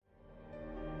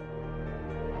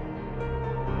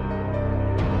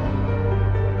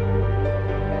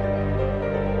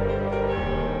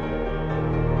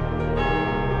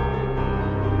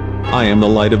I am the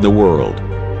light of the world.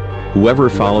 Whoever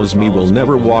follows me will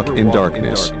never walk in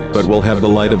darkness, but will have the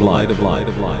light of life.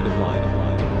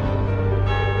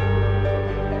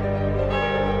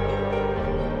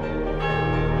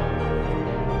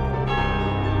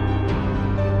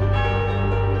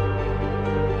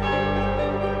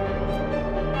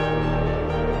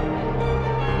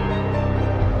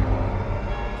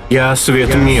 Я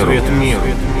свет миру.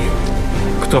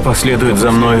 Кто последует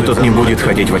за мною, тот не будет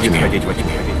ходить во тьме,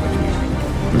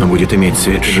 но будет иметь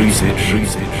свет жизни.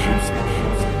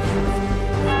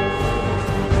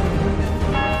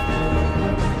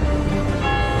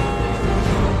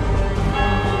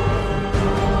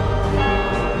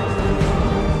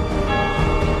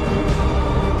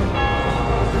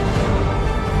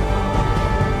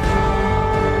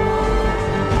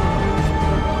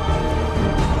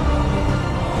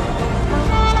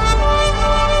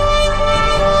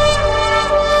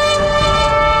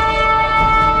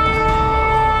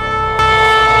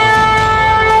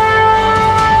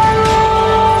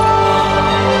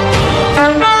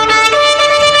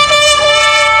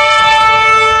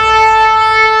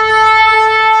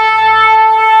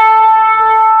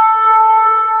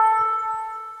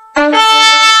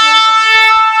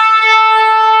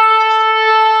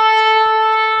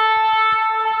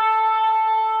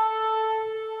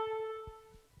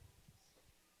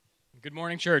 Good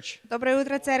morning, church. Доброе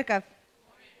утро, церковь.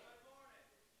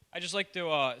 I'd just like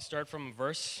to start from a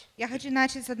verse. Я хочу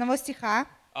начать с одного стиха.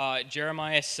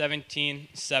 Jeremiah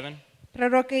 17:7.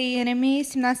 Пророка Иеремии,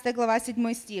 17 глава,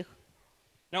 7 стих.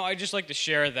 Now, I'd just like to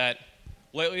share that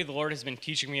lately the Lord has been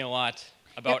teaching me a lot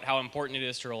about how important it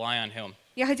is to rely on Him.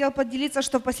 Я хотел поделиться,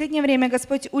 что в последнее время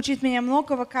Господь учит меня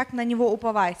многого, как на Него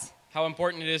уповать. How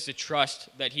important it is to trust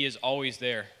that He is always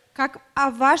there. Как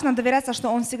важно доверяться, что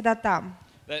Он всегда там.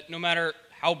 That no matter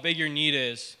how big your need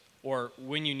is or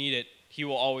when you need it, He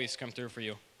will always come through for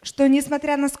you. Что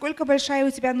несмотря на сколько большая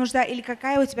у тебя нужда или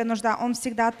какая у тебя нужда, Он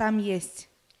всегда там есть.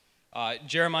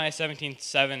 Jeremiah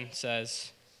 17:7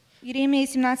 says, Иеремия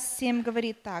 17:7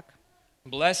 говорит так.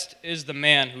 Blessed is the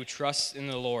man who trusts in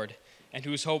the Lord, and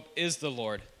whose hope is the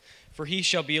Lord. For he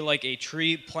shall be like a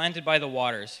tree planted by the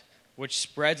waters, which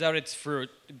spreads out its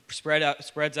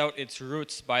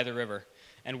roots by the river,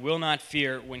 and will not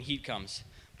fear when heat comes.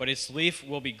 But its leaf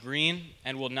will be green,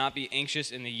 and will not be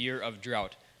anxious in the year of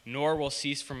drought, nor will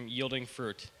cease from yielding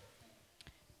fruit.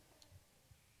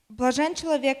 Блажен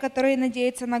человек, который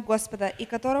надеется на Господа, и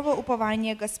которого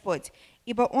упование Господь,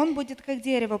 ибо он будет как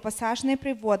дерево, посаженное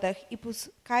при водах, и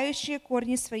пускающее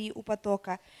корни свои у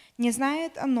потока. Не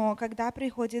знает оно, когда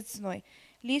приходит зной.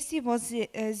 Лист его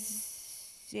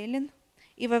зелен,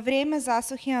 и во время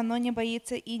засухи оно не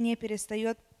боится и не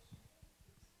перестает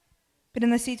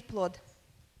приносить плод.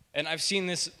 And I've seen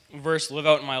this verse live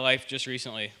out in my life just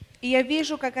recently. И я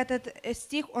вижу, как этот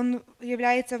стих, он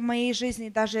является в моей жизни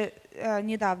даже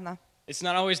недавно. It's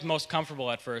not always the most comfortable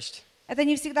at first. Это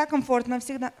не всегда комфортно,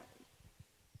 всегда.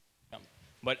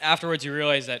 But afterwards you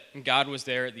realize that God was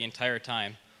there the entire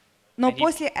time. Но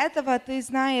после этого ты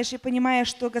знаешь и понимаешь,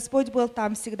 что Господь был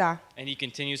там всегда. And He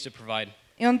continues to provide.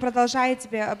 И Он продолжает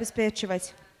тебя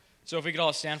обеспечивать. So if we could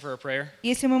all stand for a prayer.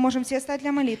 Если мы можем все встать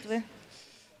для молитвы.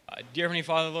 Dear Heavenly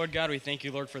Father, Lord God, we thank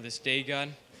you, Lord, for this day,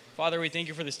 God. Father, we thank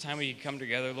you for this time we could come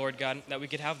together, Lord God, that we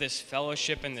could have this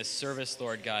fellowship and this service,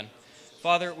 Lord God.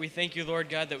 Father, we thank you, Lord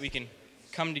God, that we can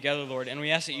come together, Lord, and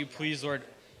we ask that you please, Lord,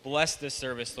 bless this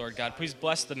service, Lord God. Please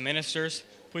bless the ministers.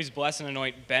 Please bless and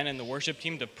anoint Ben and the worship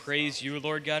team to praise you,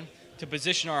 Lord God, to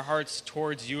position our hearts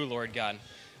towards you, Lord God.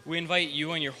 We invite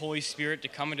you and your Holy Spirit to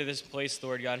come into this place,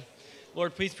 Lord God.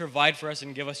 Lord, please provide for us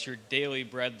and give us your daily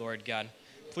bread, Lord God.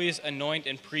 Please anoint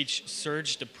and preach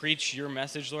Serge to preach your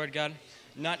message, Lord God.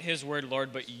 Not his word,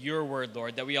 Lord, but your word,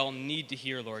 Lord, that we all need to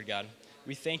hear, Lord God.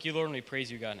 We thank you, Lord, and we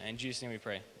praise you, God. In Jesus' name we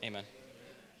pray. Amen.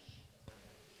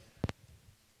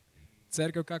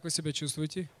 Церковь, как вы себя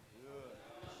чувствуете?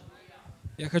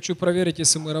 Я хочу проверить,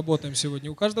 если мы работаем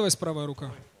сегодня. У каждого есть правая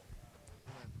рука?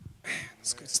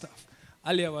 That's good stuff.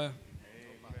 А левая?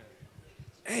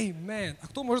 Amen. А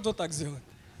кто может вот так сделать?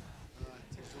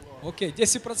 Окей,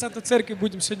 10% церкви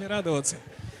будем сегодня радоваться.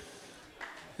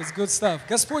 It's good stuff.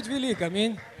 Господь велик,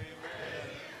 аминь.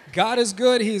 God is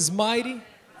good, He is mighty.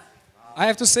 I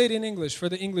have to say it in English for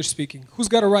the English speaking. Who's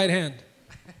got a right hand?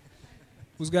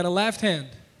 Who's got a left hand?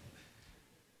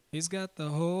 He's got the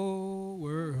whole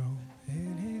world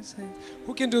in His hand.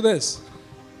 Who can do this?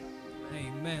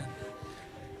 Amen.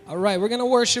 All right, we're going to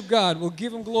worship God. We'll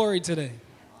give Him glory today.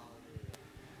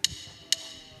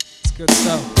 It's good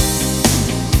stuff.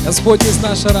 Господь есть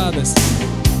наша радость.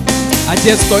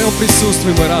 Отец, в Твоем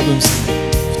присутствии мы радуемся.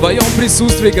 В Твоем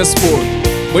присутствии, Господь.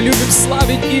 Мы любим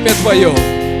славить имя Твое.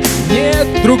 Нет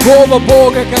другого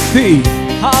Бога, как Ты.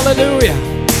 Аллилуйя.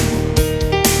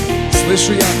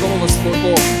 Слышу я голос Твой,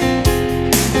 Бог.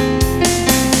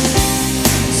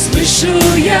 Слышу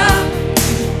я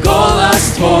голос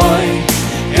Твой,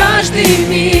 каждый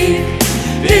миг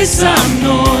Ты со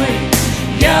мной.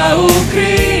 Я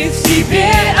укрыт в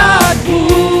Тебе от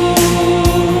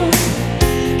бурь,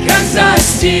 как за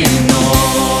стеной.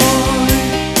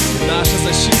 Наша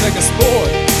защита,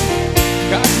 Господь,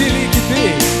 как великий Ты.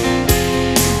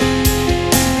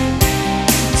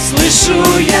 Слышу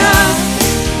я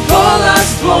голос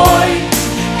Твой,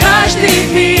 каждый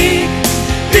миг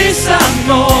Ты со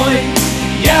мной.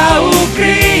 Я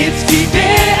укрыт в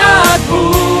Тебе от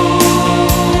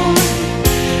бурь,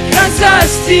 как за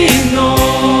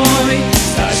стеной.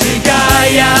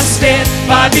 Зажигая свет,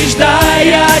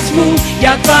 побеждая тьму,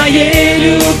 я Твоей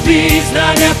любви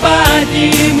знамя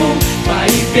подниму.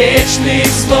 Твоих вечных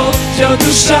слов все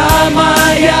душа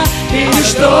моя, верю,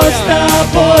 что с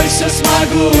Тобой все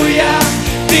смогу я.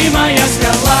 Ты моя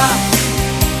скала,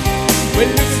 с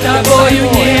Тобою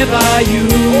не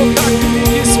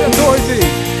боюсь. Святой Ты.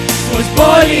 Сквозь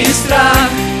боль и страх,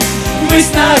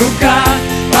 высь на руках,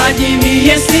 подними,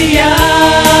 если я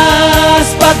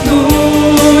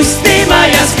споткнусь. Ты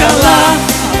моя скала,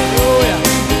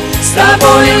 с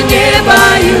Тобою не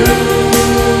боюсь.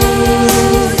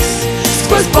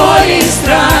 Сквозь боль и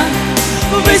страх,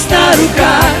 высь на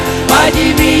руках,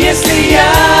 подними, если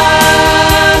я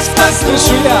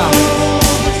споткнусь.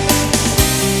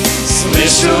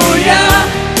 Слышу я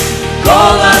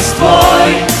голос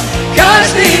Твой,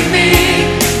 каждый миг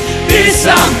Ты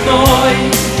со мной.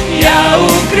 Я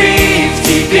укрыт в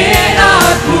Тебе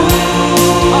от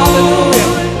бурь,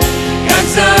 как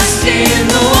за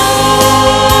стеной.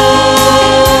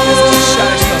 Ты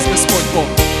защищаешь нас, Господь Бог.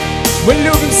 Мы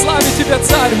любим славить Тебя,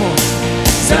 Царь мой.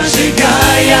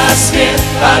 Зажигая свет,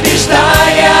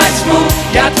 побеждая тьму,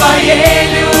 я Твоей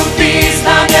любви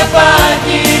знамя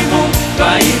подниму.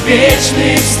 Твоих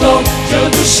вечных слов все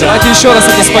душа. Давайте еще раз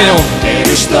это споем.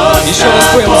 Верю, что Еще раз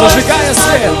споем. Зажигая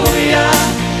свет.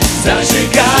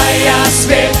 Зажигая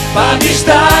свет,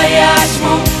 побеждая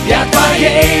тьму, я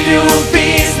Твоей любви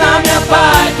знамя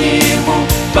подниму.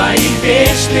 Твоих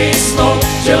вечных слов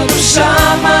все душа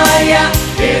моя.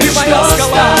 Верю, Ты моя что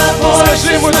скала. с Тобой Скажи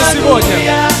ему это смогу сегодня. я.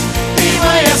 Ты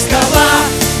моя скала,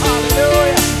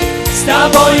 Аллилуйя. с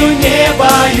Тобою не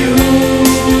боюсь.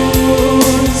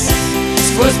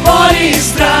 Сквозь боль и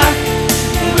страх,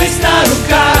 высь на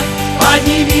руках,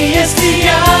 подними, если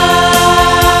я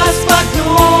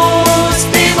споткнусь.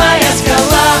 Ты моя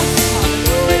скала,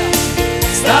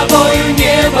 с Тобою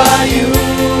не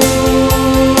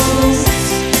боюсь.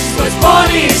 Сквозь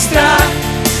боль и страх,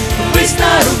 высь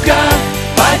на руках,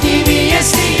 подними,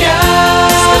 если я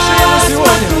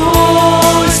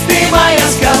споткнусь. Ты моя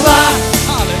скала,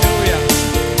 Аллилуйя.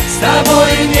 с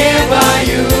Тобою не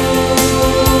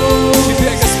боюсь.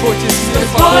 Тебе, Господь, есть мир,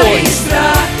 Боль покой. и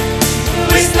страх,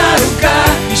 высь на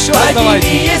руках, Еще раз давайте.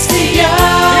 подними, если я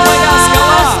моя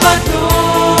скала.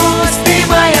 споткнусь. Ты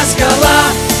моя скала,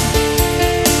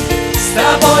 с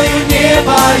Тобою не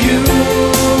боюсь.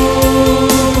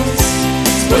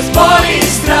 Сквозь боль и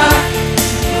страх,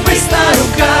 высь на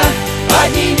руках,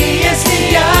 подними, если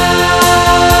я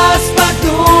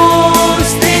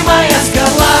споткнусь. Ты моя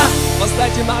скала.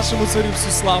 Воздайте нашему Царю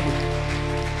всю славу.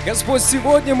 Господь,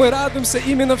 сегодня мы радуемся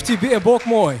именно в Тебе, Бог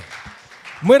мой.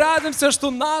 Мы радуемся,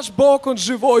 что наш Бог, Он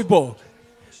живой Бог.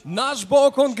 Наш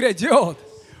Бог, Он грядет.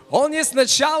 Он есть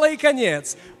начало и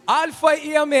конец, альфа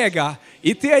и омега.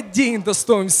 И Ты один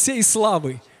достоин всей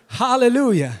славы.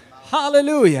 Hallelujah.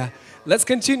 Hallelujah. Let's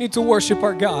continue to worship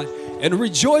our God and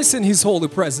rejoice in His holy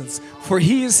presence, for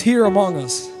He is here among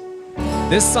us.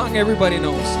 This song everybody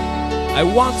knows. I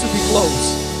want to be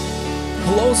close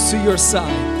to your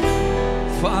side.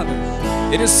 Father,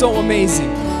 it is so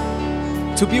amazing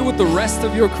to be with the rest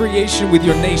of your creation, with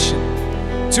your nation,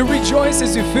 to rejoice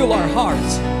as you fill our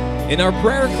hearts in our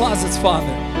prayer closets,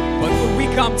 Father. But when we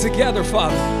come together,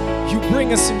 Father, you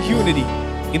bring us in unity,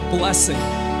 in blessing.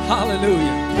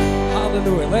 Hallelujah.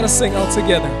 Hallelujah. Let us sing all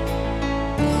together.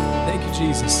 Thank you,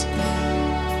 Jesus.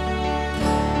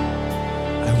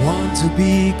 I want to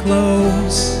be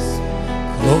close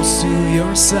to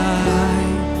your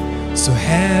side. So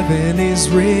heaven is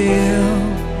real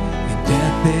and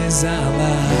death is a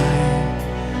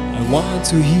lie. I want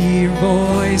to hear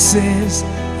voices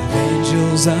of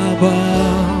angels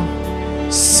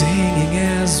above, singing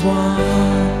as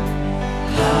one.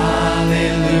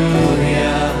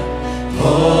 Hallelujah,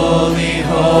 holy,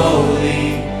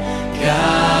 holy,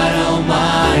 God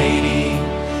Almighty,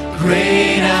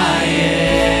 great I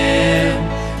am.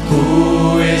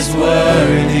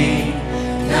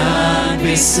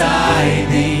 beside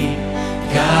thee,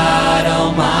 God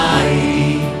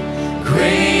Almighty,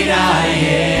 great I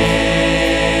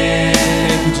am.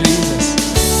 Thank you, Jesus.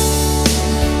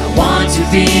 I want to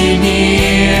be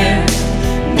near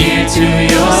to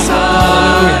your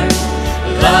heart,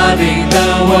 loving the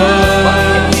world,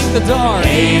 Fighting the dark.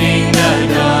 hating the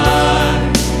dark.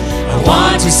 I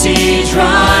want to see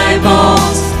dry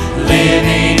bones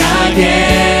living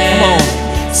again,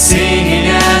 singing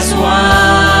as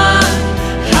one.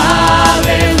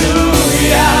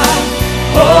 Hallelujah.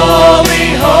 Holy,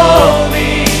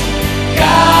 holy,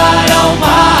 God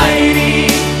Almighty,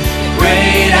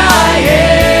 great I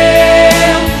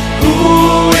am. Who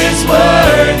is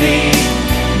worthy?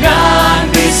 None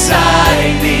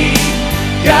beside thee,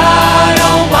 God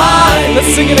Almighty.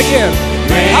 Let's sing it again.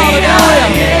 Great Hallelujah. I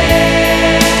am.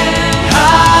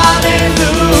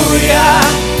 Hallelujah.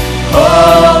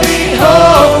 Holy,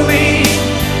 holy,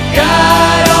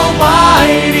 God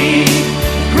Almighty,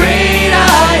 great I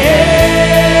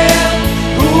am.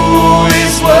 Who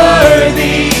is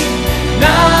worthy?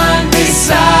 None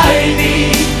beside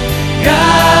thee,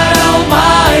 God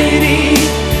Almighty,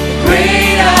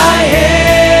 great I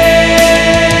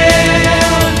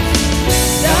am.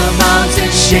 The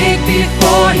mountains shake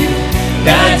before you,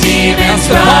 the demons That's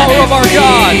the run power and of our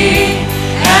God. flee.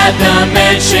 At the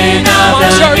mention of Come on, the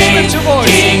church, name, lift your voice.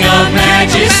 King of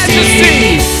Majesty,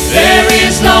 Majesty. there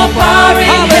is no power in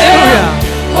Hallelujah.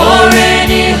 hell or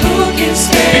any who can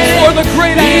stand Before the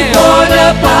great I am. before the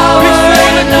power Before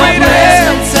and the the great I am.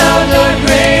 presence of the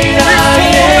great I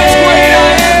Before the great I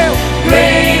am. am.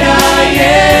 Great I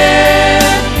am.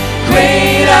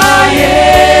 Great I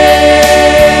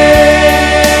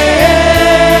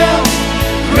am.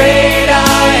 Great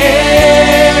I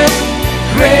am.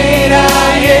 Great I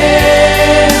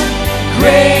am.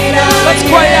 Great I am. Let's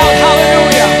cry out,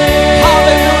 hallelujah.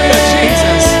 Hallelujah,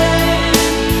 Jesus.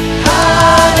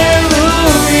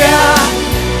 Hallelujah.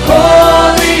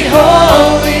 Holy,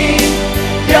 holy,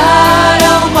 God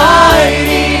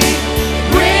Almighty,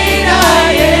 great I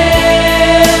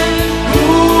am.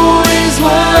 Who is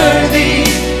worthy?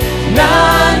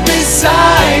 None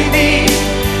beside thee,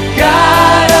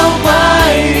 God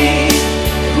Almighty,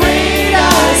 great I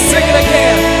am. Sing it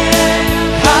again.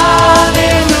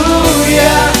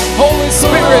 Hallelujah. Holy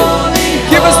Spirit,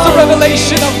 give us the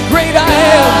revelation of great I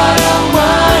am.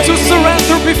 To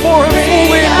surrender before Him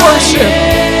fully in worship.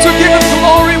 To give Him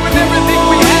glory with everything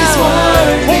we have.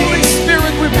 Holy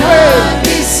Spirit, we pray.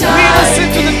 Lead us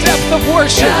into the depth of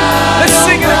worship. Let's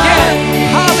sing it again.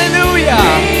 Hallelujah.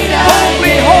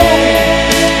 Holy, holy.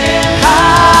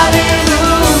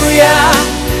 Hallelujah.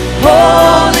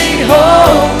 Holy,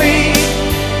 holy,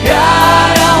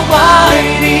 God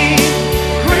Almighty,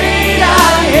 great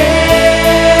I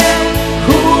am.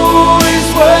 Who is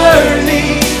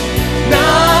worthy?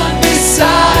 None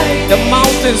beside The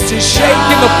mountains to shake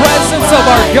in the presence of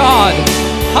our God.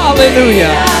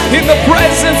 Hallelujah. In the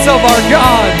presence of our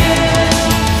God.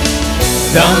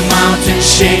 The mountains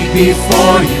shake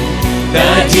before you,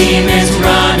 the demons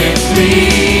run and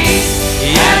flee.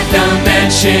 At the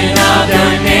mention of the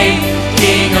name,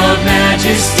 King of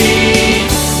Majesty,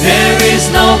 there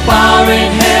is no power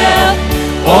in hell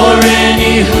or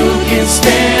any who can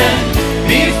stand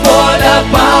before the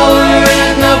power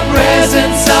and the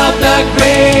presence of the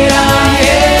great I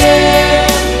am.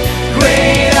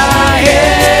 Great I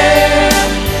am.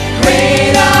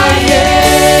 Great I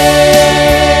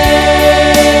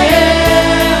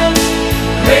am.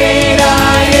 Great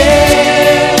I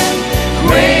am.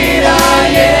 Great I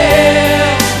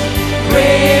am.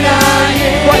 Great I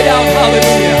am. Cry out,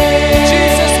 hallelujah.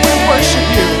 Jesus, we worship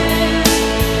you.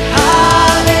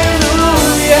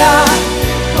 Hallelujah.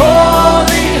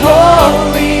 Holy,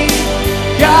 holy,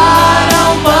 God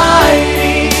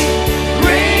Almighty,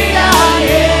 great I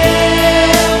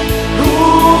am.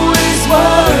 Who is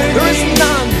worthy? There is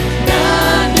none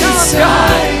None God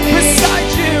beside thee, beside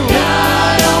you.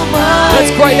 God Almighty.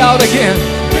 Let's cry out again.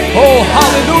 Oh,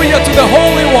 hallelujah to the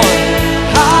Holy One.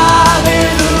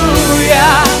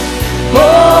 Hallelujah.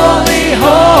 Holy,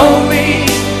 holy,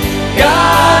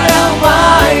 God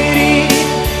Almighty,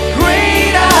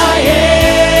 great I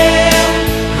am.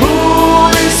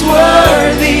 Who is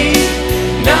worthy?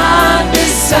 None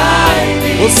beside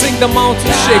thee. We'll sing the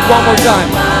mountain shake one more time.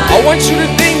 I want you to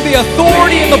think the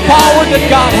authority and the power that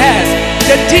God has.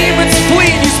 The demons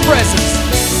flee in His presence.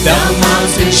 The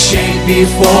mountains shake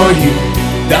before you,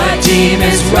 the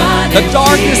demons run. The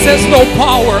darkness has no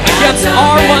power against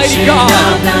our mighty God.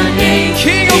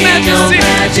 King of Majesty.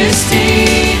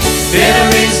 There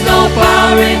is no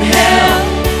power in hell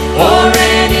or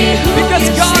any who Because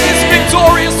can God is stand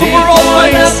victorious over before all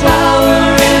the things.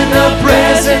 power and the the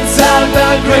presence of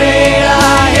the great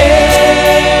I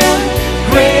am.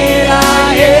 Great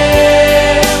I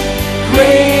am.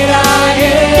 Great I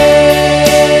am.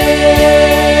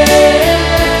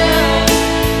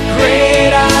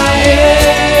 Great I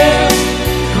am.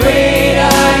 Great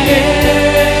I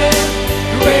am.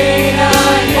 Great I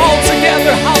am. All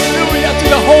together, hallelujah to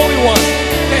the Holy One.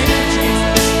 Thank you,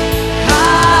 Jesus.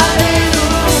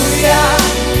 Hallelujah.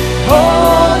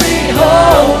 Holy,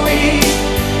 holy,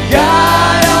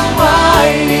 God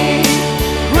Almighty.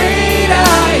 Great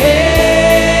I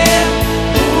am.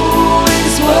 Who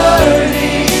is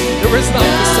worthy? There is none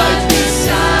beside you.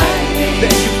 Beside me.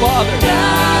 Thank you, Father.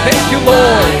 Thank you,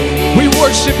 Lord. We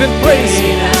worship and praise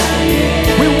you.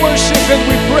 We worship and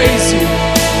we praise you.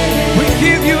 We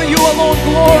give you and you alone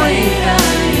glory.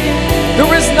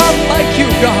 There is none like you,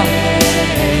 God.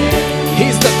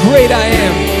 He's the great I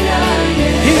am.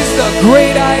 He's the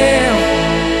great I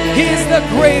am. He's the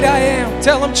great I am.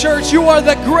 Tell him, church, you are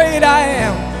the great I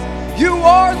am. You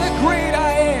are the great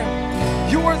I am.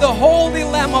 You are the holy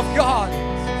Lamb of God.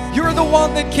 You're the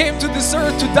one that came to this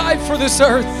earth to die for this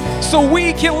earth so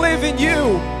we can live in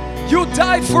you. You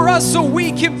died for us so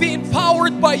we can be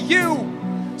empowered by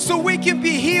you, so we can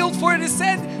be healed. For it is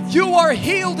said, you are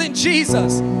healed in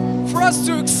Jesus. For us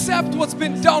to accept what's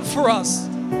been done for us.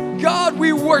 God,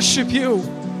 we worship you.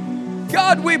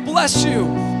 God, we bless you.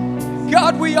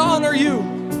 God, we honor you.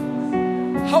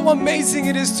 How amazing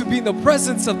it is to be in the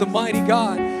presence of the mighty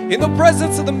God, in the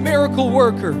presence of the miracle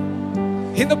worker,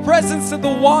 in the presence of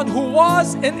the one who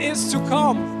was and is to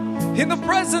come, in the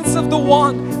presence of the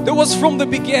one that was from the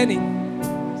beginning,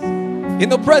 in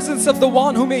the presence of the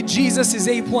one who made Jesus his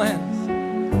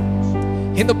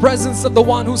A-plan, in the presence of the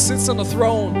one who sits on the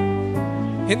throne,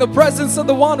 in the presence of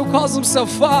the one who calls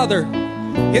himself Father,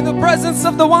 in the presence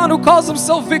of the one who calls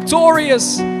himself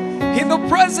victorious, in the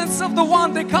presence of the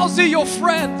one that calls you your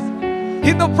friend,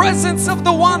 in the presence of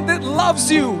the one that loves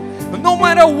you no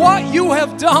matter what you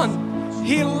have done.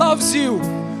 He loves you,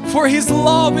 for His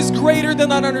love is greater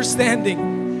than our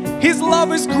understanding. His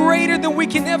love is greater than we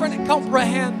can ever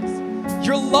comprehend.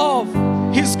 Your love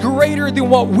is greater than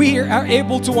what we are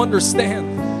able to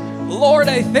understand. Lord,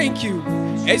 I thank you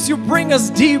as you bring us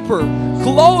deeper,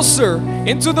 closer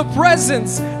into the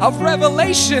presence of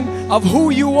revelation of who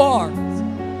you are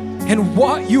and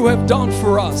what you have done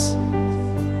for us.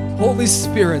 Holy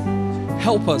Spirit,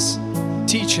 help us,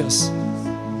 teach us,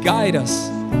 guide us,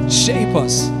 shape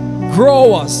us,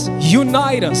 grow us,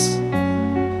 unite us.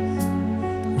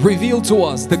 Reveal to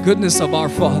us the goodness of our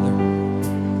Father,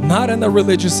 not in the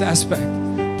religious aspect,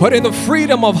 but in the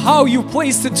freedom of how you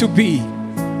placed it to be.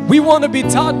 We want to be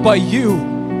taught by you.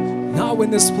 Now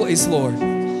in this place, Lord,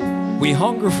 we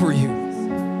hunger for you.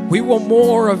 We want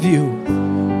more of you.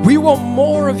 We want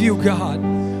more of you, God.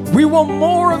 We want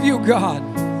more of you, God.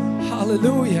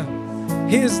 Hallelujah.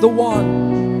 He is the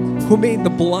one who made the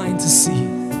blind to see.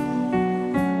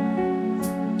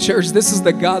 Church, this is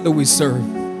the God that we serve.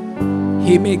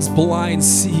 He makes blind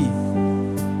see.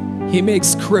 He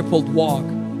makes crippled walk.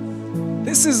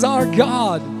 This is our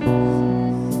God.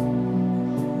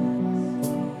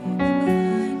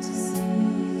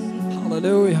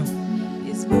 Hallelujah.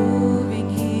 Is moving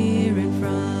here in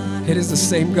front. It is the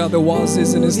same God that was,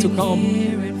 is, and is to come.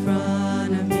 Here in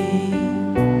front of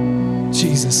me.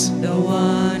 Jesus. The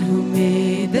one who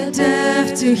made the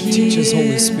deaf to hear. Teach us,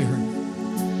 Holy Spirit.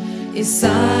 Is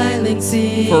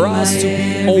silencing For us to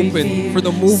be open for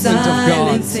the movement of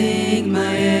God.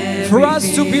 For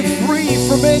us to be free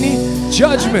from any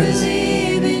judgments.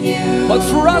 But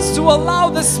for us to allow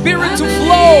the Spirit to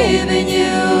flow.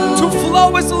 To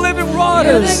flow as the living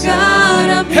waters. As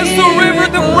the river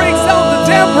that breaks out the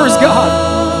dampers,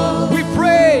 God. We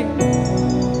pray.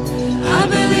 I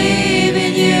believe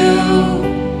in you.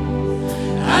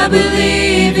 I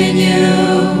believe in you.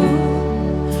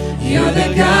 You're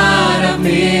the God of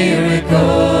miracles.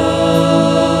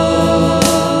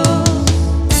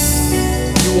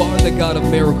 You are the God of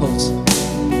miracles.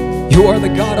 You are the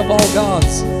God of all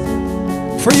gods.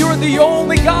 For you are the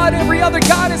only God. Every other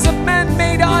God is a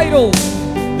man-made idol.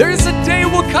 There is a day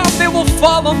will come, they will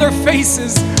fall on their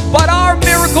faces, but our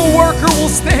miracle worker will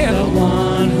stand. The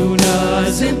one who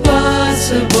does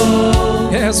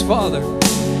impossible. Yes, Father.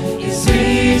 Is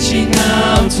reaching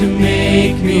out to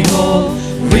make me whole.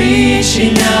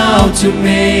 Reaching out to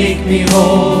make me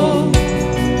whole.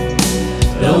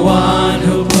 The one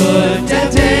who put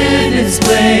death in its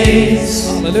place.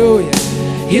 Hallelujah.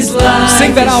 His life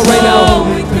Sing that out right now.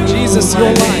 through Jesus, my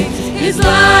your veins. life. His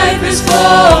life is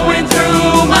flowing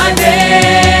through my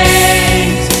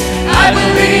veins. I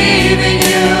believe in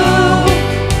you.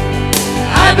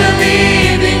 I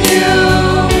believe in you.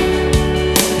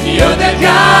 You're the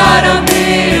God of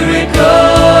miracles.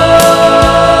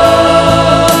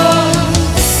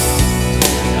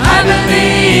 I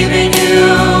believe in you.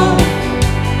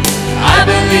 I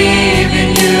believe in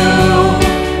you.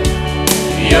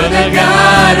 You're the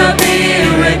God of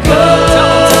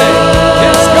miracles.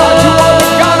 Yes, God, you are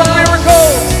the God of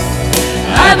miracles.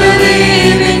 I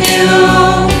believe in you.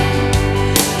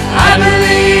 I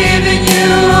believe in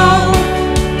you.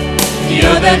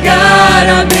 You're the God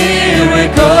of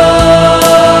miracles.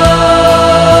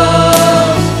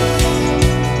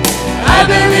 I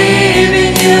believe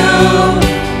in you.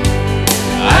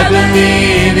 I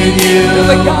believe in you. You're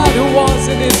the God who was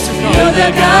and is to come. You're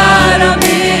the God of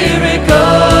miracles.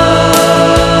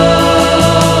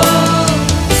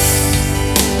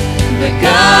 The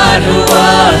God who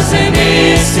was and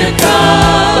is to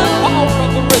come. Power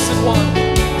of the risen one.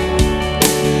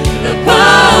 The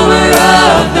power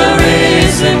of the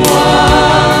risen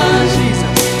one.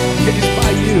 Jesus, it is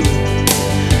by you.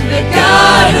 The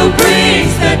God who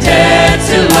brings the dead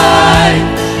to life.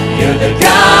 You're the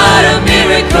God of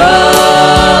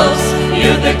miracles.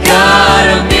 You're the God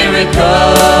of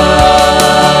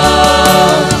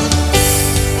miracles.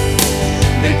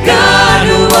 The God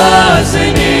who was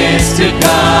and is to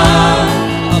come.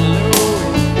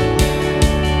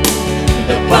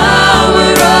 The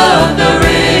power of the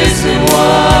risen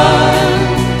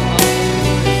one.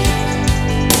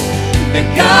 The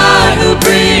God who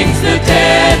brings the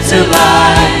dead to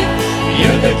life.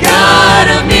 You're the God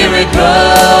of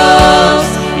miracles.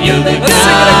 You're the Let's God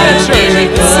sing it again, of church.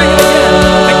 miracles. Let's sing it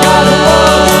again. The God who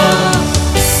was.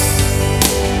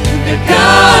 The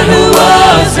God who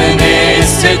was and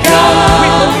is to We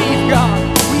come. believe God.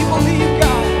 We believe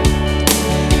God.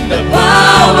 The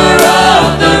power of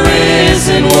the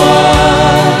risen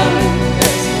one.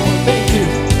 Yes, Lord, thank you.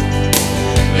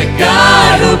 The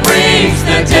God who brings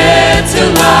the dead to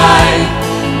life.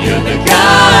 You're the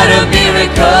God of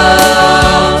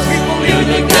miracles. You're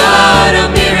the God of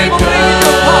miracles.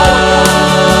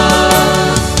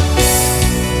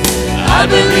 I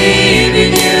believe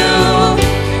in you.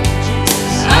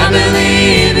 I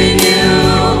believe in you.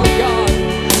 God,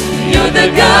 You're the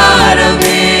God of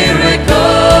miracles.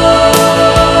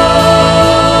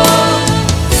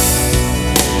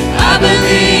 I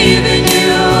believe in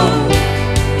you.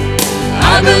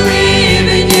 I believe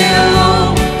in you.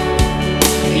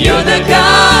 You're the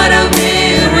God of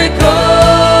miracles.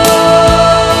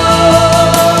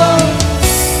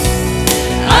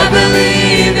 I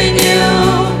believe in you.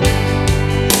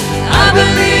 I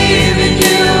believe in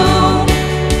you.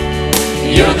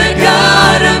 You're the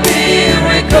God of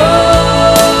miracles.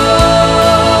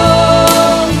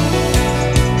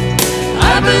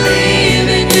 I believe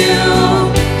in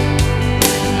you.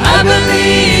 I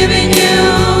believe in you.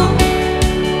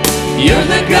 You're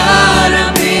the God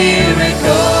of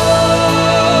miracles.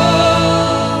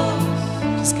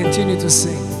 just continue to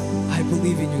sing. I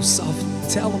believe in you softly.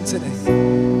 Tell him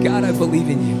today, God, I believe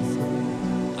in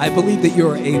you. I believe that you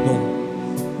are able.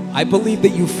 I believe that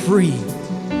you free.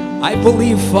 I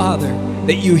believe, Father,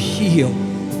 that you heal.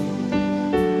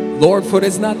 Lord, for it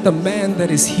is not the man that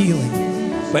is healing,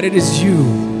 but it is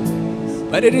you.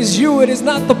 But it is you. It is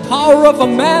not the power of a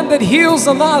man that heals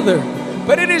another,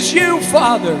 but it is you,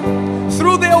 Father,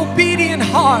 through the obedient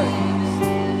heart.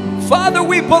 Father,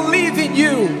 we believe in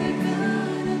you.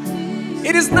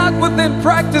 It is not within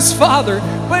practice, Father,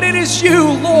 but it is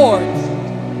you, Lord.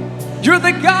 You're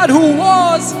the God who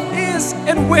was, is,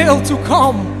 and will to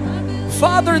come.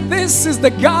 Father, this is the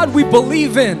God we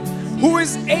believe in, who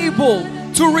is able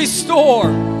to restore,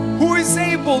 who is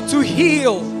able to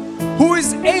heal, who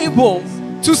is able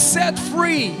to set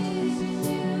free.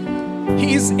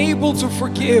 He is able to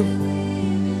forgive,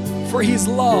 for His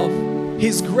love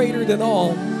is greater than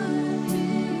all.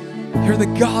 You're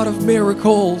the God of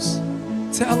miracles.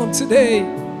 Tell Him today,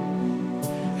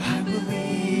 I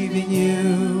believe in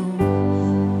you.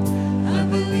 I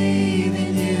believe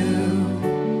in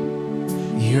you.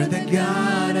 You're the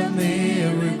God of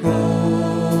miracles.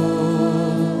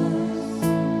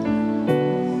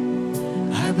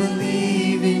 I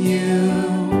believe in you.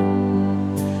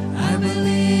 I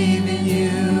believe in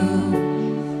you.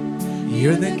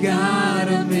 You're the God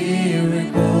of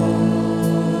miracles.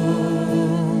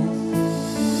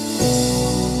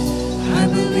 I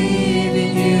believe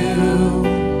in you.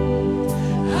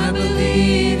 I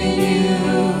believe in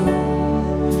you.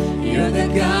 You're the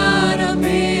God of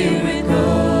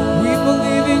miracles. We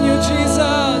believe in you,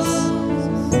 Jesus.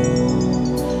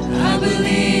 I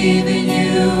believe in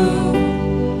you.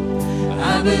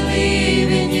 I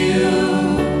believe in you.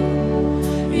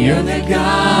 You're the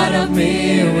God of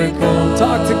miracles.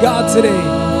 Talk to God today.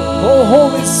 Oh,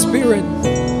 Holy Spirit.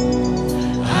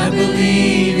 I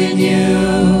believe in you.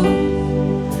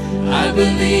 I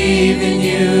believe in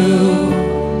you.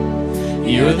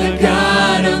 You're the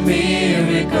God of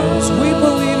miracles. We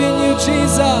believe in you,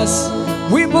 Jesus.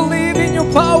 We believe in your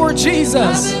power,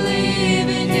 Jesus. I believe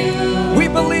in you. We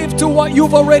believe to what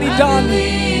you've already I done.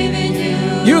 believe in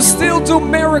you. You still do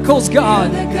miracles,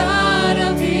 God. The God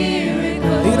of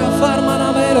miracles. Ira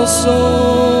farmana vero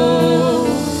so.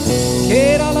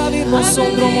 Kera la virmo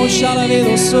sondro moshala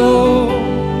vero so.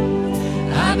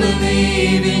 I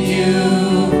believe in you.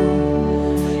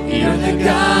 You're the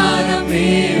God of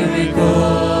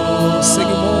miracles. Sing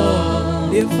it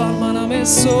more. Ira farmana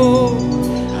meso.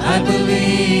 I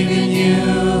believe in you.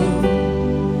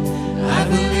 I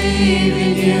believe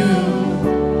in you.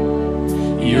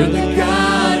 You're the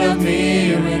God of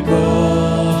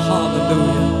miracles.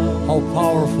 Hallelujah. How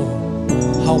powerful,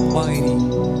 how mighty,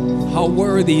 how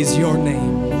worthy is your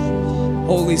name.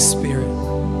 Holy Spirit,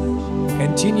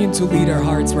 continue to lead our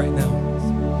hearts right now.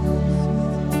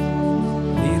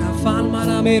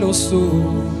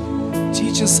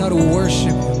 Teach us how to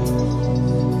worship Him.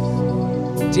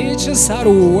 Teach us how to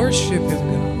worship Him,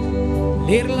 God.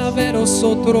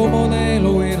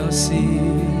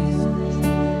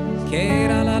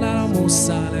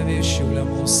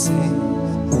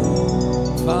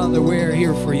 Father, we are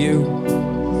here for you.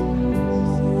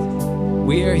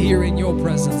 We are here in your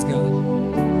presence, God.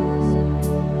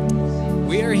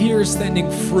 We are here standing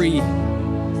free,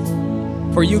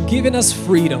 for you've given us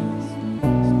freedom.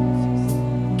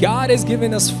 God has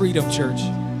given us freedom, church.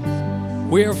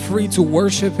 We are free to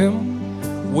worship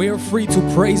Him. We are free to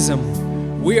praise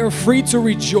Him. We are free to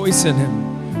rejoice in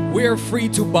Him. We are free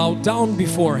to bow down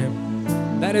before Him.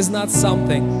 That is not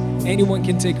something anyone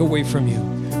can take away from you.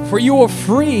 For you are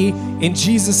free in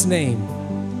Jesus' name.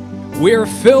 We are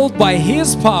filled by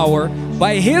His power,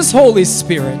 by His Holy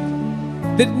Spirit,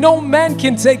 that no man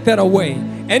can take that away.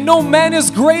 And no man is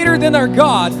greater than our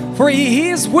God, for He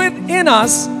is within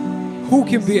us. Who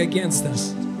can be against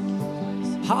us?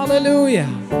 Hallelujah.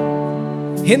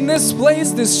 In this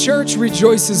place, this church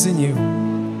rejoices in you.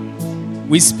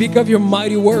 We speak of your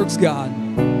mighty works, God.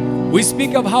 We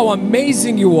speak of how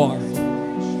amazing you are.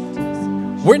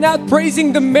 We're not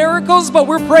praising the miracles, but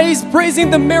we're praising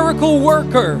the miracle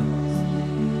worker,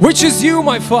 which is you,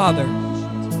 my Father.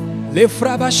 We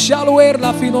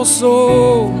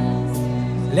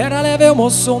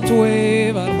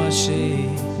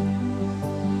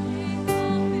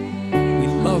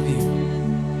love you.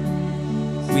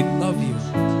 We love you.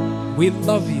 We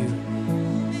love you.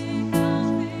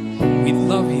 We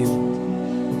love you.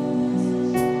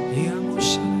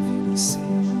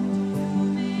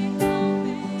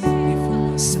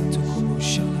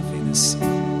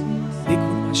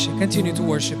 Continue to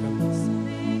worship Him.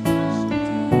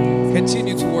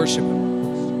 Continue to worship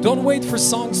Him. Don't wait for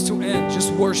songs to end.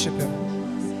 Just worship Him.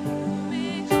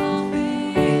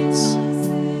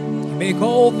 You make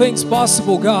all things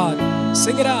possible, God.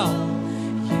 Sing it out.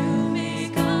 You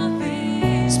make all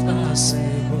things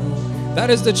possible. That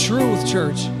is the truth,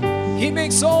 church. He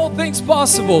makes all things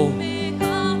possible. He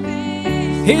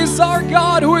is our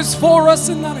God who is for us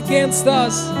and not against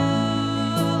us.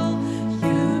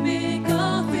 You make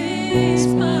all things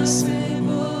possible.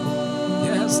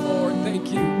 Yes, Lord,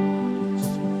 thank you.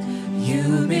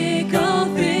 You make all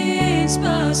things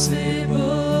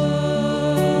possible.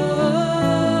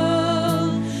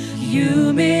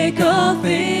 You make all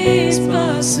things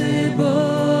possible.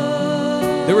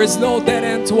 There is no dead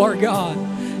end to our God.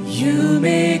 You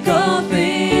make all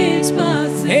things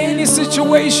possible. Any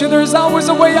situation, there's always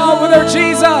a way out with our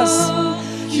Jesus.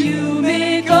 You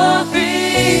make all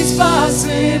things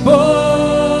possible.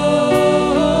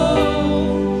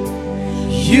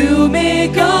 You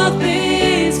make all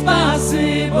things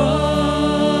possible.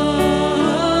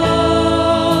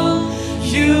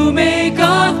 You make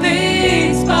all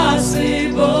things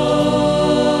possible.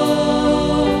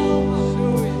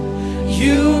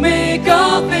 You make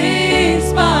all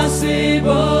things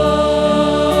possible.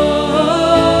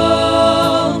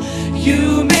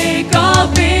 You make all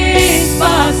things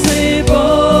possible.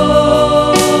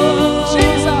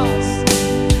 Jesus.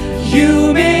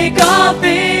 You make all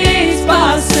things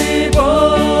possible.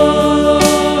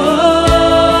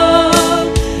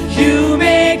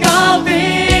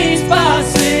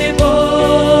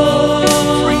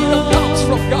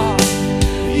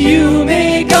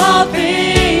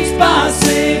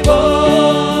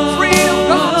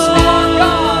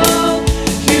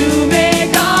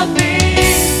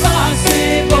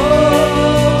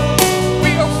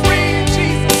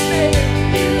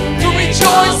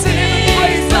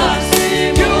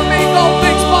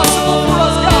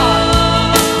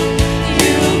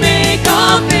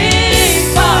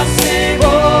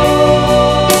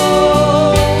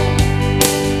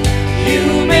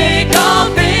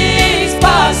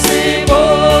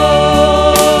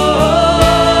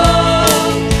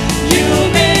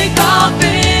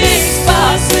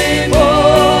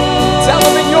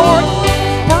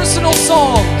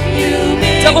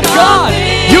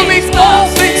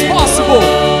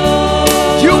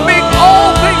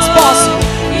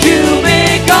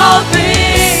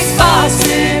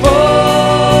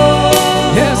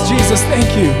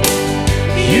 thank you.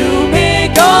 You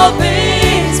make all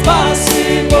things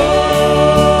possible.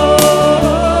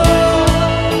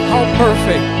 How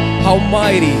perfect, how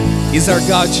mighty is our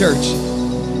God, church.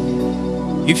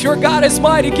 If your God is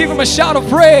mighty, give Him a shout of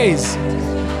praise.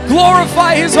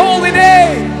 Glorify His holy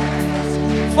name.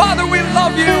 Father, we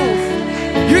love you.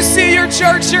 You see your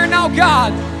church here now,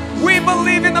 God. We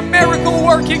believe in a miracle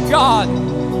working God.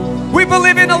 We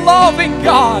believe in a loving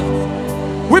God.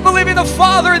 We believe in a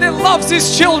Father that loves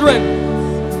His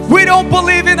children. We don't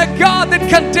believe in a God that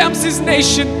condemns His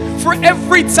nation for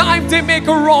every time they make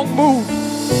a wrong move.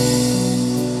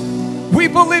 We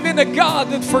believe in a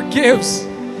God that forgives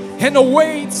and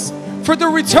awaits for the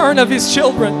return of His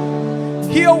children.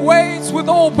 He awaits with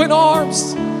open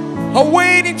arms,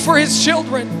 awaiting for His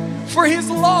children. For His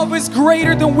love is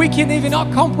greater than we can even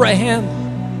comprehend.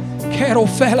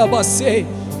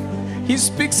 He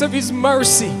speaks of His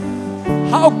mercy.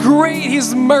 How great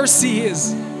His mercy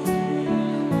is.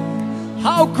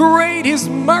 How great His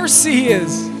mercy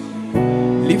is.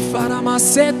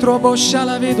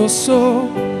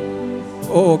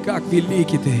 Oh, как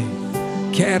великий Ты.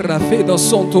 Керра федо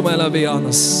сон ту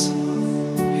мелавианас.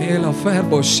 Ела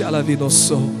фербо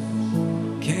шалавидосо.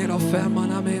 Кера ферма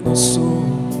на меносо.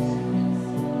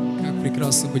 Как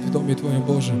прекрасно быть в Доме Твоем,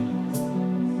 Боже.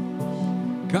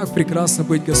 Как прекрасно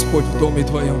быть, Господь, в Доме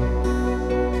Твоем.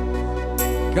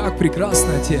 Как прекрасно,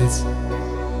 Отец,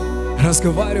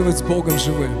 разговаривать с Богом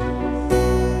живым.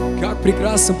 Как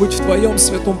прекрасно быть в Твоем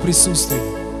святом присутствии.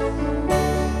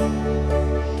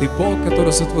 Ты Бог,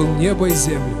 который сотворил небо и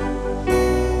землю.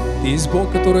 Ты есть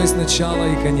Бог, который есть начало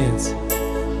и конец.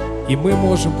 И мы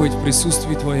можем быть в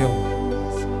присутствии Твоем.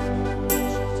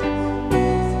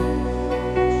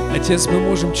 Отец, мы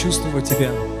можем чувствовать Тебя.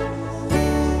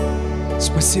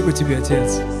 Спасибо Тебе,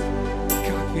 Отец.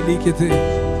 Как великий Ты.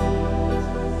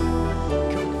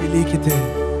 Как великий Ты.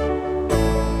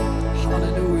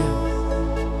 Аллилуйя.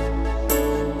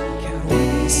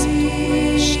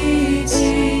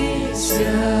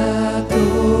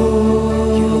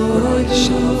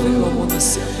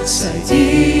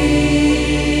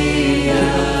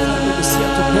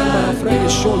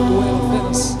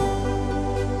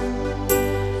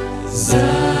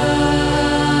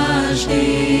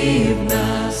 Зажги в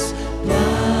нас пламя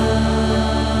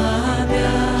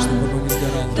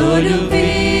до любви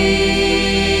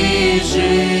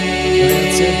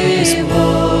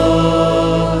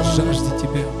живой. Жажде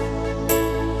Тебя.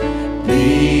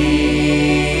 Приди,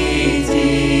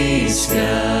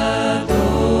 Святой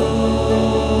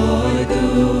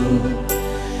Дух,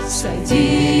 сойди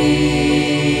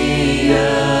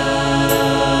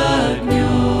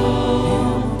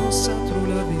огнем.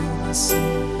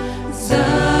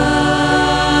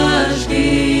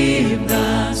 Зажги в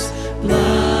нас пламя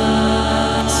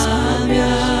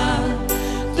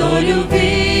до любви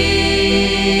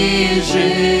живой.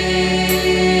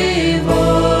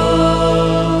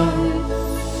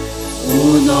 У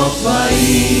ног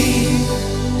Твоих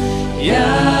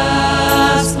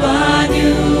я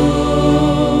склонюсь,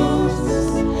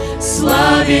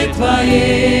 славе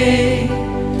Твоей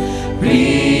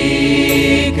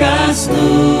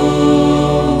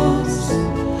прикоснусь.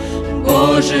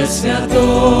 Боже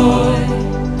святой,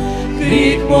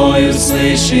 крик мой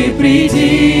услыши,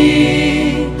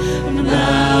 приди в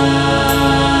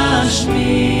наш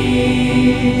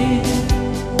мир.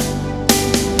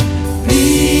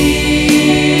 Приди,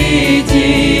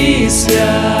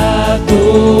 Святой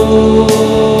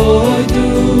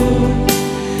Дух,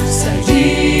 сойди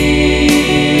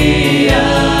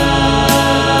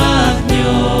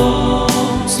огнем.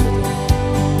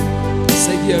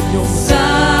 Сойди огнем.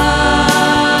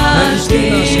 Зажги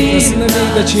Наших на сыновей и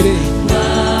дочерей,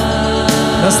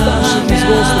 на старших и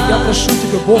взрослых, я прошу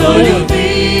Тебя, Бог до мой,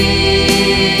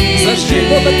 любви зажги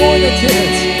вот огонь,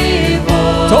 Отец,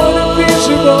 до любви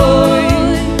живой.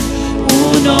 у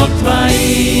ног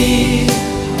Твоих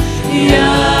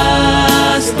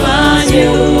я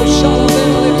склонюсь,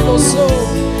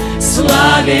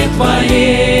 славе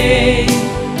Твоей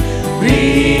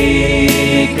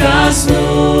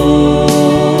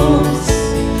прикоснусь.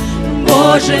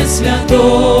 Боже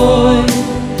святой,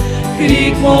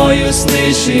 крик мой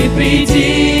услыши,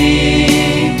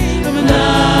 приди в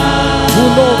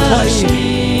наш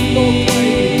мир.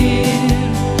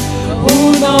 У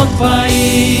ног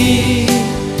Твоих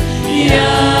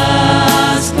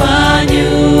я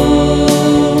склонюсь,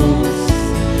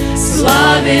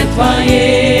 славе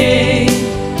Твоей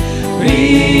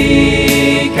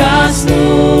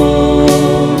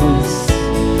прикоснусь.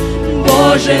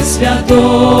 Боже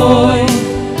святой,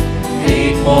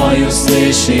 крик мой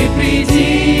услыши,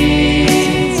 приди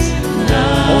в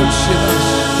наш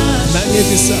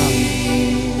небесах.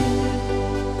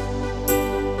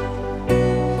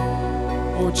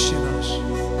 Отче наш.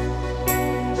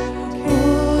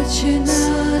 Отче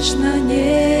наш на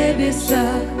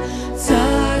небесах,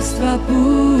 царство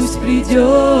пусть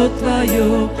придет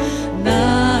Твое,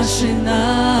 наши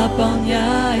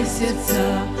наполняй сердца.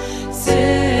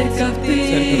 Церковь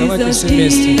Ты давайте все зажги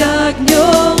вместе.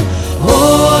 огнем.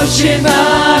 Отче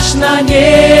наш на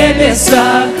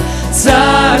небесах,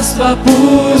 царство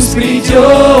пусть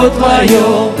придет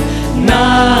Твое,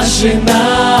 наши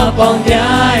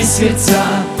наполняй сердца.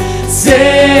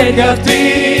 Церковь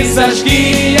Ты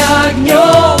зажги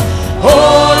огнем.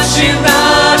 Отче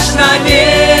наш на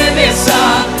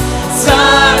небесах,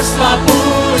 царство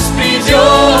пусть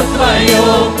придет Твое,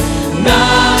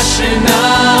 наши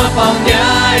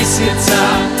наполняй сердца.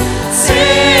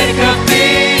 Церковь Ты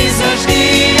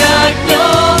зажги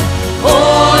огнем.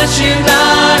 Отче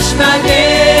наш на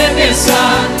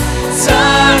небесах,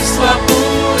 царство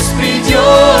пусть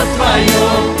придет Твое,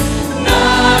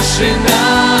 наши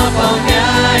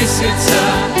наполняй сердца.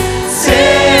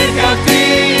 Церковь Ты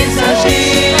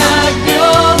зажги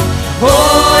огнем.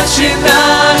 Отче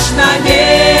наш на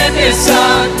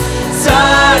небесах,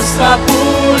 царство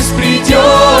пусть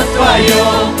придет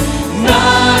Твое,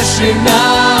 наши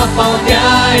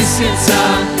наполняй сердца.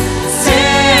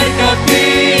 Церковь Ты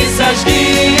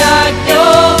зажги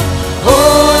огнем.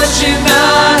 Отче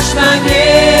наш на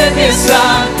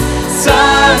небесах,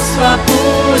 царство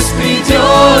пусть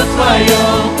придет Твое,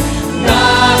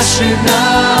 наши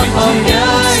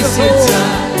наполняй сердца.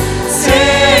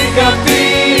 Церковь Ты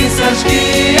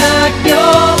зажги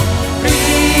огнем.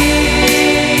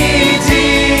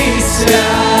 Приди,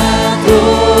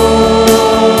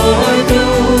 Святой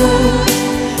Дух,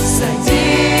 сойди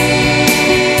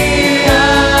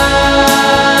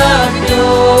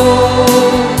огнем.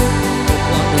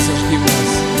 Пламя зажги в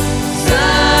нас.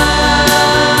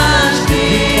 Зажги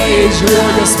Твоей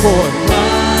живой Господь.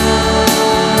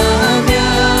 пламя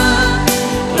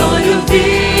Той любви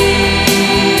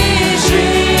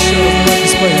давайте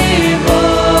споем.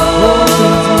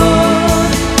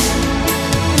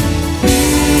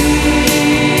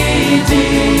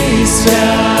 Приди,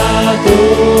 Святой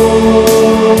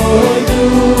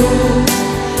Дух,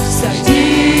 сойди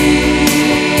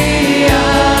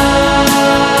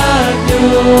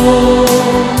огнем.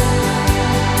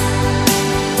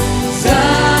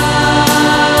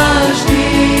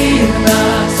 Зажги в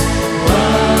нас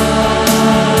пламя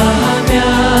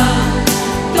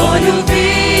Той любви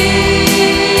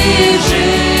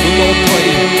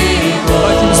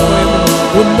Давайте мы споем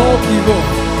у ног Его.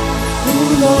 у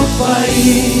ног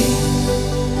Твоих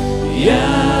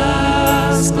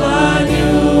я склонюсь,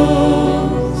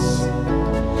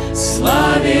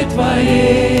 славе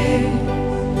Твоей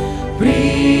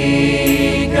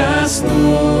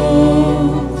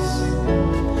прикоснусь.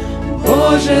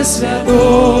 Боже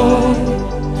святой,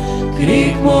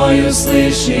 крик мой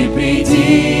услышь и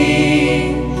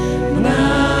приди в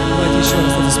Давайте еще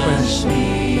раз это споем. наш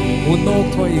мир. У ног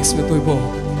Твоих, Святой Бог,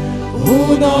 У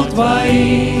ног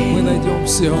Твоих мы найдем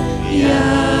все.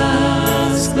 я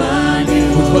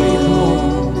склонюсь, У Твоих ног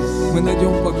мы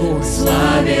найдем покой.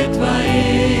 славе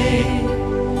Твоей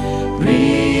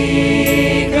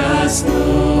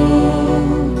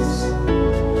прикоснусь.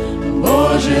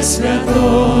 Боже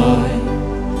святой,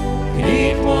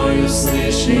 крик мой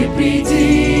услышь и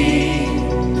приди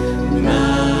в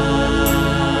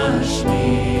наш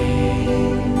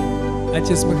мир.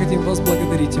 Отец, мы хотим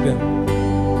возблагодарить Тебя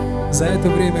за это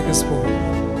время, Господь,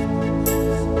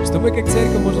 что мы как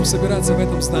церковь можем собираться в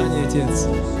этом здании, Отец.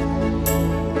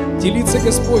 Делиться,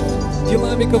 Господь,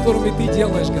 делами, которыми Ты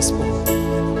делаешь, Господь.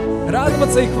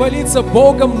 Радоваться и хвалиться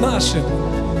Богом нашим,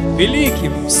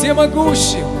 великим,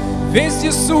 всемогущим,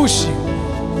 вездесущим.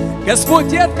 Господь,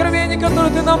 те откровения,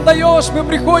 которые Ты нам даешь, мы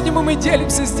приходим и мы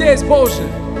делимся здесь, Боже.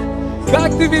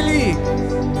 Как Ты велик,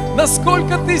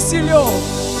 насколько Ты силен,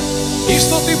 и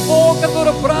что Ты Бог,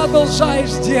 который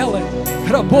продолжаешь делать,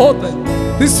 работать.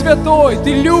 Ты святой,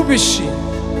 Ты любящий.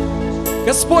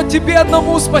 Господь, Тебе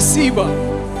одному спасибо.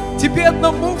 Тебе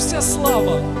одному вся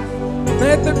слава. На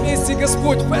этом месте,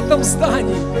 Господь, в этом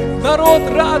здании народ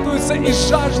радуется и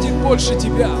жаждет больше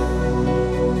Тебя.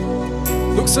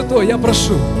 Дух Святой, я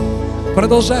прошу,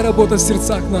 продолжай работать в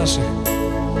сердцах наших.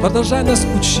 Продолжай нас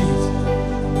учить.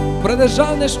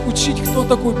 Продолжай нас учить, кто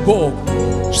такой Бог,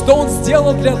 что Он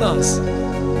сделал для нас.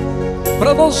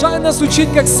 Продолжай нас учить,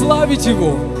 как славить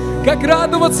Его, как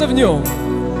радоваться в Нем.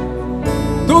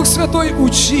 Дух Святой,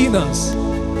 учи нас.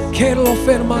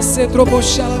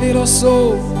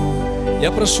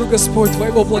 Я прошу, Господь,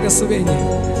 Твоего благословения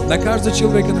на каждого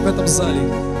человека в этом зале.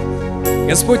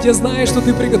 Господь, я знаю, что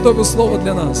Ты приготовил Слово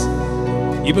для нас,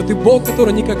 ибо Ты Бог,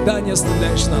 который никогда не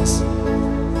оставляешь нас.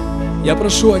 Я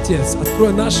прошу, Отец,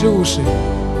 открой наши уши,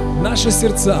 наши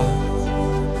сердца,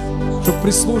 чтобы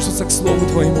прислушаться к Слову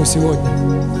Твоему сегодня.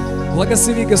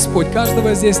 Благослови, Господь,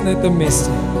 каждого здесь на этом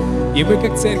месте. И мы,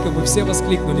 как церковь, мы все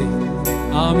воскликнули: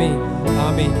 Аминь,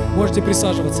 аминь. Можете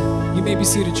присаживаться. You may be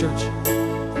seated, church.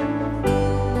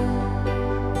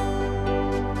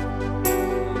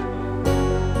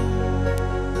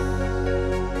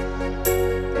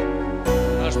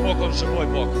 Наш Бог, Он живой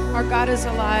Бог. Our God is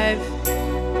alive.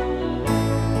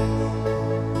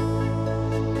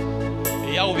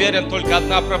 И я уверен, только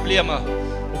одна проблема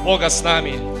у Бога с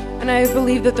нами. And I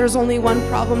believe that there's only one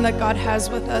problem that God has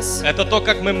with us. Это то,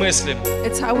 как мы мыслим.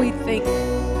 It's how we think.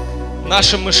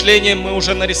 Нашим мышлением мы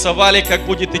уже нарисовали, как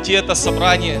будет идти это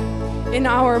собрание. In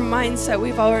our mindset,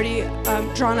 we've already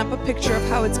drawn up a picture of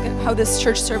how this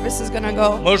church service is going to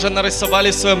go. Мы уже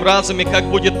нарисовали в своем разуме, как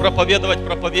будет проповедовать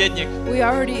проповедник. We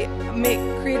already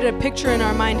created a picture in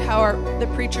our mind how the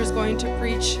preacher is going to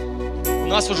preach. У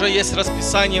нас уже есть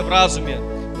расписание в разуме.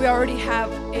 We already have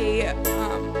a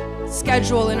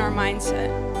schedule in our mindset.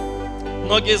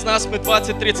 Многие из нас, мы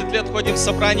 20-30 лет ходим в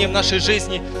собрание в нашей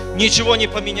жизни, ничего не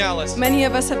поменялось. Many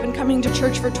of us have been coming to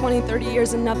church for 20-30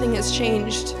 years and nothing has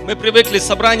changed. Мы привыкли,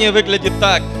 собрание выглядит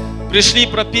так. Пришли,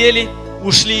 пропели,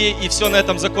 ушли, и все на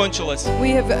этом закончилось.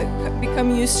 We have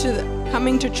become used to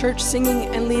coming to church, singing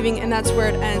and leaving, and that's where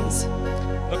it ends.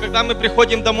 Но когда мы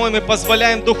приходим домой, мы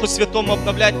позволяем Духу Святому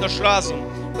обновлять наш разум.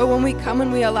 But when we come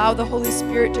and we allow the Holy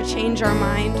Spirit to change our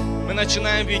mind, Мы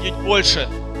начинаем видеть больше.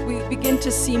 we begin to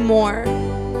see more.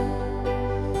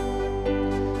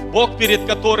 Бог, перед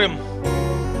которым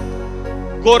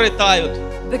горы тают.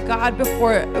 The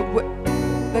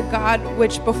God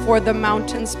which before the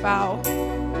mountains bow.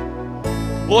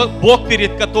 Бог,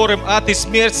 перед которым ад и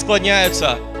смерть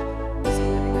склоняются.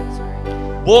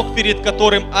 Бог, перед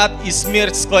которым ад и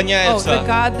смерть Oh, the склоняются.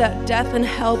 God that death and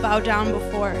hell bow down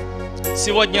before.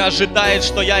 Сегодня ожидает,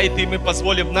 что я и ты, мы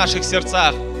позволим в наших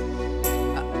сердцах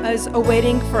Is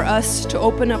awaiting for us to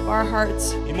open up our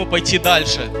hearts Ему пойти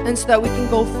дальше. and so that we can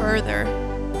go further.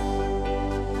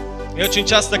 И очень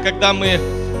часто, когда мы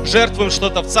жертвуем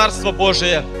что-то в Царство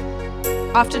Божие,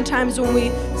 Oftentimes when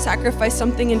we sacrifice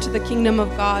something into the kingdom of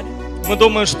God, мы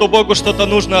думаем, что Богу что-то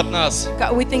нужно от нас.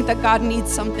 we think that God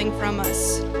needs something from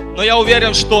us. Но я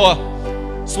уверен, что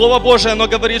Слово Божие, оно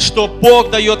говорит, что Бог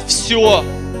дает все.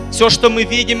 Все, что мы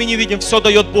видим и не видим, все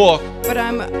дает Бог.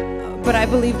 But I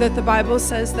believe that the Bible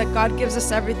says that God gives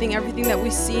us everything that we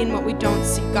see and what we don't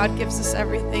see. God gives us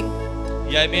everything.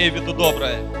 Я имею в виду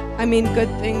доброе. I mean good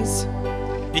things.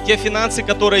 И те финансы,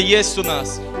 которые есть у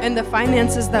нас, And the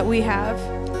finances that we have,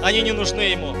 они не нужны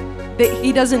Ему. that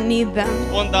He doesn't need them.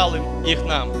 Он дал их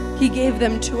нам. He gave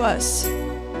them to us.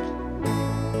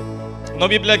 Но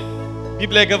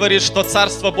Библия говорит, что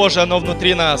Царство Божие, оно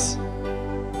внутри нас.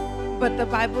 But the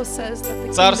Bible says that the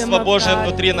kingdom Царство of Божие God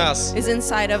внутри нас. is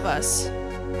inside of us.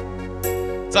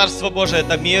 Царство Божие —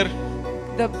 это мир,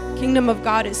 The kingdom of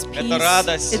God is peace. Это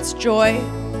радость. It's joy.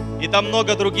 и там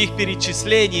много других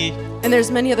перечислений, And there's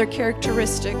many other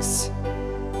characteristics.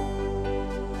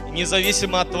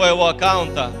 независимо от твоего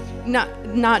аккаунта.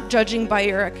 Not judging by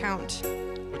your account.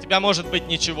 У тебя может быть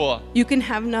ничего, You can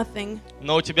have nothing,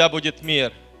 но у тебя будет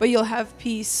мир. but you'll have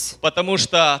peace. Потому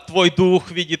что твой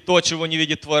дух видит то, чего не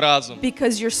видит твой разум.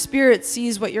 Because your spirit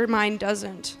sees what your mind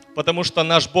doesn't. Потому что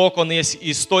наш Бог, Он есть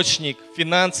источник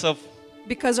финансов,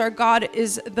 Because our God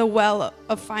is the well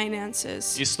of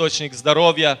finances, источник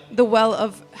здоровья. the well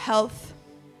of health.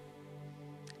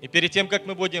 И перед тем, как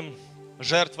мы будем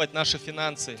жертвовать наши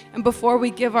финансы, And before we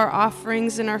give our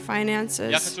offerings and our я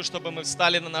finances, хочу, чтобы мы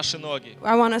встали на наши ноги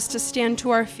I want us to stand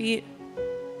to our feet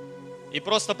и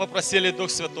просто попросили Дух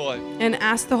Святой, and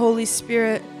ask the Holy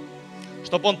Spirit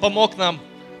чтобы Он помог нам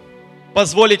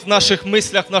позволить в наших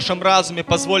мыслях, в нашем разуме,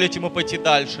 позволить Ему пойти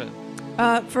дальше,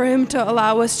 for Him to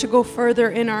allow us to go further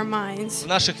in our minds, в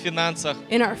наших финансах,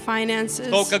 in our то,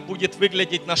 finances, как будет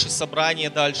выглядеть наше собрание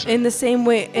дальше. in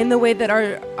the way that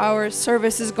our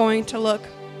service is going to look.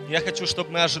 Я хочу,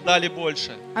 чтобы мы ожидали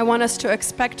больше. I want us to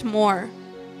expect more.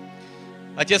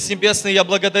 Отец Небесный, я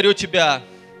благодарю Тебя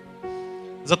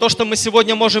за то, что мы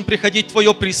сегодня можем приходить в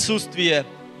Твое присутствие.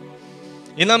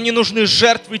 И нам не нужны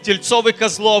жертвы тельцов и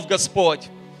козлов, Господь.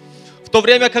 В то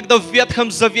время, когда в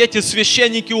Ветхом Завете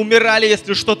священники умирали,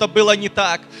 если что-то было не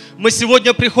так, мы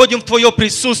сегодня приходим в Твое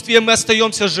присутствие, мы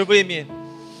остаемся живыми.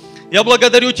 Я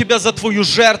благодарю Тебя за Твою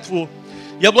жертву.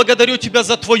 Я благодарю Тебя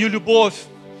за Твою любовь.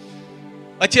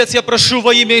 Отец, я прошу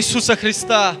во имя Иисуса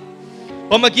Христа,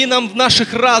 помоги нам в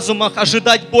наших разумах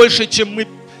ожидать больше, чем мы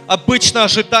обычно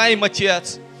ожидаем,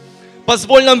 Отец.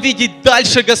 Позволь нам видеть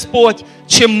дальше, Господь,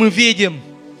 чем мы видим.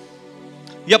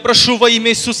 Я прошу во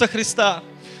имя Иисуса Христа,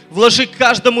 вложи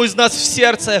каждому из нас в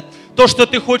сердце то, что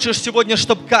Ты хочешь сегодня,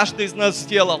 чтобы каждый из нас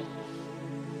сделал.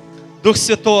 Дух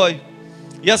Святой,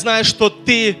 я знаю, что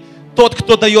Ты тот,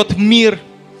 кто дает мир,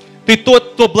 Ты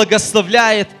тот, кто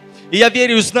благословляет. И я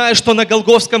верю и знаю, что на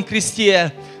Голгофском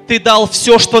кресте Ты дал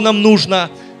все, что нам нужно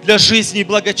для жизни и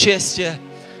благочестия.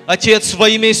 Отец, во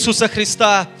имя Иисуса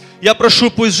Христа, я прошу,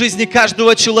 пусть в жизни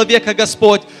каждого человека,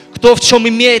 Господь, кто в чем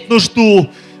имеет нужду,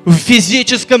 в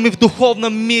физическом и в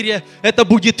духовном мире, это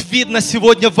будет видно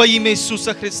сегодня во имя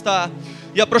Иисуса Христа.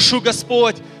 Я прошу,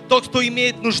 Господь, тот, кто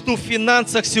имеет нужду в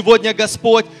финансах сегодня,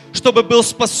 Господь, чтобы был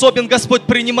способен, Господь,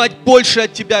 принимать больше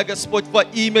от Тебя, Господь, во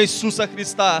имя Иисуса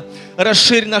Христа.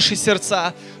 Расширь наши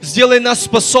сердца, сделай нас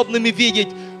способными видеть,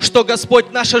 что,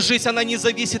 Господь, наша жизнь, она не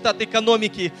зависит от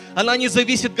экономики, она не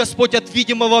зависит, Господь, от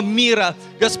видимого мира,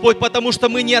 Господь, потому что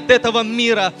мы не от этого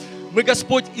мира. Мы,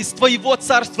 Господь, из Твоего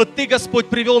Царства, Ты, Господь,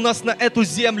 привел нас на эту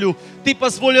землю. Ты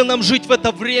позволил нам жить в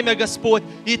это время, Господь,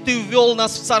 и Ты ввел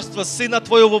нас в Царство Сына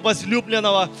Твоего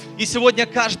возлюбленного. И сегодня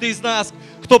каждый из нас,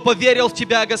 кто поверил в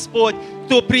Тебя, Господь,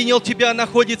 кто принял Тебя,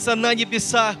 находится на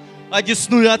небесах,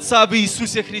 одесную Отца в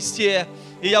Иисусе Христе.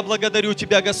 И я благодарю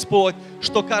Тебя, Господь,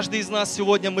 что каждый из нас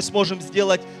сегодня мы сможем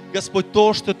сделать, Господь,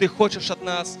 то, что Ты хочешь от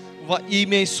нас во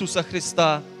имя Иисуса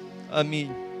Христа. Аминь.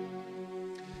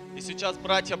 И сейчас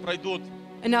братья пройдут.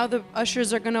 And now the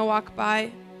ushers are going to walk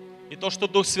by. И то, что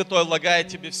Дух Святой влагает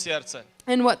тебе в сердце.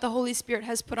 And what the Holy Spirit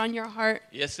has put on your heart.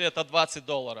 Если это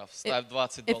 $20, ставь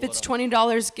 $20. If it's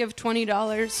 $20, give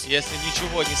 $20. Если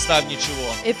ничего, не ставь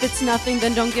ничего. If it's nothing,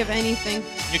 then don't give anything.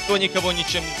 Никто никого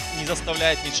ничем не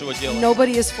заставляет ничего делать.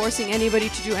 Nobody is forcing anybody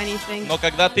to do anything. Но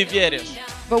когда ты веришь,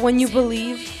 But when you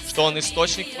believe что Он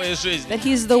источник твоей жизни, that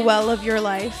He's the well of your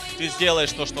life, ты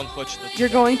сделаешь то, что Он хочет от you're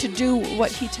тебя. going to do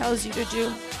what He tells you to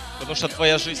do. Потому что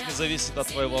твоя жизнь не зависит от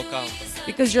твоего аккаунта.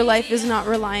 Because your life is not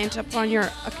reliant upon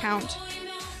your account.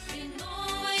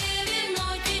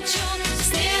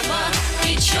 С неба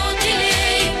течет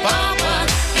елей, папа,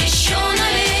 еще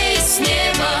налей. С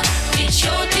неба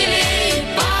течет елей,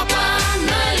 папа,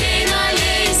 налей,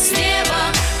 налей. С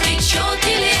неба течет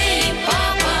елей,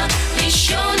 папа,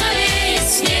 еще налей.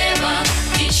 С неба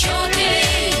течет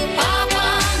елей,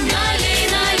 папа, налей,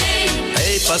 налей.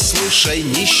 Эй, послушай,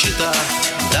 нищета,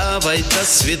 давай до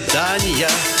свидания.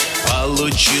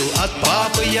 Получил от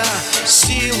папы я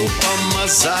силу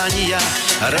помазания.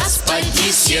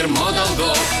 Распадись ярмо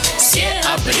долгов, все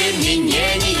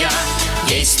обременения.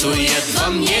 Действует во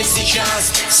мне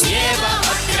сейчас с неба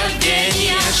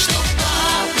откровение, что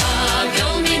папа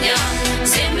вел меня в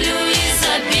землю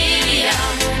изобилия,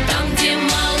 там, где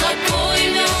молоко и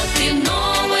мед, и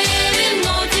новое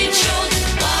вино течет.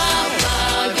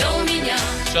 Папа вел меня.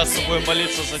 Сейчас мы будем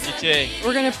молиться за детей.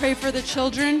 We're going to pray for the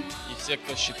children. И все,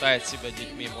 кто считает себя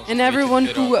детьми, может And выйти everyone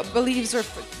вперед. who believes or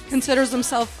considers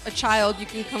himself a child, you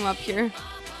can come up here.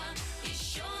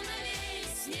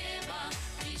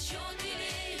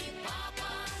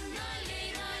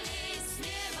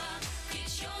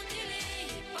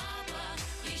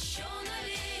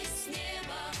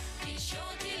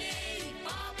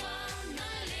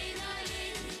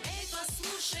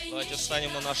 Давайте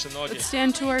встанем на наши ноги, Let's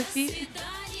stand to our feet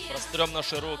прострем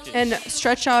наши руки and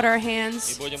stretch out our и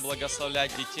hands будем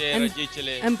благословлять детей, and,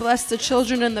 родителей. and bless the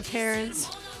children and the parents.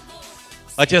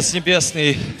 Отец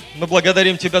Небесный, мы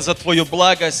благодарим Тебя за Твою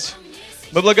благость.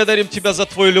 Мы благодарим Тебя за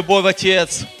Твою любовь,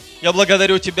 Отец. Я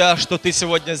благодарю Тебя, что Ты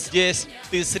сегодня здесь,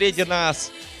 Ты среди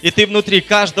нас, и Ты внутри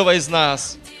каждого из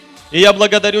нас. И я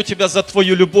благодарю Тебя за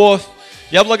Твою любовь.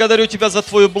 Я благодарю Тебя за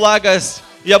Твою благость.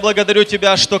 Я благодарю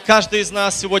Тебя, что каждый из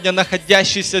нас сегодня,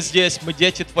 находящийся здесь, мы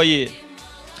дети Твои.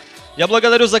 Я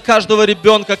благодарю за каждого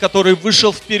ребенка, который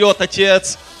вышел вперед,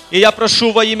 Отец. И я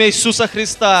прошу во имя Иисуса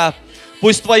Христа,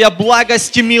 пусть Твоя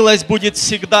благость и милость будет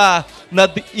всегда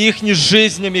над их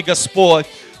жизнями, Господь.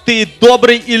 Ты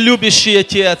добрый и любящий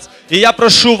Отец. И я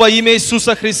прошу во имя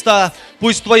Иисуса Христа,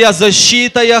 пусть Твоя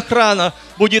защита и охрана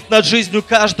будет над жизнью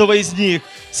каждого из них.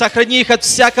 Сохрани их от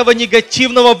всякого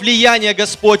негативного влияния,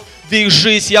 Господь, в их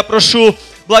жизнь. Я прошу,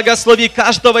 благослови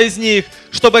каждого из них,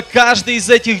 чтобы каждый из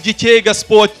этих детей,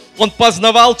 Господь, он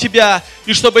познавал Тебя,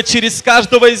 и чтобы через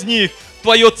каждого из них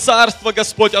Твое царство,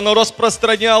 Господь, оно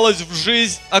распространялось в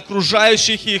жизнь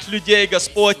окружающих их людей,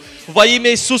 Господь. Во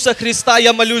имя Иисуса Христа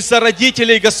я молюсь за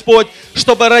родителей, Господь,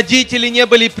 чтобы родители не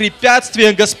были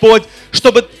препятствием, Господь,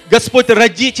 чтобы, Господь,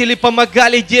 родители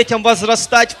помогали детям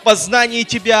возрастать в познании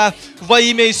Тебя во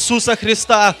имя Иисуса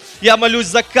Христа. Я молюсь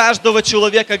за каждого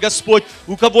человека, Господь,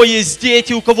 у кого есть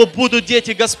дети, у кого будут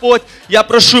дети, Господь. Я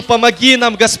прошу, помоги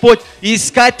нам, Господь,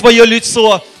 искать Твое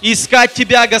лицо, искать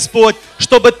Тебя, Господь,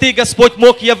 чтобы Ты, Господь,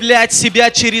 мог являть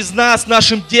себя через нас,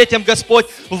 нашим детям, Господь,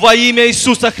 во имя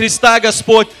Иисуса Христа,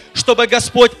 Господь. Чтобы,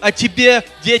 Господь, о Тебе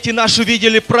дети наши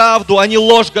видели правду, а не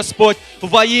ложь, Господь,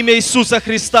 во имя Иисуса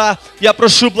Христа. Я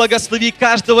прошу, благослови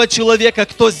каждого человека,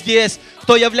 кто здесь,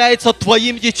 кто является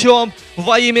Твоим детем,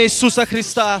 во имя Иисуса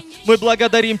Христа. Мы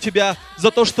благодарим Тебя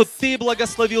за то, что Ты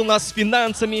благословил нас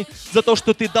финансами, за то,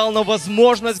 что Ты дал нам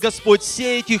возможность, Господь,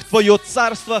 сеять их в Твое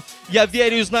Царство. Я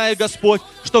верю и знаю, Господь,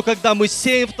 что когда мы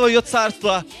сеем в Твое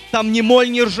Царство, там ни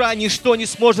моль, ни ржа, ничто не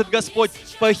сможет, Господь,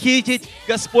 похитить,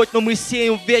 Господь, но мы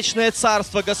сеем в вечное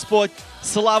Царство, Господь.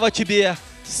 Слава Тебе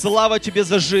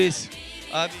за жизнь.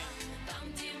 Аминь.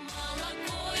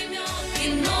 И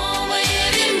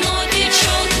новое вино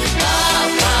течет.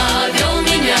 Папа вел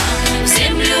меня в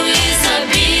землю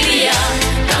изобилия,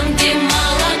 там, где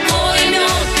молоко и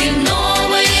мед, и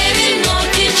новое вино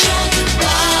течет.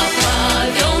 Папа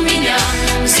вел меня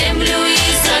в землю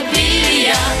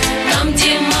изобилия, там,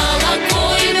 где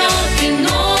молоко и мед, и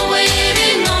новое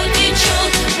вино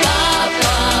течет.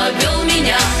 Папа вел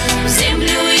меня в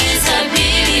землю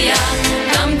изобилия,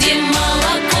 там, где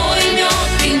молоко и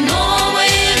мед, и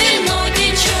новое вино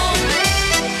течет.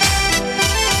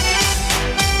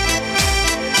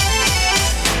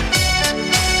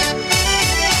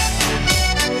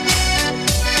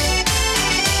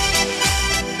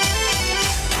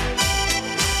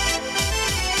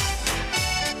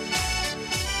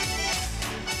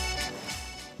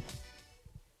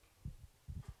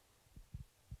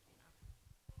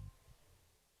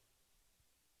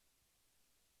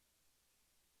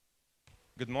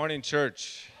 Good morning,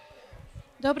 church.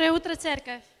 Доброе утро,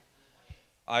 церковь.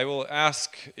 I will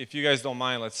ask, if you guys don't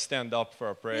mind, let's stand up for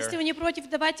a Если prayer. вы не против,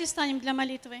 давайте встанем для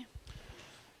молитвы.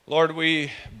 Lord, we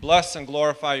bless and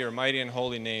glorify your mighty and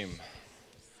holy name.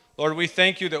 Lord, we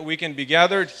thank you that we can be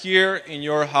gathered here in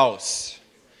your house.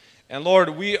 And Lord,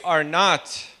 we are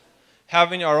not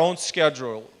having our own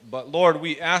schedule, but Lord,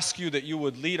 we ask you that you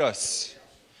would lead us.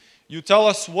 You tell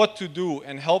us what to do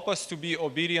and help us to be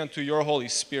obedient to your Holy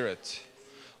Spirit.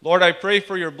 Lord, I pray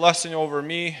for your blessing over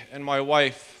me and my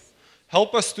wife.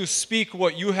 Help us to speak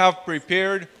what you have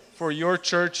prepared for your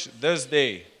church this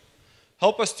day.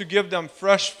 Help us to give them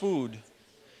fresh food.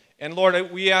 And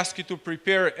Lord, we ask you to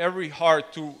prepare every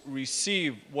heart to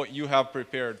receive what you have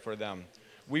prepared for them.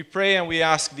 We pray and we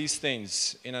ask these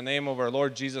things in the name of our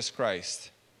Lord Jesus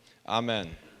Christ.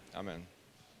 Amen. Amen.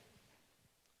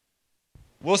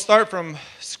 We'll start from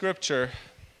Scripture.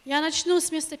 Я начну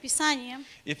с местописания.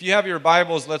 If you have your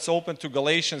Bibles, let's open to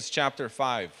Galatians chapter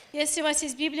 5, Если у вас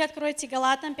есть Библия, откройте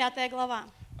Галатам 5 глава,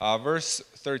 verse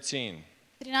 13.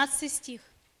 13 стих.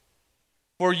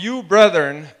 For you,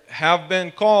 brethren, have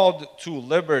been called to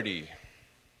liberty.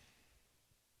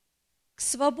 К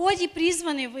свободе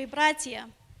призваны вы, братья.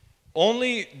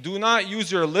 Only do not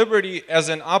use your liberty as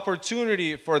an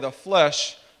opportunity for the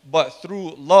flesh, but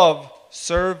through love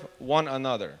serve one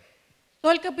another.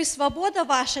 Только бы свобода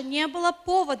ваша не была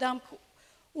поводом к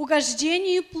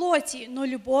угождению плоти, но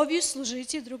любовью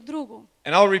служите друг другу.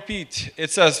 And I'll repeat, it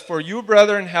says, for you,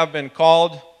 brethren, have been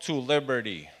called to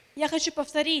liberty. Я хочу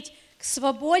повторить. К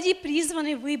свободе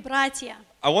призваны вы, братья.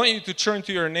 I want you to turn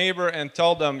to your neighbor and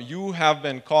tell them you have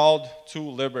been called to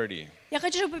liberty. Я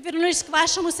хочу, чтобы вы повернулись к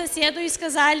вашему соседу и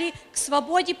сказали, к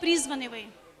свободе призваны вы.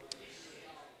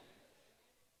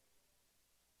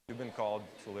 You've been called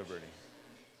to liberty.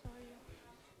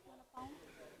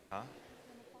 Huh?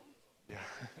 Yeah.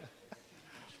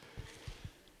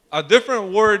 A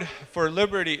different word for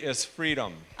liberty is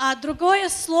freedom. А другое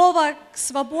слово к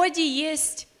свободе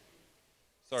есть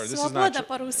Sorry, this is not свобода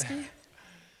по-русски.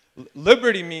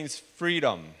 Liberty means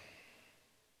freedom.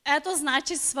 Это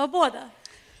значит свобода.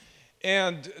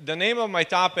 And the name of my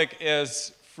topic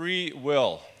is free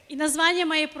will. И название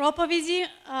моей проповеди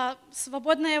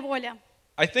 «Свободная воля».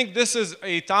 I think this is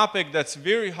a topic that's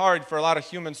very hard for a lot of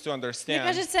humans to Мне understand.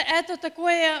 кажется, это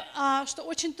такое, что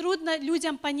очень трудно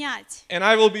людям понять. And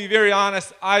I will be very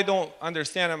honest, I don't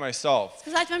understand it myself.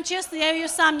 Сказать вам честно, я ее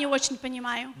сам не очень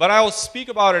понимаю. But I will speak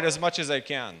about it as much as I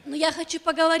can. Но я хочу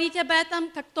поговорить об этом,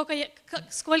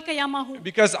 сколько я могу.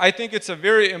 Because I think it's a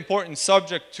very important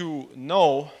subject to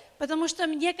know. Потому что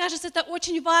мне кажется, это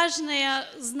очень важное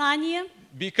знание.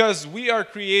 Because we are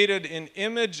created in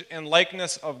image and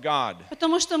likeness of God.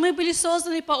 Потому что мы были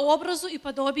созданы по образу и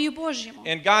подобию Божьему.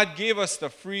 And God gave us the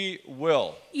free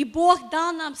will. И Бог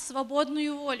дал нам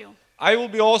свободную волю. I will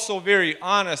be also very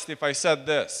honest if I said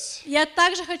this. Я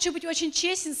также хочу быть очень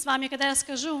честен с вами, когда я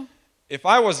скажу, If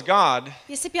I was God,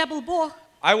 если бы я был Бог,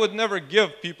 I would never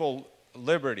give people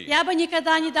liberty. я бы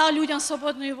никогда не дал людям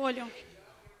свободную волю.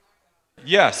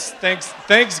 Yes,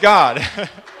 thanks God.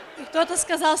 И кто-то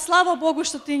сказал, слава Богу,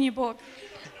 что ты не Бог.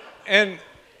 And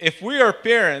if we are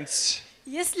parents,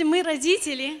 Если мы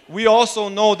родители, we also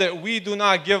know that we do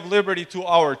not give liberty to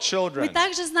our мы children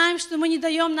также знаем, что мы не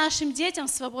даем нашим детям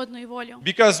свободную волю.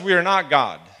 because we are not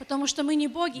God. Потому что мы не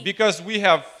боги. Because we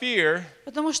have fear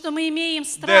Потому что мы имеем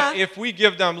страх. that if we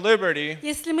give them liberty,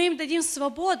 Если мы им дадим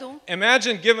свободу,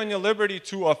 imagine giving a liberty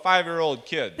to a 5-year-old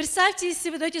kid. представьте, если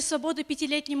вы даете свободу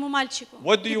 5-летнему мальчику.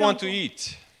 What do you want to ребенку.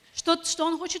 eat? Что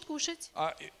он хочет кушать?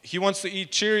 He wants to eat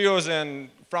Cheerios and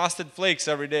Frosted Flakes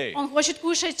every day. Он хочет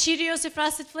кушать Cheerios и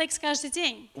Frosted Flakes каждый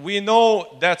день. We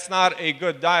know that's not a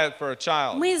good diet for a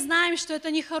child. Мы знаем, что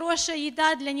это не хорошая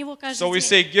еда для него каждый So we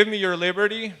say, день. give me your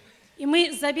liberty, И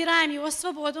мы забираем его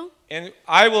свободу, and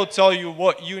I will tell you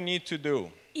what you need to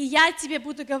do. и я тебе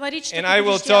буду говорить, что And ты I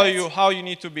will будешь tell делать. you how you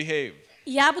need to behave.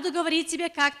 И я буду говорить тебе,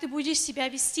 как ты будешь себя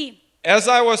вести. As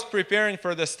I was preparing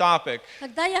for this topic,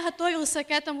 Когда я готовился к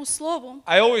этому слову,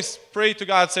 I always pray to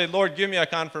God, say, Lord, give me a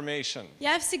confirmation.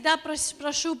 я всегда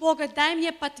прошу Бога, дай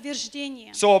мне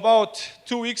подтверждение. So about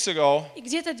 2 weeks ago, И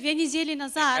где-то 2 недели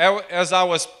назад, as I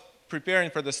was preparing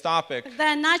for this topic, когда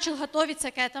я начал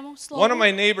готовиться к этому слову, one of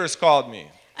my neighbors called me.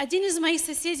 один из моих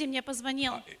соседей мне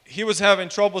позвонил. He was having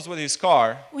troubles with his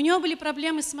car. У него были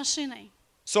проблемы с машиной.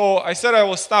 So I said I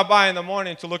will stop by in the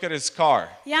morning to look at his car.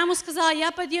 Я ему сказала,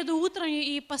 я подъеду утром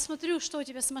и посмотрю, что у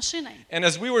тебя с машиной. And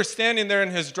as we were standing there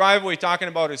in his driveway talking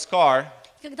about his car,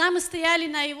 Когда мы стояли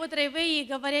на его драйвее и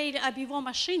говорили об его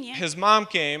машине, his mom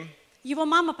came его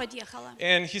мама подъехала.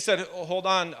 and he said, hold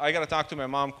on, I got to talk to my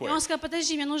mom И quick. он сказал,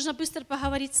 подожди, мне нужно быстро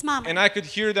поговорить с мамой. And I could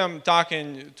hear them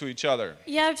talking to each other.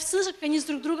 Я слышу, как они с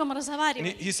друг другом And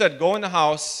разговаривали. he said, go in the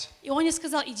house. И он мне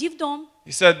сказал, иди в дом.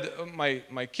 He said,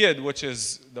 my kid, which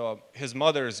is his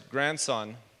mother's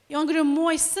grandson, И он говорит,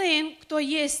 мой сын, кто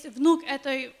есть внук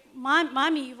этой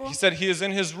маме его, he said he is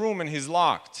in his room and he's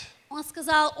locked. он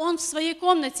сказал, он в своей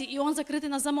комнате, и он закрытый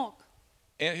на замок.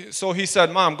 And so he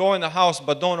said, Mom, go in the house,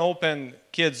 but don't open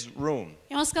kid's room.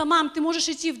 И он сказал, мам, ты можешь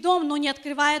идти в дом, но не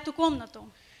открывай эту комнату.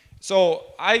 So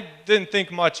I didn't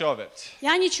think much of it.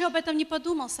 Я ничего об этом не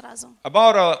подумал сразу.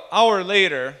 About an hour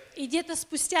later, И где-то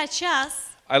спустя час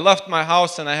I left my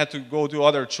house and I had to go do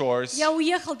other chores. я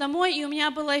уехал домой, и у меня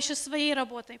было еще своей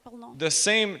работы полно. The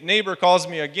same neighbor calls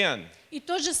me again. И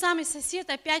тот же самый сосед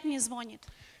опять мне звонит.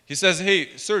 He says,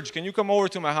 hey, Serge, can you come over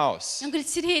to my house Он говорит,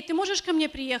 Сергей, ты можешь ко мне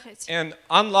приехать? and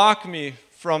unlock me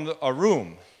from a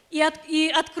room? И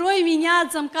открой меня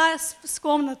от замка с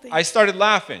комнаты. I started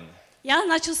laughing. Я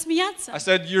начал смеяться. I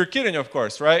said, you're kidding, of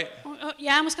course, right?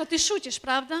 Я ему сказал, ты шутишь,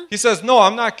 правда? He says, no,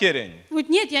 I'm not kidding. Он говорит,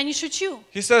 нет, я не шучу.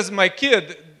 He says, my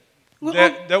kid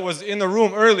that was in the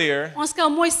room earlier, Он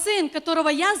сказал, мой сын, которого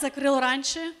я закрыл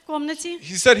раньше в комнате,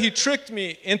 he said he tricked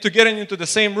me into getting into the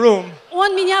same room,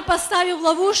 он меня поставил в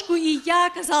ловушку, и я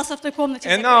оказался в той комнате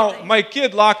and now закрытой. my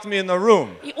kid locked me in the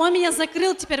room, И он меня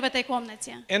закрыл теперь в этой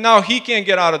комнате. and now he can't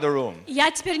get out of the room. И я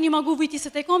теперь не могу выйти с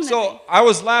этой комнаты. So I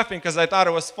was laughing because I thought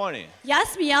it was funny. Я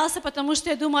смеялся, потому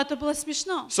что я думала, это было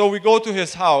смешно. So we go to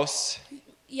his house,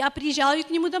 Я приезжала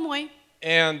к нему домой,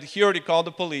 and he already called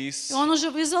the police. и он уже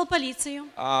вызвал полицию.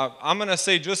 I'm going to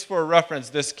say, just for reference,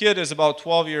 this kid is about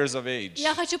 12 years of age.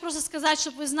 Я хочу просто сказать,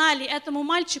 чтобы вы знали, этому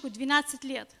мальчику 12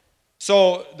 лет.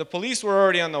 So the police were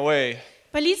already on the way.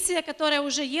 Полиция, которая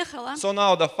уже ехала, So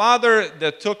now the father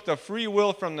that took the free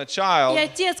will from the и child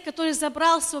отец, который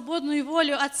забрал свободную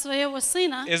волю от своего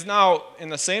сына, is now in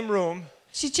the same room,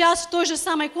 сейчас в той же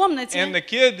самой комнате, and the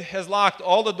kid has locked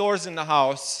all the doors in the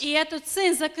house. и этот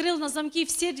сын закрыл на замки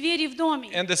все двери в доме.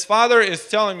 And this father is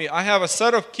telling me, I have a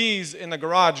set of keys in the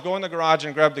garage. Go in the garage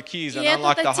and grab the keys И and этот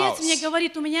unlock the отец мне house.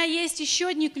 говорит, у меня есть еще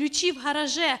одни ключи в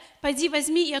гараже, пойди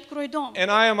возьми и открой дом. And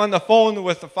I am on the phone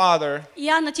with the father, И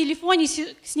я на телефоне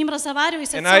с ним разговариваю,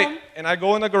 с and отцом. I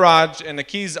go in the garage, and the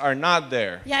keys are not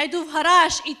there. Я иду в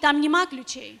гараж, и там нема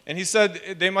ключей. And he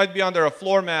said they might be under a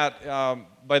floor mat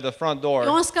by the front И door,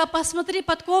 он сказал, посмотри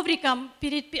под ковриком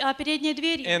перед передней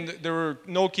дверью. and there were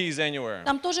no keys anywhere.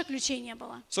 Там тоже ключей не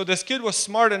было. So this kid was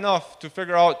smart enough to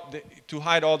figure out to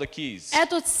hide all the keys.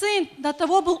 Этот сын до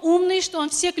того был умный, что он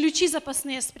все ключи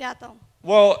запасные спрятал.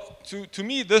 Well, to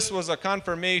me, this was a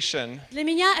confirmation Для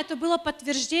меня это было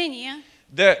подтверждение,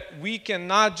 that we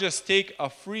cannot just take a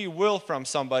free will from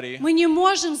somebody Мы не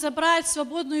можем забрать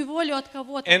свободную волю от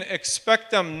кого-то and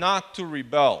expect them not to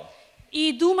rebel.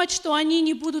 и думать, что они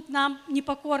не будут нам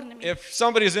непокорными. If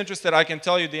somebody is interested, I can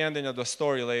tell you the ending of the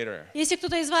story later. Если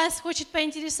кто-то из вас хочет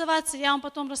поинтересоваться, я вам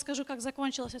потом расскажу, как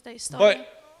закончилась эта But история.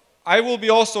 I will be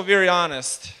also very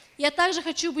honest. Я также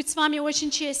хочу быть с вами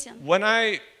очень честен. When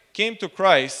I came to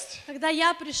Christ, Когда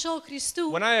я пришел к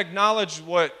Христу, when I acknowledged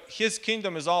what His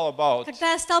kingdom is all about,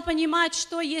 когда я стал понимать,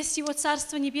 что есть Его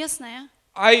Царство Небесное,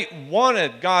 I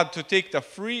wanted God to take the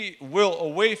free will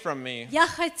away from me, я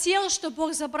хотел, чтобы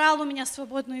Бог забрал у меня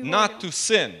свободную not волю, to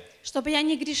sin. чтобы я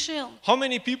не грешил. How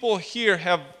many people here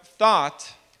have thought,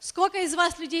 Сколько из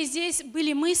вас людей здесь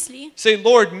были мысли, say,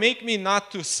 Lord, make me not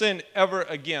to sin ever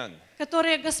again?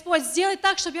 которые Господь сделай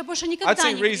так, чтобы я больше I'd никогда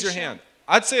say не raise your грешил? hand.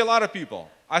 I'd say a lot of people.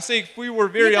 I say if we were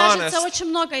Мне very кажется, honest, очень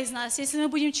много из нас, если мы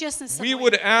будем честны с we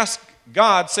собой. would ask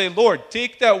God, say, Lord,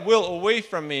 take that will away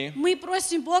from me Мы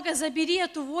просим Бога, забери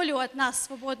эту волю от нас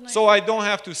свободную, so I don't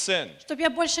have to sin. чтобы я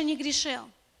больше не грешил.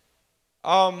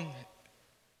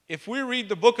 If we read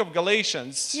the book of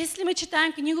Galatians, Если мы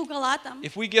читаем книгу Галатам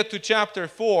if we get to chapter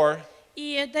 4,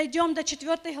 и дойдем до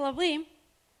 4 главы,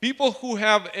 people who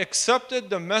have accepted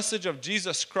the message of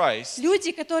Jesus Christ,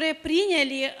 люди, которые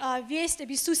приняли весть об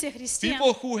Иисусе Христе,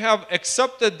 people who have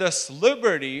accepted this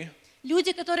liberty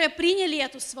люди, которые приняли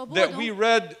эту that свободу, we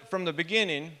read from the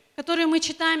beginning, которую мы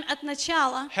читаем от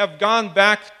начала, have gone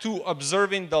back to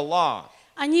observing the law.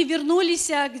 они вернулись,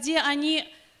 где они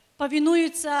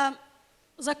повинуются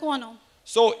закону.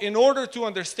 So in order to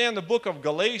understand the book of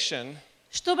Galatians,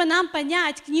 Чтобы нам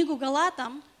понять книгу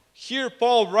Галатам, here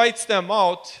Paul writes them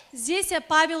out. здесь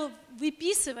Павел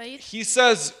выписывает, He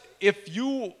says,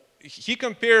 he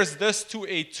compares this to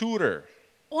a tutor.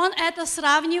 он это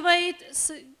сравнивает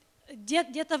с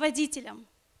детоводителем.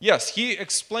 Yes, he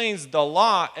explains the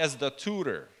law as the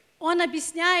tutor. Он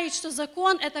объясняет, что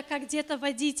закон это как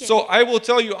детоводитель. So I will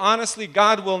tell you honestly,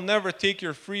 God will never take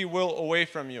your free will away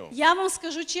from you. Я вам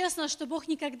скажу честно, что Бог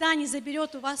никогда не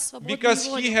заберет у вас свободную Because he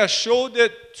волю. has showed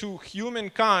it to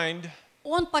humankind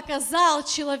Он показал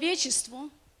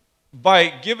человечеству,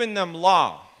 by giving them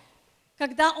law.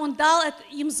 когда Он дал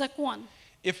им закон.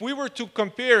 If we were to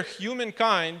compare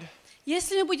humankind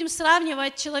Если мы будем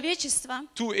сравнивать человечество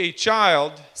to a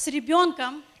child, с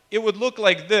ребенком, it would look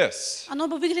like this. оно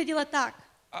бы выглядело так.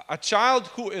 A child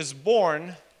who is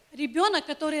born, Ребенок,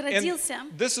 который and родился,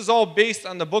 this is all based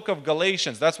on the book of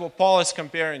Galatians. That's what Paul is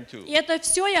comparing to. и это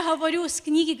все я говорю с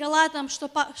книги Галатам, что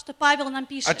Павел нам A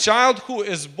пишет. child who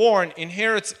is born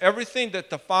inherits everything that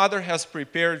the Father has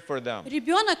prepared for them.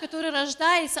 Ребенок, который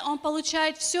рождается, он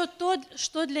получает все то,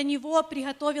 что для него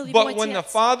приготовил его But when the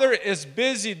отец. Father is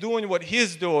busy doing what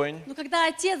he's doing, Но когда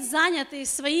отец занятый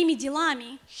своими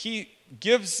делами, he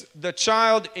gives the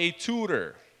child a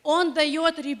tutor. он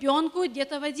дает ребенку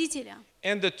детоводителя.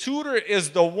 And the tutor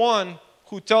is the one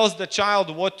who tells the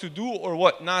child what to do or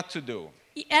what not to do.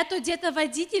 И этот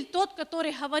детоводитель тот,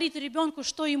 который говорит ребенку,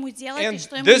 что ему делать And и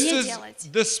что ему this не is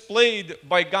делать. displayed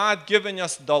by God giving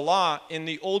us the law in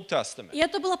the Old Testament. И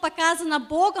это было показано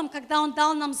Богом, когда Он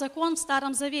дал нам закон в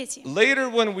Старом Завете. Later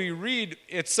when we read,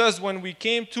 it says when we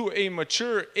came to a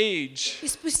mature age, И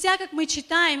спустя, как мы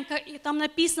читаем, и там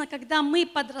написано, когда мы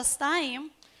подрастаем,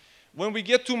 when we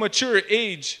get to mature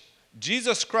age,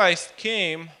 Jesus Christ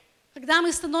came. когда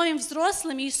мы становимся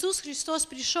взрослыми, Иисус Христос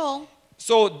пришел.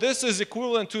 So this is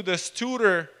equivalent to this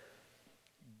tutor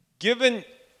giving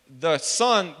the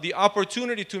son the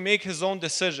opportunity to make his own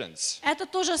decisions. Это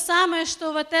то же самое,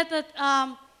 что вот этот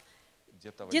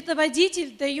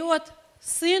детоводитель дает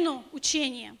сыну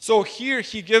учение. So here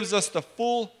he gives us the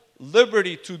full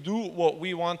liberty to do what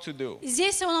we want to do.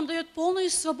 Здесь Он нам дает полную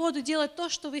свободу делать то,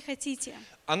 что вы хотите.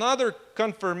 Another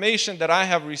confirmation that I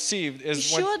have received is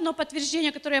Еще when одно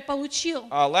подтверждение, которое я получил.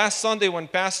 last Sunday when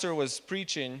pastor was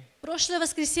preaching, Прошлое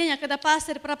воскресенье, когда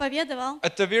пастор проповедовал,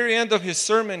 at the very end of his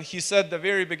sermon, he said the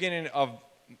very beginning of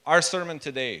our sermon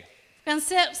today.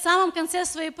 в самом конце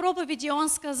своей проповеди он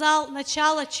сказал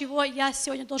начало, чего я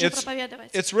сегодня должен It's,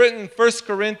 проповедовать. it's written in 1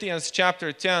 Corinthians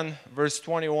chapter 10, verse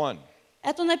 21.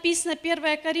 Это написано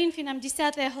 1 Коринфянам,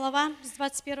 10 глава, с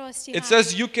 21 стиха. It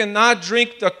says, you cannot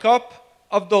drink the cup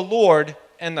of the Lord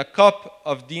and the cup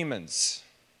of demons.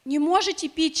 Не можете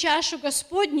пить чашу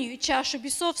Господнюю и чашу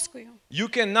бесовскую. You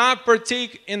cannot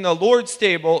partake in the Lord's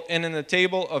table and in the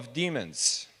table of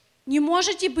demons. Не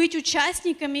можете быть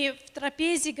участниками в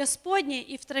трапезе Господней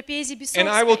и в трапезе And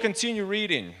I will бесовской. continue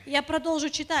reading. Я продолжу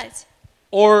читать.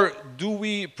 Or do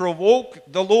we provoke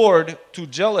the Lord to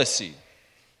jealousy?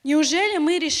 Неужели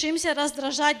мы решимся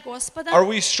раздражать Господа? Are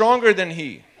we stronger than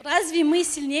He? Разве мы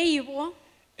сильнее Его?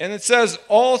 And it says,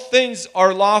 all things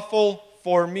are lawful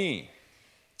for me,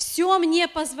 Все мне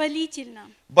позволительно,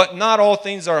 but not all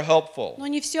things are helpful. но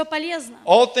не все полезно.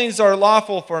 All things are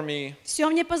lawful for me, Все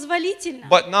мне позволительно,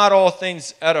 but not all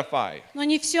things edify. но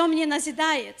не все мне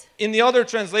назидает. In the other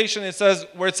translation, it says,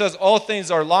 where it says, all things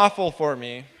are lawful for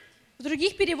me, В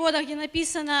других переводах, где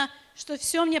написано, что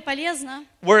все мне полезно,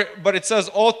 but it says,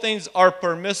 all things are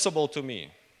permissible to me.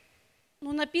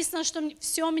 ну, написано, что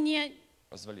все мне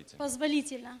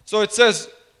позволительно. So it says,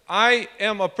 I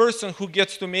am a person who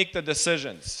gets to make the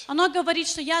decisions. Оно говорит,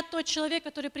 что я тот человек,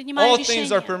 который принимает All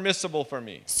things are решения. permissible for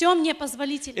me. Все мне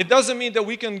позволительно. It doesn't mean that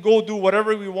we can go do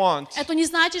whatever we want. Это не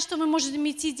значит, что мы можем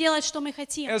идти делать, что мы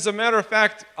хотим. As a matter of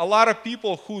fact, a lot of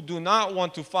people who do not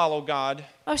want to follow God,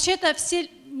 Вообще-то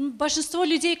большинство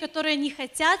людей, которые не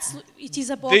хотят идти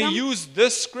за they Богом, use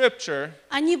this scripture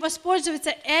они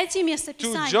воспользуются этим to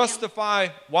местописанием, justify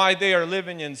why they are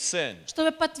living in sin.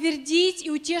 чтобы подтвердить и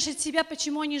утешить себя,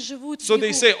 почему они живут в So they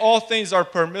греху. say all things are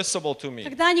permissible to me.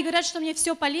 Когда они говорят, что мне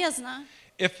все полезно,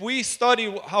 If we study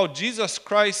how Jesus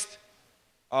Christ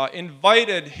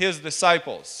invited his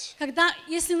disciples,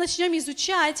 если начнем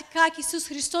изучать, как Иисус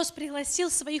Христос пригласил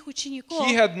своих учеников,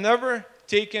 he had never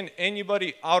taken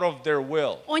anybody out of their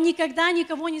will. Он никогда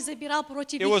никого не забирал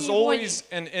против It их was воли. always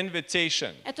an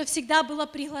invitation. Это всегда было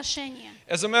приглашение.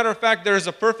 As a matter of fact, there is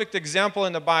a perfect example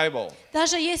in the Bible.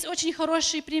 Даже есть очень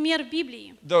хороший пример в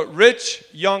Библии. The rich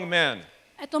young man,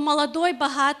 Это молодой,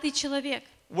 богатый человек.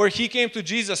 where he came to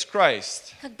Jesus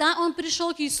Christ, Когда он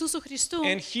пришел к Иисусу Христу,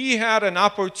 and he had an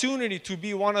opportunity to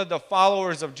be one of the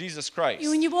followers of Jesus Christ. и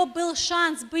у него был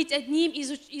шанс быть одним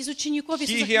из учеников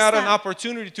Иисуса He had an Христа.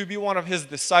 opportunity to be one of his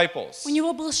disciples. У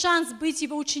него был шанс быть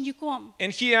его учеником.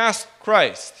 And he asked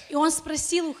Christ, И он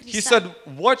спросил у he Христа, said,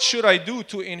 what should I do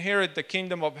to inherit the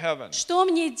kingdom of heaven? что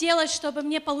мне делать, чтобы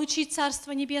мне получить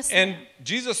Царство Небесное? And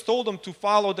Jesus told him to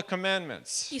follow the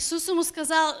commandments. Иисус ему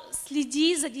сказал,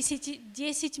 следи за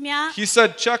 10 He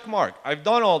said, check mark, I've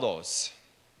done all those.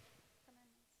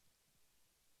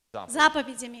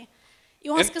 заповедями. И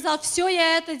он сказал, все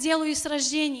я это делаю с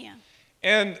рождения.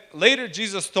 And later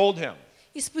Jesus told him,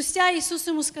 И спустя Иисус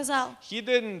ему сказал, he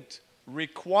didn't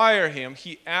require him,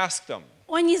 he asked him.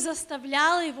 он не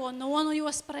заставлял его, но он у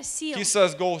него спросил. He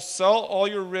says, go sell all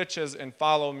your riches and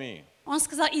follow me. Он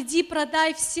сказал, иди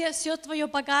продай все твое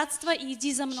богатство и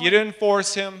иди за He мной. didn't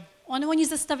force him, Он его не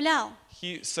заставлял.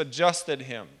 he suggested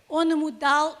him. Он ему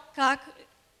дал как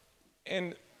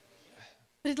And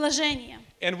предложение.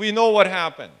 we know what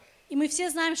happened. И мы все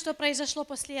знаем, что произошло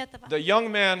после этого. The young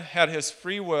man had his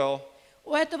free will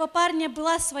У этого парня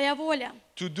была своя воля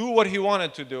to do what he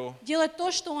wanted to do, делать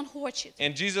то, что он хочет.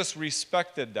 and Jesus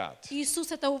respected that. И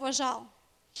Иисус это уважал.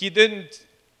 He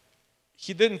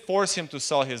didn't force him to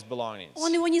sell his belongings.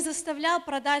 Он его не заставлял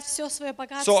продать все свое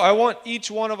богатство. So I want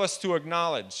each one of us to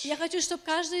acknowledge, Я хочу, чтобы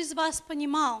каждый из вас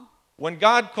понимал, when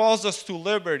God calls us to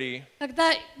liberty,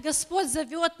 когда Господь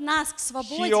зовет нас к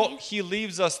свободе, he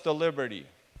leaves us the liberty.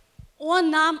 Он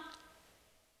нам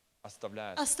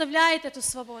Оставляет. оставляет эту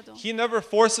свободу. He never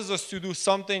forces us to do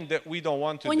something that we don't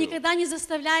want to Он do. никогда не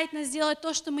заставляет нас делать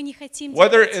то, что мы не хотим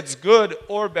Whether делать. it's good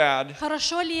or bad,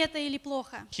 Хорошо ли это или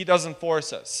плохо? he doesn't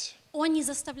force us. Он не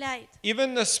заставляет.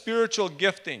 Even the spiritual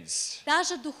giftings,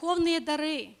 Даже духовные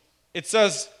дары. it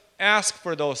says, ask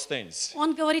for those things.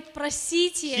 Он говорит,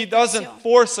 просите He это doesn't все.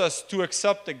 force us to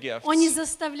accept the gifts. Он не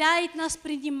заставляет нас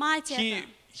принимать это.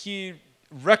 He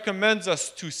recommends us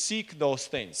to seek those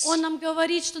things. Он нам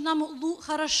говорит, что нам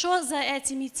хорошо за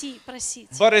этим идти, просить.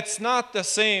 But it's not the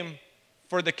same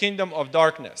for the kingdom of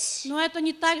darkness. Но это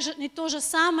не то же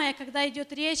самое, когда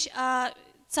идет речь о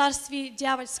царстве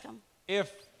дьявольском. If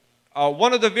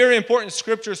one of the very important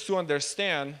scriptures to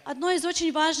understand Одно из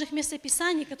очень важных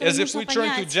местописаний, которое is if нужно we turn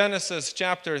to понять, Genesis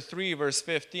chapter 3 verse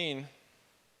 15.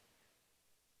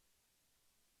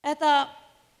 это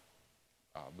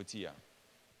Бытия.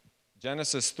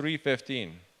 Genesis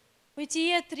 3:15.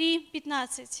 Бытие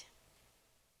 3:15.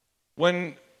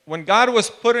 When God was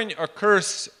putting a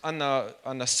curse on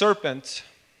the serpent,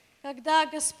 Когда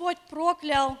Господь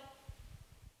проклял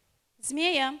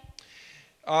змея,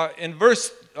 in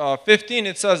verse 15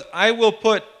 it says, I will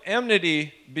put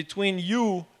enmity between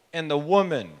you and the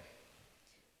woman.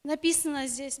 написано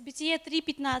здесь, Бытие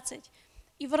 3:15.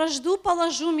 «И вражду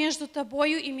положу между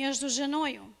тобою и между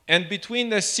женою, And between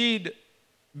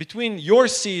your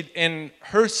seed and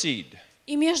her seed.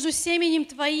 и между семенем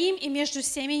твоим и между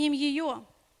семенем ее.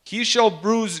 He shall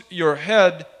bruise your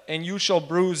head, and you shall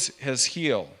bruise his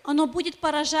heel. Оно будет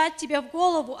поражать тебя в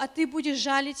голову, а ты будешь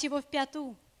жалить его в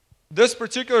пяту». This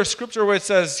particular scripture where it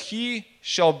says, he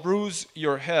shall bruise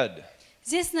your head.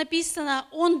 Здесь написано,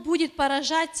 он будет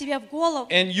поражать тебя в голову,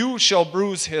 and you shall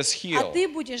bruise his а heel. ты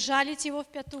будешь жалить его в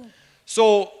пяту.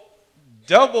 So,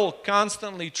 devil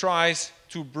constantly tries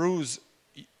to bruise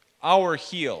our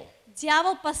heel.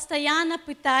 Дьявол постоянно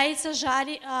пытается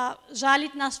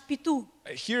жалить нас в пяту.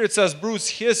 Here it says bruise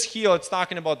his heel. It's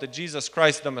talking about the Jesus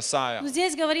Christ, the Messiah. Но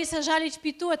здесь говорится жалить в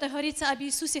пяту, это говорится об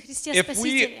Иисусе Христе If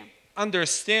Спасителе. we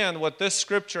understand what this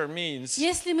scripture means,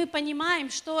 Если мы понимаем,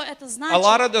 что это a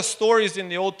lot значит, of the stories in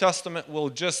the Old Testament will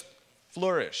just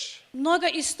flourish. много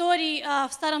историй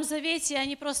в Старом Завете,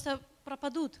 они просто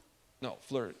пропадут, No,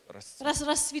 flourish.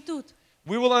 расцветут.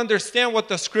 We will understand what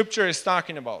the scripture is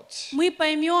talking about. Мы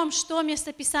поймем, что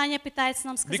местописание пытается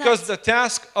нам Because сказать. the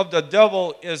task of the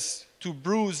devil is to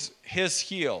bruise his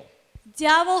heel.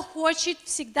 Дьявол хочет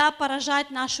всегда поражать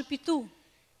нашу пяту.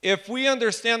 If we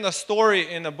understand the story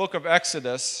in the book of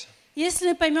Exodus, Если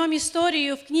мы поймем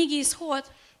историю в книге «Исход»,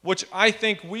 which I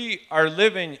think we are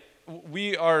living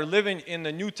in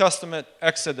the New Testament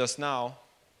Exodus now,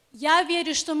 я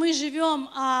верю, что мы живем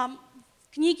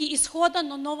в книге «Исхода»,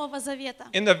 но Нового Завета.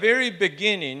 in the very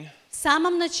beginning, В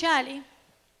самом начале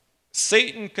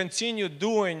Satan continued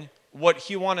doing what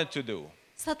he wanted to do.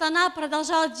 Сатана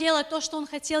продолжал делать то, что он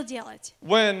хотел делать.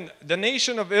 When the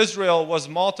nation of Israel was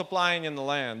multiplying in the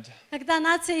land, Когда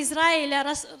нация Израиля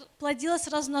плодилась,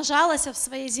 размножалась в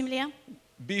своей земле,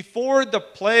 before the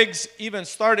plagues even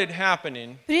started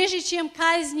happening, прежде чем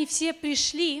казни все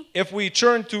пришли, if we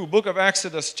turn to book of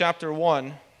Exodus chapter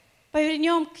 1,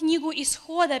 повернем книгу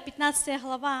Исхода, 15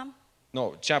 глава,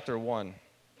 no, chapter 1.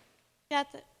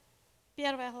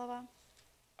 1 глава.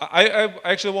 I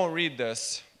actually won't read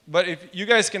this, but if you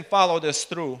guys can follow this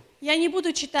through. Я не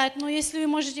буду читать, но если вы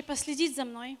можете последить за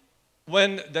мной.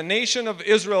 When the nation of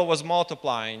Israel was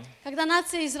multiplying, Когда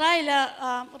нация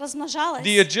Израиля размножалась,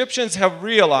 the Egyptians have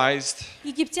realized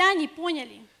египтяне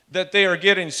поняли, that they are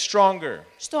getting stronger.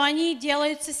 что они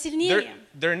делаются сильнее,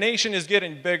 Their nation is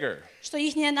getting bigger. что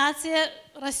их нация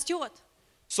растет.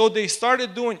 So they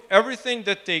started doing everything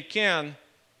that they can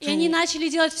И они начали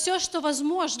делать все, что to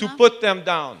возможно, put them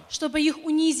down, чтобы их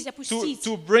унизить, опустить.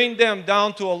 to bring them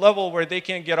down to a level where they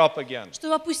can't get up again.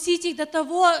 Чтобы опустить их до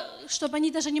того, чтобы они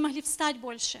даже не могли встать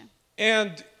больше.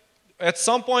 And at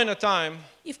some point in time,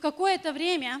 И в какое-то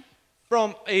время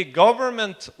from a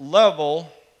government level,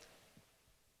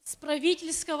 с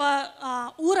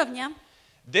правительского уровня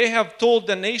they have told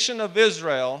the nation of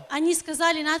Israel они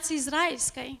сказали нации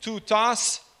израильской, to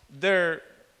toss their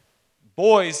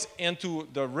boys into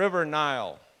the river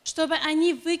Nile. чтобы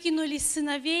они выкинули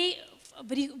сыновей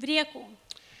в реку.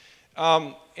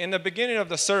 In the beginning of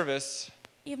the service,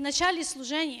 И в начале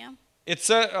служения it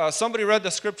said, somebody read the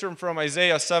scripture from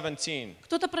Isaiah 17.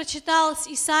 кто-то прочитал с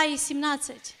Исаии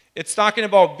 17. It's talking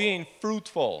about being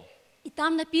fruitful. И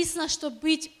там написано, что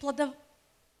быть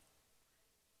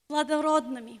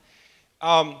плодородными.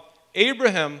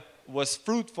 Abraham was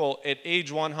fruitful at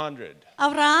age 100.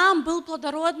 Авраам был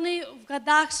плодородный в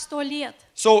годах 100 лет.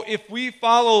 So if we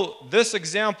follow this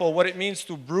example, what it means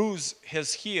to bruise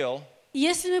his heel, И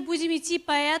если мы будем идти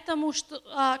по этому, что,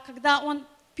 когда он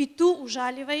пяту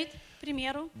ужаливает, к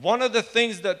примеру, one of the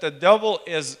things that the devil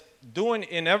is doing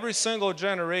in every single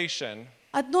generation,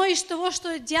 одно из того,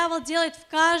 что дьявол делает в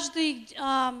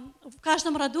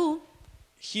каждом роду,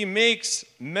 he makes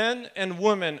men and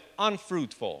women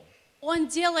unfruitful. он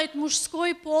делает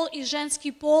мужской пол и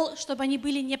женский пол, чтобы они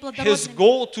были His неплодородными.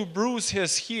 goal to bruise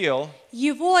his heel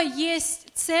Его есть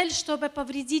цель, чтобы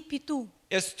повредить пяту,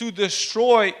 is to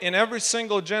destroy in every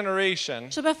single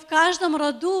generation чтобы в каждом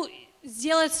роду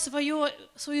сделать свою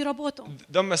работу,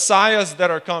 the messiahs that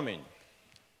are coming.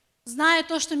 зная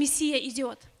то, что Мессия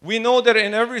идет. We know that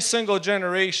in every single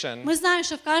generation Мы знаем,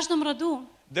 что в каждом роду,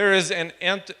 there is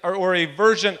or a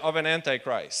version of an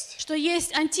antichrist. что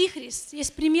есть антихрист,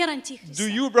 есть пример Do антихриста.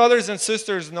 you, brothers and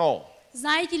sisters, know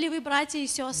Знаете ли вы, братья и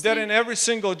that in сестры, every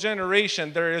single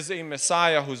generation there is a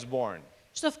Messiah who's born?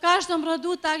 что в каждом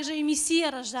роду также и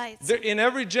Мессия рождается? In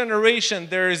every generation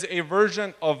there is a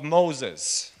version of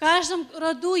Moses. В каждом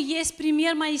роду есть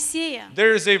пример Моисея,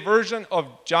 There is a version of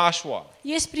Joshua.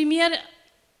 есть пример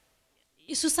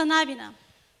Иисуса Навина.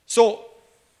 So,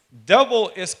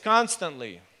 devil is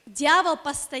constantly Дьявол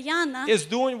постоянно is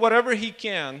doing whatever he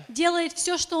can делает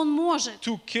все, что он может,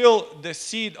 to kill the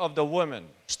seed of the woman.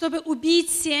 чтобы убить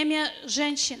семя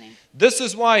женщины. This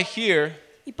is why here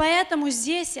И поэтому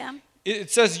здесь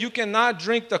it says you cannot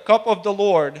drink the cup of the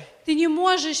Lord ты не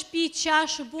можешь пить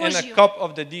чашу and the Божью cup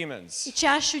of the demons. и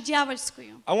чашу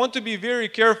дьявольскую. I want to be very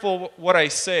careful what I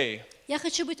say, Я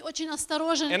хочу быть очень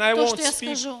осторожен And в том, что я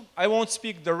скажу. I won't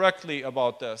speak directly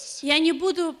about this. Я не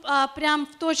буду прям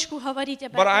в точку говорить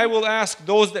об But I этом. will ask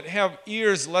those that have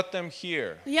ears, let them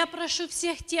hear. Но я прошу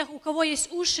всех тех, у кого есть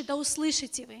уши, да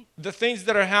услышите вы. The things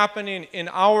that are happening in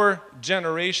our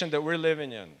generation that we're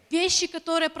living in. Вещи,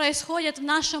 которые происходят в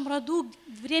нашем роду,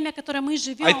 время, в которое мы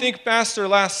живем. I think Pastor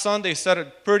last Sunday said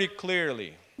it pretty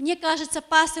clearly. Мне кажется,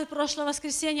 пастор прошлое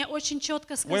воскресенье очень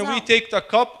четко When сказал. we take the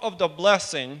cup of the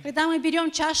blessing Когда мы берем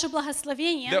чашу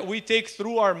благословения, that we take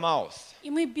through our mouth,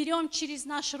 и мы берем через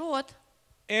наш рот,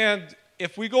 and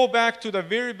if we go back to the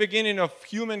very beginning of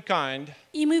humankind,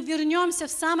 и мы вернемся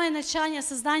в самое начало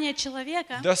создания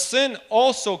человека, the sin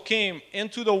also came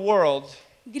into the world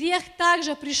грех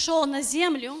также пришел на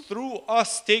землю. through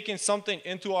us taking something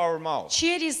into our mouth.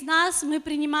 Через нас мы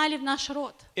принимали в наш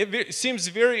рот. It seems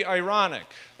very ironic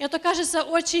Это кажется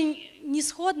очень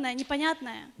несходное,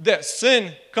 непонятное, that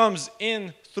sin comes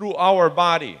in through our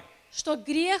body. что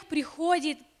грех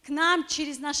приходит к нам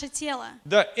через наше тело,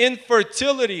 The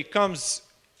infertility comes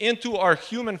into our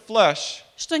human flesh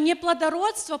что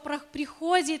неплодородство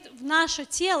приходит в наше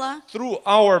тело through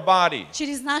our body.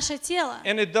 через наше тело.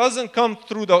 And it doesn't come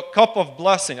through the cup of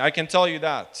blessing, I can tell you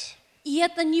that. И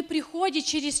это не приходит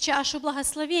через чашу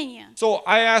благословения. So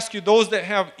I ask you, those that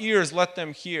have ears, let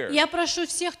them hear. Я прошу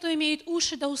всех, кто имеет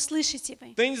уши, да услышите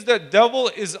вы. Things that devil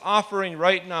is offering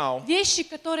right now Вещи,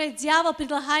 которые дьявол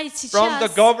предлагает from the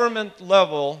сейчас government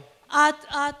level, от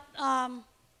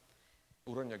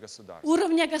уровня государства,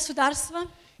 уровня государства,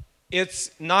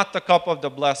 it's not the cup of the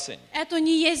blessing. это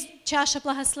не есть чаша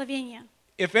благословения.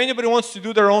 If anybody wants to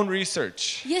do their own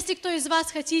research, Если кто из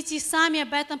вас хотите сами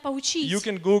об этом поучить, you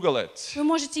can Google it. вы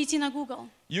можете идти на Google.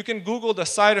 You can Google the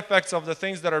side effects of the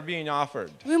things that are being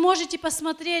offered. Вы можете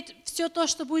посмотреть все то,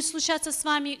 что будет случаться с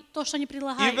вами, то, что они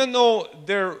предлагают. Even though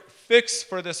their fix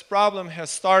for this problem has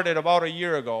started about a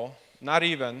year ago, not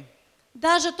even,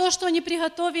 Даже то, что они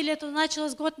приготовили, это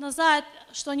началось год назад,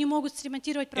 что они могут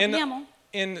сремонтировать проблему.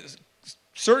 in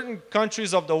certain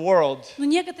countries of the world, Но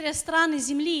некоторые страны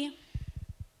Земли,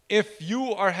 if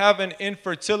you are having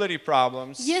infertility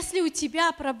problems, если у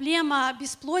тебя проблема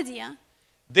бесплодия,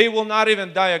 they will not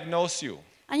even diagnose you.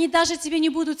 они даже тебе не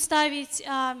будут ставить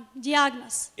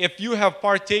диагноз. If you have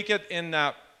partaken in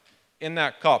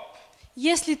that cup.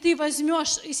 Если ты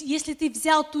возьмешь, если ты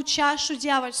взял ту чашу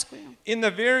дьявольскую. In the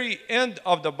very end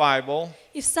of the Bible,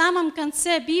 И в самом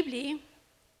конце Библии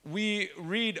we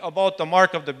read about the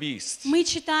mark of the beast. мы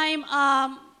читаем о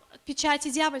печати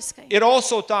дьявольской. It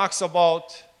also talks about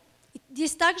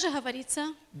Здесь также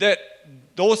говорится, that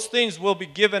those things will be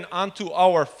given unto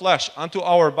our flesh, unto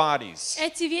our bodies.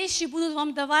 эти вещи будут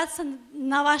вам даваться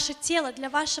на ваше тело, для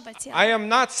вашего тела. I am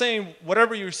not saying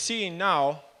whatever you're seeing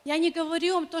now, Я не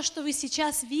говорю вам то, что вы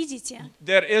сейчас видите.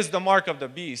 that is the mark of the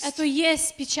beast. Это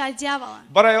есть печать дьявола.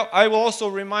 But I will also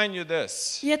remind you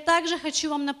this. Я также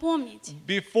хочу вам напомнить,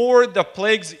 Before the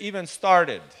plagues even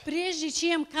started, прежде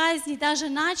чем казни даже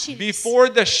начались, before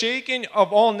the shaking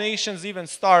of all nations even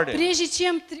started, прежде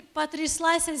чем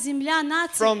потряслась земля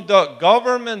наций, from the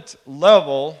government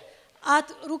level,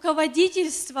 от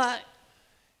руководительства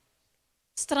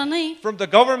страны, from the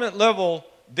government level,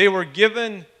 they were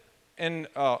given an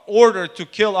order to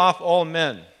kill off all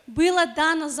men. было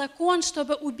дано закон,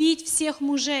 чтобы убить всех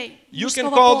мужей. You can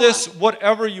мужского call пола. this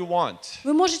whatever you want,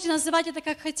 Вы можете называть это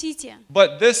как хотите,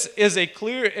 but this is a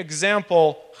clear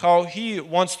example how he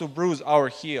wants to bruise our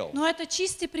heel. но это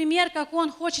чистый пример, как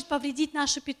он хочет повредить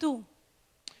нашу пяту.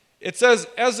 It says,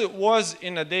 as it was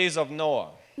in the days of Noah.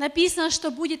 Написано,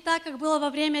 что будет так, как было во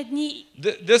время дней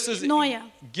This is Ноя.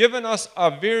 given us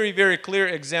a very, very clear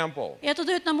example. И это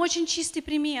дает нам очень чистый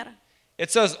пример. It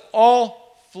says,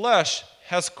 all flesh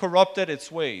has corrupted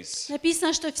its ways.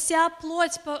 Написано, что вся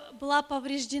плоть была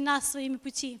повреждена своими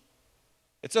пути.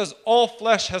 It says, all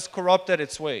flesh has corrupted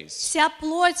its ways. Вся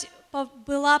плоть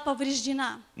была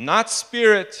повреждена. Not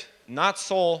spirit, not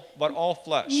soul, but all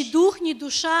flesh. Ни дух, ни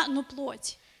душа, но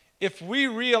плоть. If we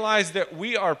realize that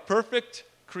we are perfect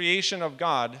creation of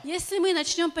God, Если мы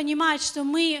начнем понимать, что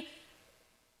мы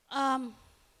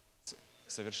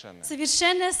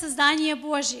совершенное создание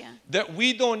Божье, that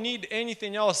we don't need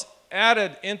anything else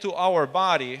added into our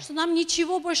body, что нам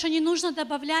ничего больше не нужно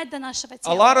добавлять до нашего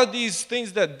a lot тела. of these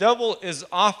things that devil is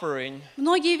offering,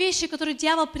 Многие вещи, которые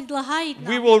дьявол предлагает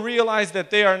we нам, will realize that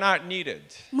they are not needed.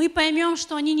 мы поймем,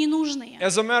 что они не нужны.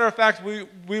 As a matter of fact,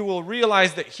 we will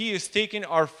realize that he is taking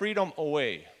our freedom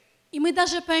away. И мы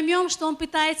даже поймем, что он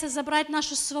пытается забрать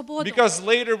нашу свободу. Because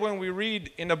later when we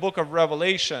read in the book of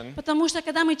Revelation, Потому что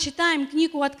когда мы читаем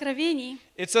книгу Откровений,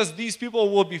 it says these people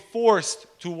will be forced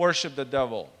to worship the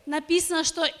devil. написано,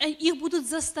 что их будут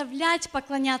заставлять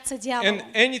поклоняться дьяволу. And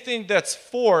anything that's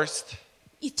forced,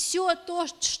 И все то,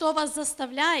 что вас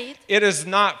заставляет, it is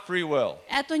not free will.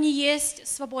 это не есть It's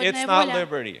свободная not воля.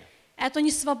 liberty. Это не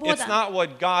It's свобода. not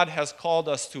what God has called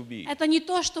us to be. Это не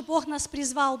то, что Бог нас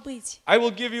призвал быть. I will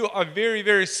give you a very,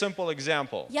 very simple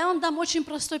example. Я вам дам очень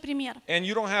простой пример. And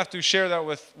you don't have to share that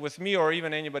with me or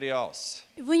even anybody else.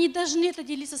 Вы не должны это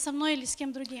делиться со мной или с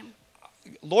кем другим.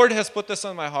 Lord has put this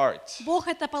on my heart. Бог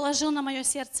это положил на мое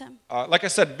сердце. Like I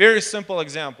said, very simple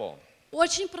example.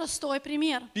 Очень простой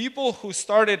пример. People who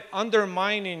started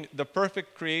undermining the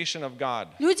perfect creation of God.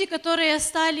 Люди, которые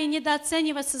стали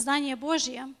недооценивать создание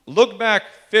Божье. Look back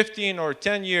 15 or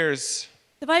 10 years.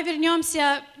 Давай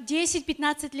вернемся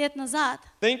 10-15 лет назад.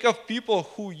 Think of people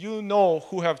who you know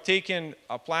who have taken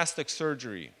a plastic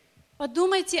surgery.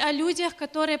 Подумайте о людях,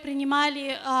 которые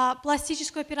принимали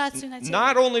пластическую операцию на теле.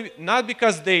 Not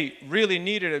because they really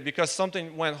needed it, because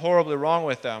something went horribly wrong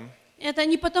with them. Это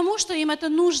не потому, что им это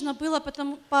нужно было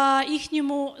по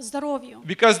ихнему здоровью.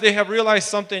 Because they have realized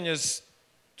something is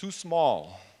too small.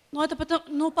 Но это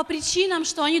по причинам,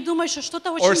 что они думают, что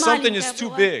что-то Or очень something маленькое is too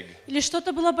было. big. Или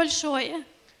что-то было большое.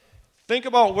 Think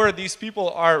about where these people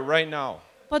are right now.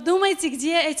 Подумайте,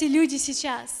 где эти люди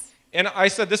сейчас. And I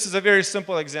said this is a very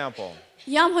simple example.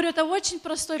 Я вам говорю, это очень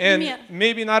простой пример. And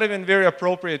maybe not even very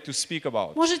appropriate to speak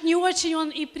about. Может, не очень он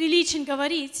и приличен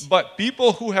говорить. But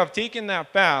people who have taken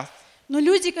that path, Но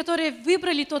люди, которые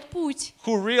выбрали тот путь,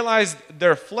 who realized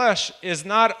their flesh is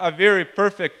not a very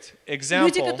perfect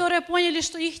люди, example, которые поняли,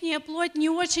 что ихняя плоть не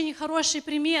очень хороший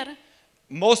пример,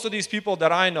 most of these people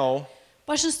that I know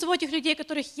большинство тех людей,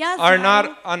 которых я are знаю,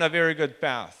 not on a very good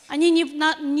path. они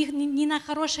не на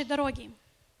хорошей дороге.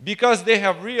 Because they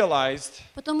have realized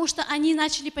Потому что они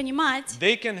начали понимать,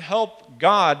 they can help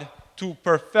God to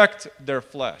perfect their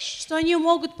flesh. что они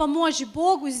могут помочь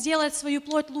Богу сделать свою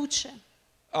плоть лучше.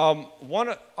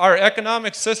 Our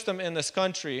economic system in this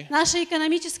country, Наша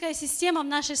экономическая система в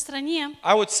нашей стране,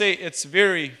 I would say it's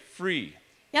very free.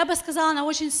 я бы сказала, она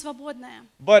очень свободная.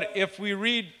 But if we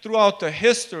read throughout the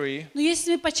history, Но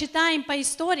если мы почитаем по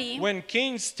истории, when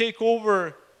kings take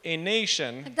over a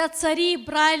nation, когда цари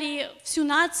брали всю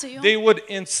нацию, they would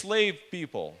enslave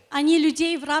people. они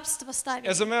людей в рабство ставили.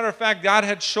 As a matter of fact, God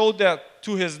had showed that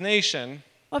to his nation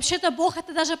Вообще-то Бог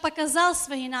это даже показал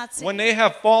своей нации. when they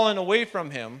have fallen away from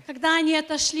him. Когда они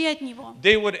отошли от Него,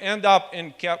 They would end up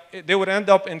in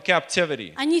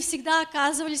captivity. они всегда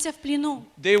оказывались в плену.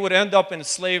 They would end up in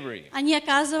slavery. Они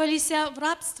оказывались в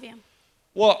рабстве.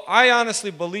 Well, I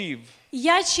honestly believe И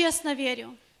я честно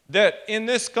верю, that in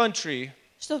this country,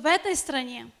 что в этой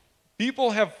стране people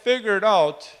have figured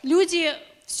out люди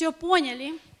все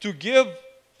поняли, to give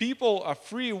people a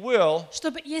free will,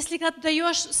 чтобы если ты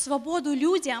даешь свободу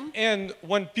людям, and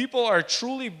when people are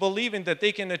truly believing that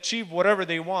they can achieve whatever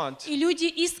they want, и люди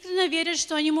искренне верят,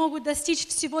 что они могут достичь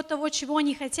всего того, чего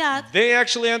они хотят, they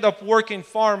actually end up working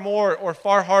far more or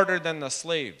far harder than the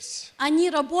slaves. они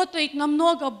работают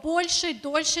намного больше,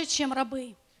 дольше, чем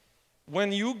рабы.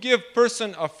 When you give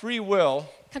person a free will,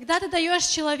 Когда ты даешь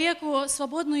человеку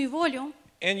свободную волю,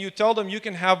 and you tell them you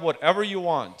can have whatever you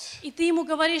want, и ты ему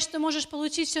говоришь, что ты можешь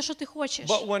получить все, что ты хочешь.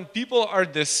 but when people are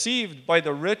deceived by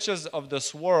the riches of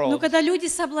this Но world, когда люди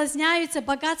соблазняются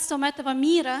богатством этого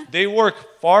мира, they work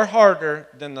far harder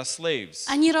than the slaves.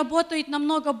 они работают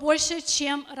намного больше,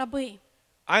 чем рабы.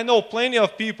 I know plenty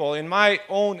of people in my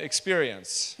own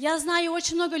experience, Я знаю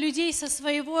очень много людей со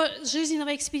своего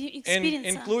жизненного экспириенса.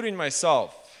 including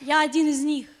myself. Я один из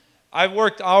них. I've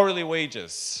worked hourly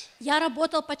wages, Я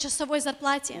работал по часовой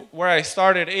зарплате. where I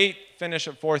started 8, finish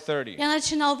at 4:30. Я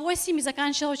начинал в 8 и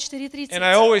заканчивал в And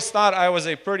I 4:30. always thought I was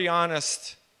a pretty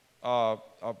honest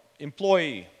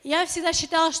employee. Я всегда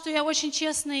считал, что я очень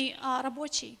честный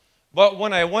рабочий. But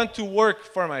when I went to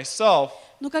work for myself,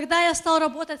 Но когда я стал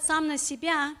работать сам на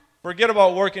себя, forget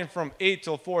about working from 8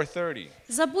 till 4:30.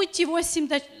 забудьте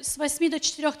с 8 до I'd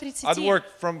 4:30. work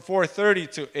from 4:30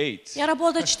 to 8. Я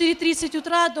работал 4:30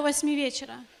 утра до 8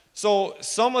 вечера. So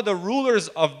some of the rulers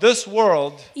of this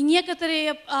world, И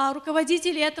некоторые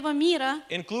руководители этого мира,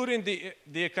 including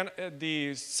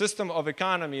the system of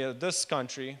economy of this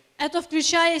country, это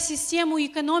включая систему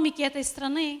экономики этой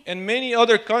страны, and many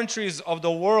other countries of the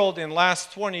world in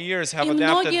last 20 years have и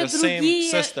adapted многие the same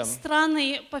другие system.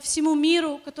 страны по всему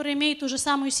миру, которые имеют ту же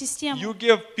самую систему. You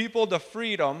give people the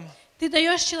freedom, Ты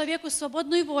даешь человеку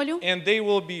свободную волю, and they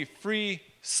will be free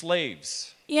slaves.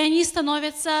 и они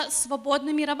становятся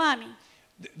свободными рабами.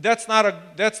 that's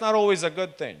not always a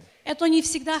good thing. Это не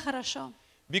всегда хорошо.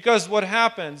 Because what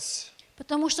happens,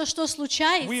 Потому что we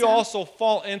случается? also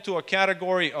fall into a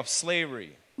category of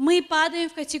slavery. Мы падаем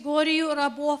в категорию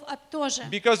рабов тоже.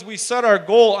 Because we set our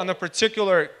goal on a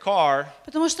particular car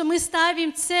Потому что мы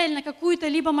ставим цель на какую-то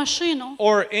либо машину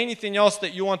or anything else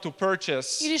that you want to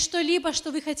purchase, или что-либо,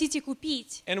 что вы хотите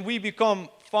купить. and we become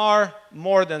far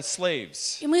more than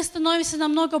slaves. И мы становимся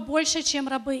намного больше, чем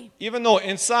рабы. Even though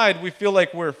inside we feel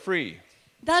like we're free.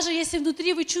 Даже если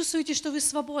внутри вы чувствуете, что вы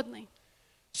свободны.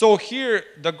 So here,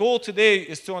 the goal today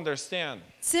is to understand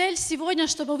Цель сегодня,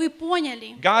 чтобы вы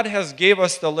поняли, God has gave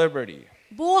us the liberty.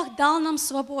 Бог дал нам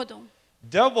свободу.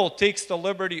 Devil takes the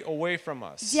liberty away from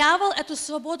us. Дьявол эту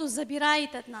свободу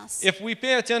забирает от нас. If we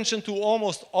pay attention to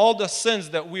almost all the sins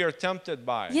that we are tempted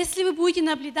by, Если вы будете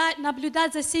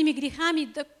наблюдать за всеми грехами,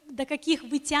 до каких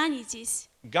вы тянетесь,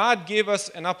 God gave us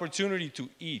an opportunity to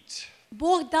eat.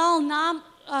 Бог дал нам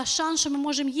шанс, что мы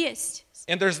можем есть.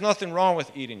 And there's nothing wrong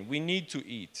with eating. We need to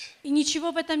eat. И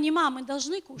ничего в этом нема, мы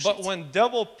должны кушать. But when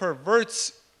devil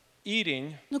perverts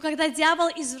eating, Но когда дьявол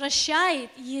извращает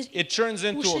it turns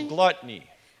into a кушание, gluttony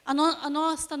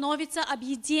оно становится and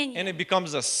объедением, it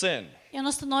becomes a sin. и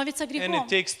оно становится And грехом. it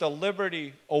takes the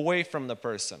liberty away from the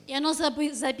person. И оно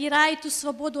забирает ту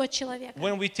свободу от человека.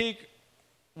 When we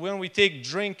take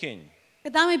drinking,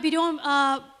 Когда мы берем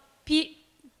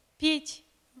пить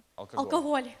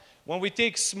алкоголь, when we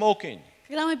take smoking,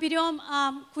 когда мы берем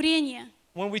курение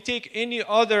when we take any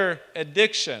other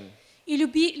addiction, и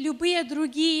любые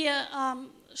другие,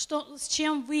 с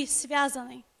чем вы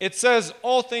связаны, it says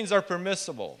all things are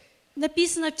permissible.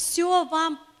 написано, все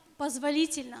вам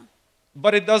позволительно.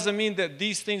 But it doesn't mean that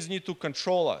these things need to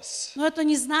control us. Но это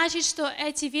не значит, что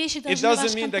эти вещи It должны вас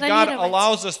doesn't mean that God контролировать.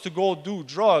 allows us to go do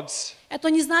drugs, Это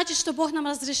не значит, что Бог нам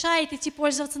разрешает идти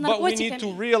пользоваться but we need to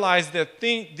наркотиками. realize that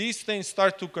these things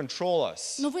start to control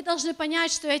us. Но вы должны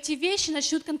понять, что эти вещи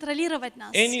начнут контролировать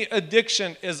нас. Any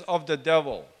addiction is of the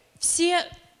devil. Все,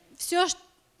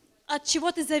 от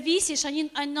чего ты зависишь,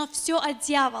 оно все от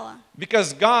дьявола.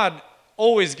 Because God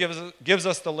always gives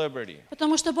us the liberty.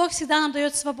 Потому что Бог всегда нам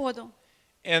дает свободу.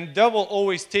 And devil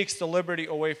always takes the liberty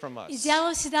away from И us.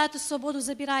 дьявол всегда эту свободу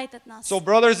забирает от нас. So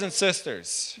brothers and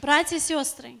sisters, Братья и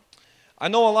сестры, I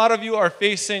know a lot of you are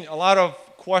facing a lot of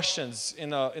questions in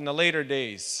the later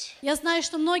days. я знаю,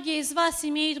 что многие из вас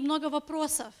имеют много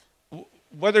вопросов.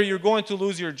 Whether you're going to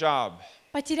lose your job,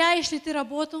 Потеряешь ли ты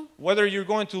работу? whether you're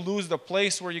going to lose the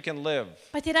place where you can live,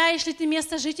 Потеряешь ли ты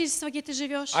место жительства, где ты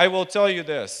живешь? I will tell you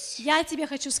this. Я тебе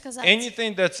хочу сказать,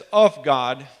 Anything that's of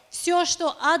God, все,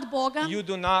 что от Бога, you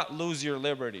do not lose your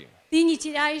liberty. ты не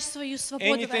теряешь свою свободу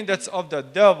в Anything этом. that's of the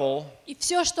devil, И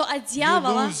все, что от you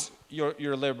дьявола, lose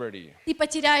your liberty. ты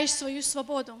потеряешь свою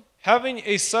свободу. Having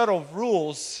a set of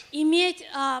rules, Иметь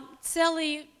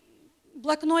целый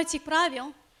блокнотик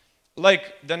правил,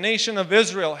 like the nation of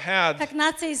Israel had как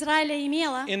нация Израиля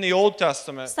имела in the Old в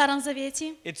Testament, Старом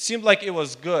Завете, it seemed like it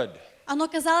was good. оно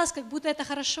казалось, как будто это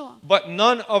хорошо. But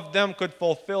none of them could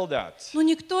fulfill that. Но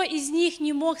никто из них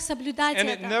не мог соблюдать And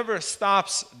it это. never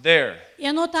stops there. И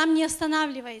оно там не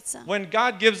останавливается. When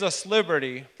God gives us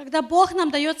liberty, Когда Бог нам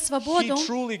дает He свободу,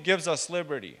 truly gives us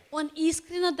liberty. Он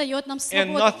искренне дает нам And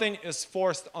свободу. nothing is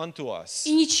forced unto us.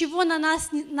 И ничего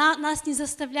нас не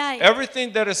заставляет.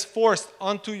 Everything that is forced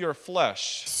unto your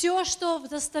flesh, Все, что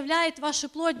заставляет вашу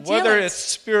плоть whether it's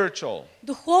делать, spiritual,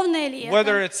 духовное ли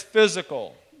whether это, it's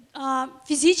physical,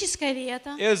 физическое ли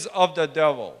это, is of the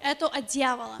devil. это от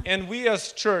дьявола. And we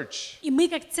as church, И мы,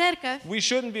 как церковь, we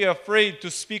shouldn't be afraid to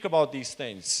speak about these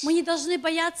things мы не должны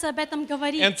бояться об этом and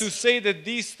говорить to say that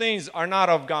these things are not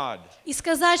of God. и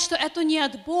сказать, что это не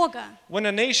от Бога. When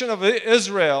the nation of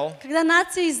Israel Когда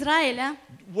нация Израиля,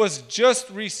 was just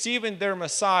receiving their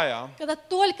Messiah, когда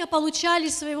только получали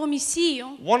своего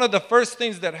Мессию, one of the first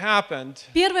things that happened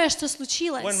первое, что when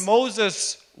случилось,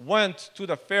 Moses went to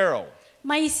the Pharaoh,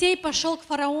 Моисей пошел к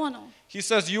фараону, he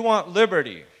says, "You want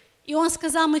liberty?" и он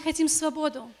сказал, мы хотим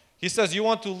свободу, He says, "You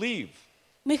want to leave?"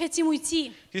 мы хотим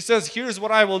уйти. He says, "Here's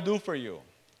what I will do for you."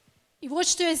 И вот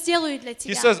что я сделаю для He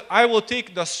тебя. says, "I will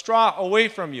take the straw away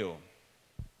from you,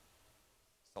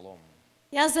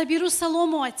 Я заберу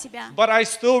солому от тебя, but I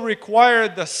still require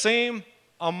the same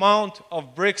amount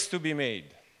of bricks to be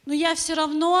made." но я все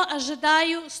равно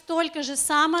ожидаю столько же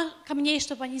самых камней,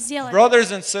 чтобы они сделали.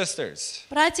 Brothers and sisters,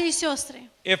 Братья и сестры,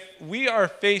 if we are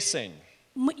facing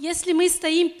если мы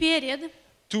стоим перед,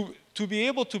 to be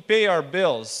able to pay our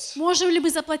bills, можем ли мы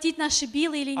заплатить наши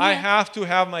биллы или I нет, have to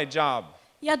have my job.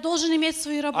 Я должен иметь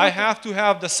свою работу. I have to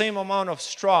have the same amount of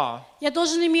straw, Я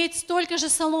должен иметь столько же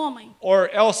соломы. or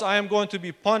else I am going to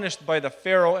be punished by the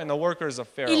Pharaoh and the workers of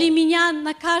Pharaoh. Или меня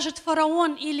накажет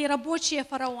фараон или рабочие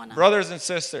фараона. Brothers and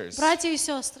sisters, Братья и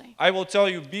сестры, I will tell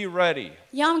you, be ready.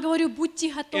 я вам говорю, будьте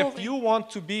If готовы. you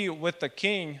want to be with the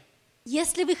King,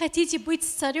 Если вы хотите быть с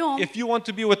царем, if you want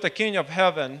to be with the King of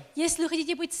heaven, если вы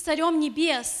хотите быть с царем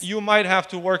небес, you might have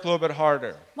to work a little bit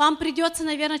harder. вам придется,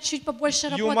 наверное, чуть побольше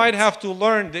You might работать. have to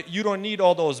learn that you don't need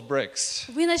all those bricks.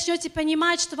 Вы начнете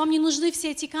понимать, что вам не нужны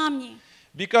все эти камни.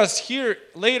 Because here,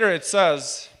 later it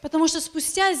says Потому что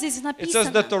спустя здесь that написано,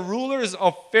 the rulers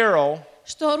of Pharaoh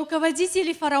что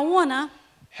руководители фараона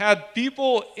had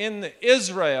people in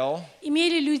Israel,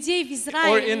 имели людей в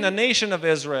or in the Израиле nation of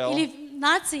Israel, или в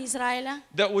нации Израиля,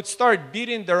 that would start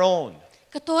beating their own.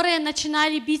 которые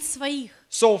начинали бить своих.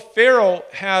 So Pharaoh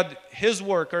had his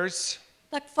workers,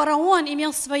 Так фараон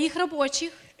имел своих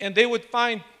рабочих, and they would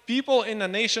find people in the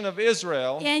nation of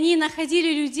Israel и они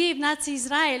находили людей в нации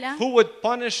Израиля, who would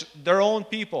punish their own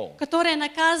people, которые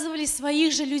наказывали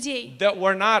своих же людей. that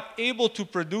were not able to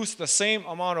produce the same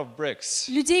amount of bricks.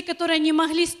 Людей, которые не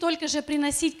могли столько же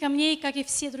приносить камней, как и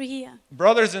все другие.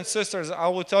 Brothers and sisters, I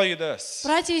will tell you this.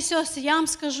 Братья и сестры, я вам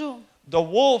скажу, The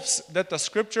wolves that the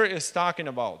scripture is talking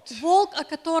about волк, о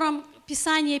котором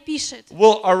Писание пишет,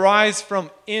 will arise from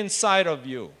inside of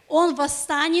you. он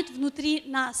восстанет внутри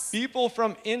нас. People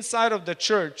from inside of the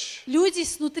church Люди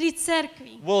снутри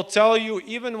церкви will tell you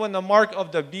even when the mark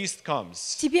of the beast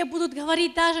comes тебе будут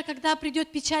говорить, даже когда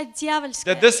придет печать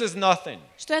дьявольская, that this is nothing.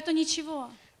 что это ничего.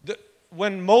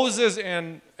 When Moses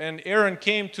and Aaron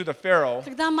came to the Pharaoh,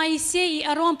 Когда Моисей и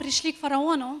Аарон пришли к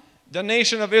фараону, the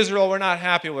nation of Israel were not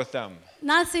happy with them.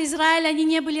 нация Израиля, они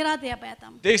не были рады об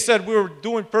этом. They said we were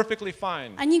doing perfectly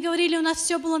fine. Они говорили, у нас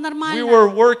все было We нормально, were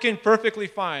working perfectly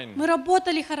fine. мы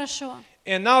работали хорошо.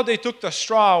 And now they took the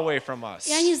straw away from us.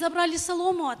 И они забрали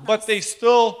солому от But нас. they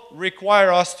still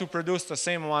require us to produce the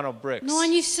same amount of bricks. Но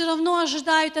они все равно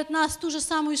ожидают от нас ту же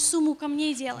самую сумму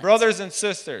камней делать. Brothers and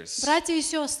sisters, Братья и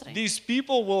сестры, these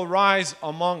people will rise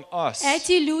among us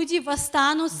эти люди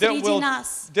восстанут среди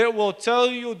нас. that will tell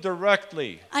you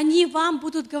directly Они вам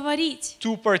будут говорить,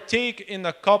 to partake in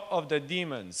the cup of the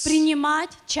demons. принимать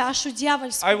чашу I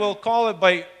дьявольскую. will call it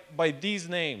by these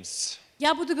names.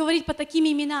 Я буду говорить по таким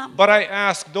именам. But I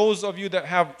ask those of you that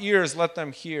have ears, let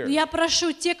them hear. Но я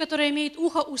прошу те, которые имеют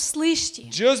ухо, услышьте.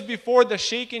 Just before the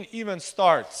shaking even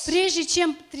starts, Прежде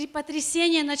чем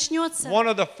потрясение начнется, one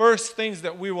of the first things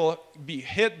that we will be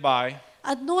hit by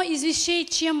одно из вещей,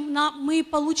 чем мы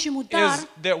получим удар, is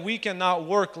that we cannot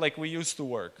work like we used to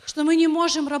work. что мы не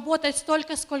можем работать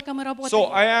столько, сколько мы So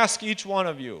работаем. I ask each one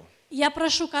of you Я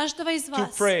прошу каждого из to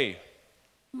вас, pray.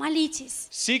 молитесь,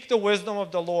 Seek the wisdom of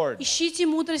the Lord. ищите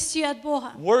мудрости от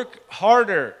Бога. Work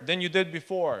harder than you did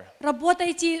before.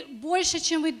 Работайте больше,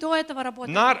 чем вы до этого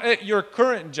работали. Not at your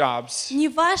current jobs, Не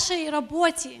в вашей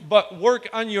работе, but work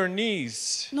on your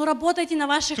knees но работайте на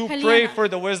ваших to pray коленях, for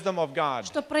the wisdom of God.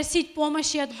 чтобы просить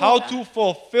помощи от How Бога, to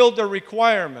fulfill the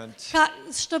requirement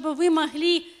чтобы вы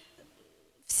могли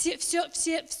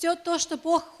все то, что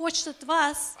Бог хочет от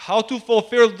вас, how to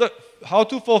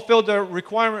fulfill the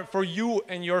requirement for you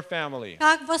and your family,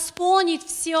 как восполнить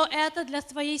все это для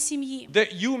твоей семьи,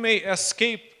 that you may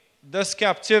escape this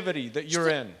captivity that you're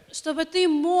in. чтобы ты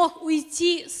мог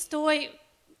уйти с той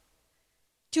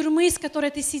тюрьмы, с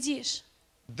которой ты сидишь.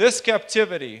 This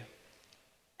captivity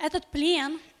Этот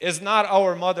плен, is not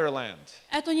our motherland.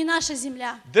 это не наша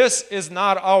земля, This is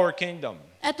not our kingdom.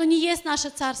 это не есть наше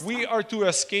царство. We are to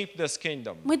escape this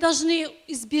kingdom. Мы должны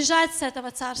избежать с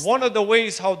этого царства. One of the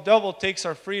ways how devil takes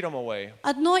our freedom away,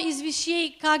 Одно из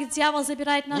вещей, как дьявол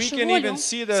забирает нашу can волю even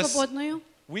see this. свободную,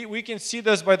 we can see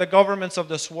this by the governments of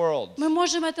this world. мы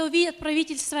можем это увидеть от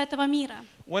правительства этого мира.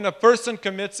 When a person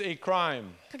commits a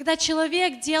crime, Когда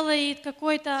человек делает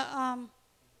какое-то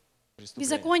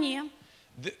беззаконие,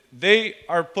 they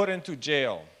are put into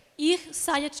jail. их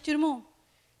садят в тюрьму.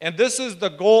 And this is the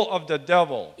goal of the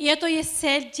devil, И это есть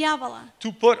цель дьявола.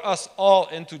 to put us all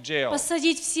into jail.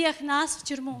 Посадить всех нас в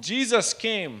тюрьму. Jesus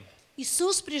came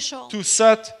Иисус пришел, to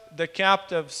set the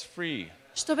captives free.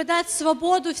 чтобы дать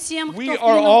свободу всем, We кто в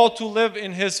are плену. all to live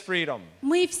in his freedom.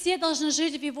 Мы все должны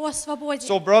жить в Его свободе.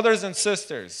 So brothers and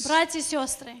sisters, Братья и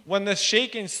сестры, when the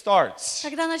shaking starts,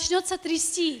 когда начнется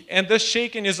трясти, and this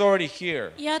shaking is already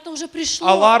here, и это уже a пришло,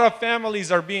 lot of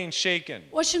families are being shaken.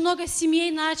 очень много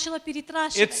семей начало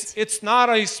перетрашивать. It's not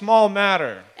a small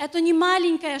matter Это не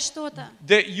маленькое что-то,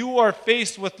 that you are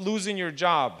faced with losing your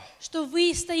job. что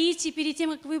вы стоите перед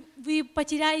тем, как вы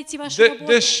потеряете вашу This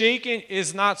работу. shaking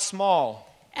is not small.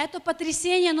 Это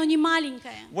потрясение, но не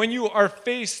маленькое. When you are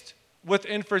faced with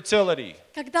infertility.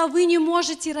 когда вы не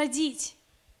можете родить.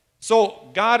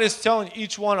 So God is telling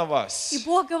each one of И us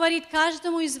Бог говорит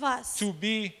каждому из вас, to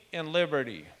be in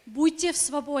liberty будьте в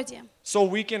свободе, so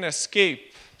we can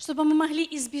escape чтобы мы могли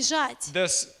избежать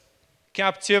this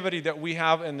captivity that we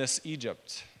have in this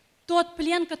Egypt. тот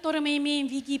плен, который мы имеем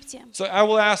в Египте. So I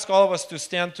will ask all of us to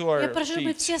stand to Я our прошу,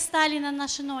 чтобы feet. все стали на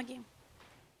наши ноги.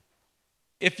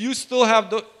 If you still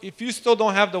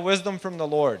don't have the wisdom from the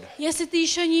Lord, Если ты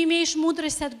еще не имеешь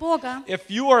мудрость от Бога, if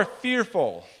you are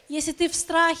fearful если ты в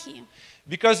страхе,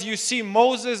 because you see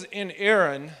Moses and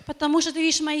Aaron потому что ты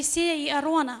видишь Моисея и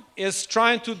Аарона, is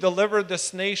trying to deliver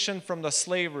this nation from the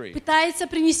slavery, пытается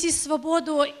принести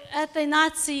свободу этой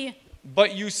нации,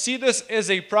 but you see this as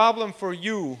a problem for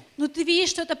you но ты видишь,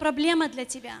 что это проблема для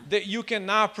тебя, that you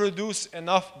cannot produce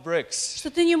enough bricks. что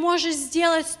ты не можешь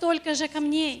сделать столько же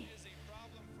камней.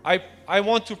 I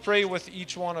want to pray with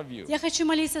each one of you Я хочу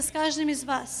молиться с каждым из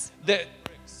вас, that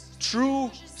true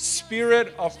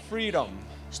spirit of freedom,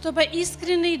 чтобы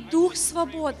искренний дух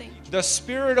свободы, the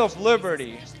spirit of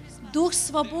liberty дух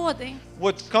свободы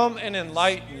would come and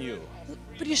enlighten you.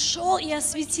 пришел и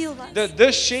осветил вас. That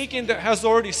this shaking that has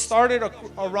already started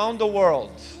around the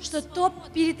world Что то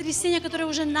перетрясение, которое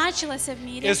уже началось в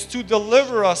мире, is to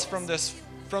deliver us from this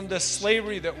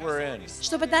slavery that we're in.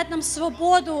 чтобы дать нам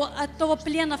свободу от того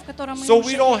плена, в котором мы So уже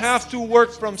we don't есть. have to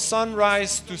work from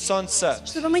sunrise to sunset.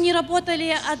 Чтобы мы не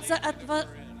работали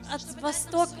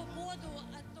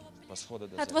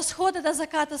от восхода до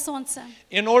заката солнца,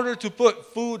 In order to put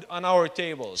food on our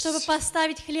tables. чтобы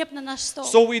поставить хлеб на наш стол,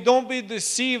 So we don't be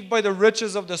deceived by the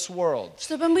riches of this world.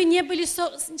 чтобы мы не были,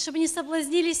 чтобы не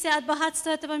соблазнились от богатства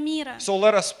этого мира. So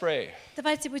let us pray.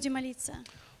 Давайте будем молиться.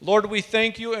 Lord, we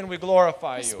thank you and we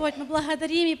glorify you Господь, мы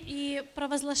благодарим и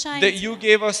провозглашаем that you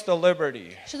Тебя, gave us the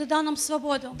liberty, что Ты дал нам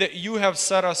свободу, that you have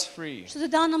set us free. что Ты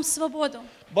дал нам свободу.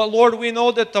 But Lord, we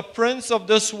know that the prince of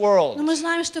this Но world мы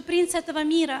знаем, что принц этого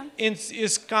мира,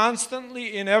 is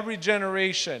constantly in every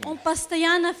generation он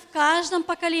постоянно в каждом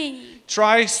поколении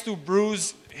tries to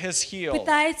bruise his heel.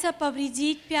 пытается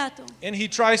повредить пяту. And he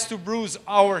tries to bruise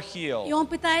our И heel. он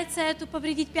пытается эту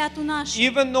повредить пяту нашу.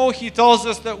 Even though he tells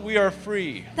us that we are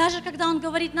free, Даже когда он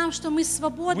говорит нам, что мы we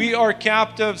свободны, are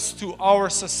captives to our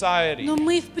society. но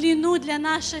мы в плену для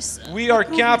нашей We are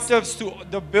окружности. captives to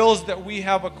the bills that we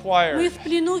have Мы acquired. в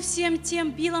плену всем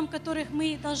тем билам, которых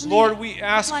мы должны Lord, we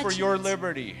ask for your оплачивать.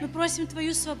 liberty Мы просим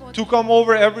Твою свободу. to come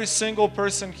over every single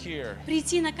person here,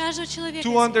 Прийти на каждого человека,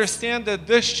 to здесь, understand that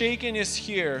this shaking is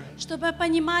here чтобы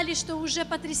понимали, что уже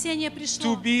потрясение to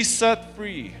пришло, be set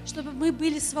free. чтобы мы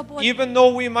были свободны. Even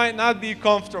though we might not be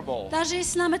comfortable, Даже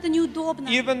если нам это неудобно,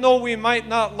 even though we might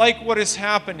not like what is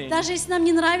happening, даже если нам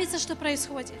не нравится, что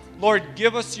происходит, Lord,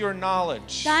 give us your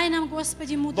knowledge. дай нам,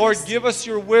 Господи, Lord, мудрость, give us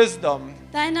your wisdom,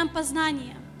 дай нам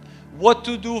познание, what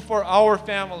to do for our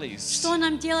families, что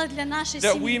нам делать для нашей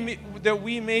that семьи,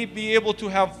 we may be able to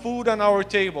have food on our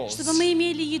tables, чтобы мы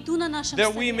имели еду на нашем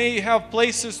that we столе, may have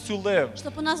places to live,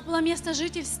 чтобы у нас было место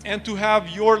жительства, and to have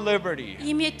your liberty,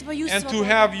 и иметь Твою and to свободу,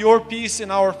 have your peace in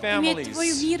our иметь Твой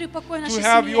families, мир и покой в to нашей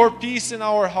have your семье, peace in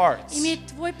our hearts. иметь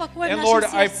Твой покой в And Lord,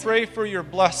 нашем I сердце. pray for your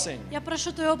blessing. Я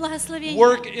прошу Твоего благословения,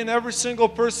 Work in every single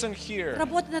person here,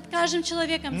 работать над каждым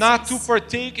человеком not to здесь,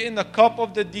 partake in the cup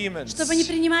of the demons чтобы не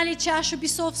принимали чашу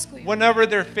бесовскую, whenever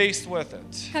they're faced with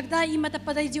it. когда им это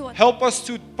подойдет. Help us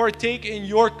to partake in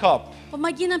your cup.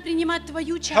 Помоги нам принимать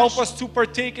Твою Help чашу. us to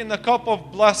partake in the cup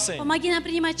of blessing, Помоги нам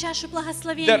принимать чашу that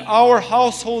благословения, our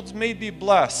households may be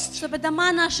blessed, чтобы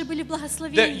дома наши были that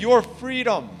благословены, your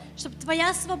freedom, чтобы Твоя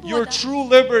your свобода, true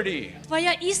liberty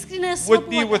Твоя искренняя would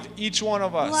be with свобода each one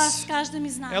of была с us. каждым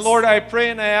из нас. And Lord, I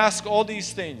pray and I ask all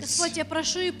these things Господь, я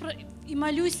прошу и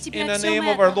молюсь Тебя in о the всем name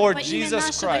of our этом Lord во имя Jesus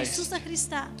нашего Christ. Иисуса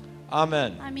Христа.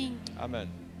 Amen. Аминь. Amen.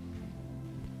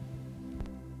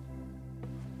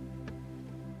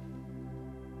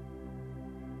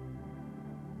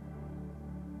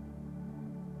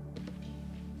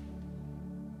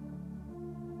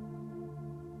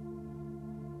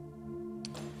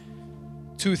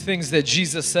 Two things that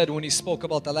Jesus said when he spoke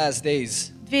about the last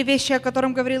days. Две вещи, о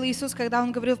которых говорил Иисус, когда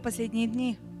Он говорил в последние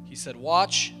дни. He said,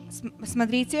 watch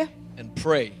Смотрите and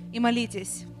pray. и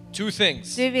молитесь. Two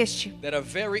things Две вещи, that are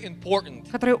very important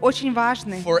которые очень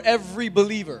важны for every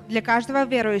believer, для каждого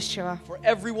верующего, for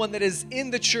everyone that is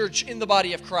in the church, in the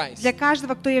body of Christ, для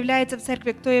каждого, кто является в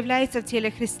церкви, кто является в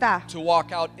теле Христа, to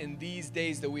walk out in these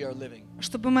days that we are living.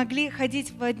 чтобы могли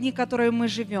ходить в дни, которые мы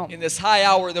живем. In this high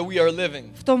hour that we are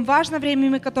living, В том важном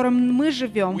времени, в котором мы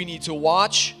живем, we need to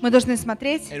watch мы должны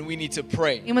смотреть and we need to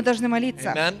pray. и мы должны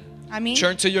молиться. Amen. Аминь.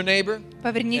 Turn to your neighbor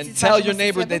Повернитесь and к tell вашему your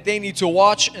neighbor соседу that they need to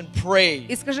watch and pray.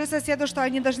 и скажи соседу, что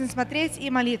они должны смотреть и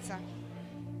молиться.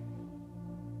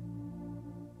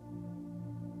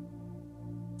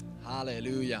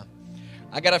 Hallelujah.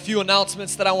 I got a few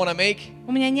announcements that I want to make.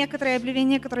 У меня некоторые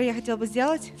объявления, которые я хотел бы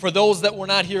сделать. For those that were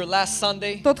not here last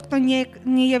Sunday, Тот, кто не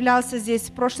являлся здесь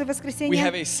в прошлое we воскресенье,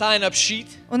 have a sign-up sheet.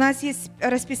 у нас есть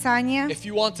расписание. If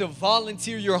you want to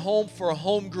volunteer your home for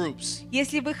home groups,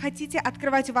 Если вы хотите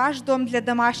открывать ваш дом для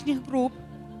домашних групп,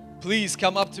 please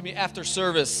come up to me after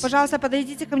service пожалуйста,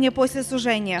 подойдите ко мне после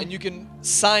служения. and you can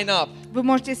sign up. Вы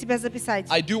можете себя записать.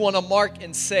 I do want to mark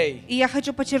and say, И я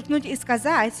хочу подчеркнуть и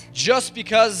сказать, just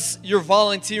because you're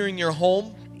volunteering your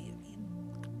home,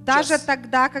 даже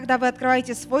тогда, когда вы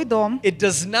открываете свой дом, it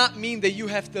does not mean that you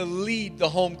have to lead the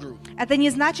home group. это не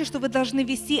значит, что вы должны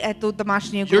вести эту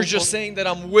домашнюю You're группу. just saying that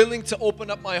I'm willing to open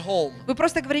up my home Вы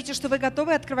просто говорите, что вы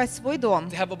готовы открывать свой дом,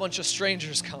 to have a bunch of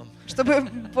strangers come. чтобы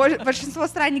большинство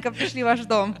странников пришли в ваш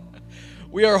дом.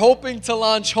 We are hoping to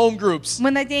launch home groups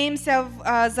Мы надеемся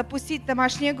запустить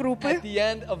домашние группы at the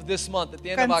end of this month, at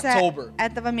the в end of конце October.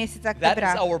 этого месяца That is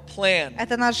октября. our plan.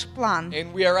 Это наш план.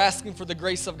 And we are asking for the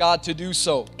grace of God to do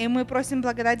so. И мы просим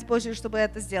благодать Божью, чтобы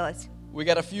это сделать. We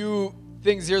got a few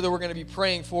things here that we're going to be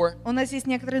praying for. У нас есть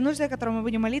некоторые нужды, о которых мы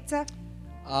будем молиться.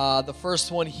 The first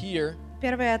one here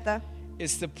Первое это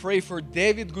is to pray for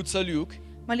David Gutsalyuk.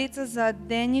 молиться за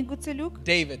Дэнни Гуцелюк.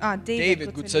 David Дэвид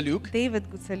Gutsalyuk. Дэвид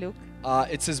Гуцелюк.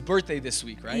 It's his birthday this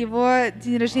week, right? Его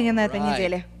день рождения на этой Right.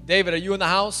 неделе. David, are you in the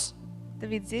house?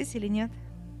 Давид здесь или нет?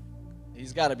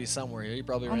 He's got to be somewhere here. He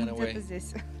probably Он ran away. где-то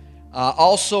здесь.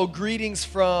 Also, greetings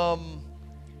from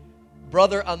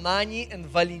brother Anani and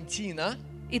Valentina.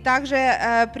 И также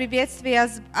приветствие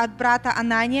от брата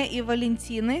Анания и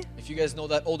Валентины. If you guys know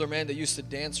that older man that used to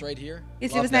dance right here,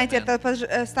 Если love вы that знаете, man.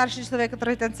 это старший человек,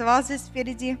 который танцевал здесь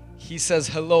впереди. He says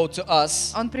hello to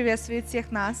us. Он приветствует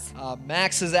всех нас.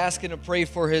 Max is asking to pray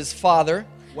for his father,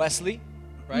 Wesley,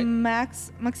 right?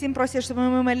 Максим просит, чтобы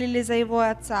мы молились за его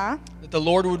отца, That the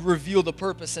Lord would reveal the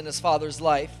purpose in his father's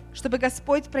life, чтобы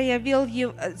Господь проявил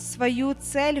свою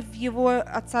цель в его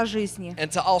отца жизни. and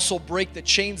to also break the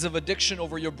chains of addiction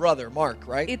over your brother, Mark,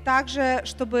 right? И также,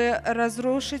 чтобы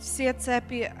разрушить все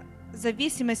цепи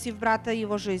зависимости в брата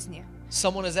его жизни.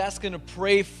 Someone is asking to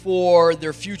pray for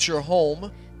their future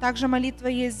home, Также молитва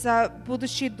есть за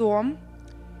будущий дом.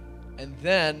 and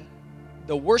then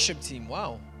the worship team,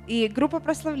 wow, И группа is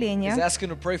прославления asking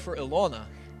to pray for Ilona.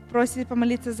 просит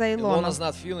помолиться за Илону. Ilona's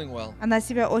not feeling well. Она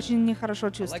себя очень нехорошо I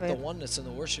like the чувствует. oneness in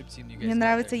the worship team you guys Мне got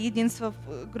нравится there. единство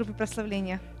в группе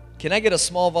прославления. Can I get a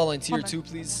small volunteer Hold on. too,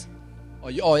 please? Oh,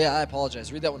 yeah, I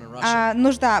apologize. Read that one in Russian.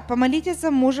 Нужда. Помолитесь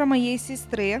за мужа моей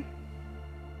сестры.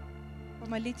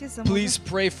 Помолитесь за мужа. Please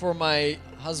pray for my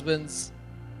husband's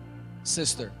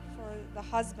sister. For the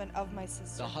husband of my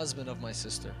sister. The husband of my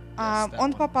sister. Yes, that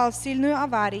Он one. попал в сильную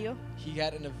аварию, He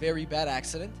got in a very bad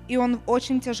accident, и он в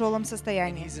очень тяжелом and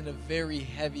состоянии. he's in a very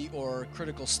heavy or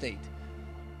critical state.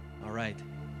 All right.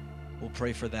 We'll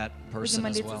pray for that Будем person as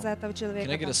молиться well. за этого человека.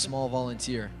 Can I get a также. small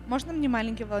volunteer? Можно мне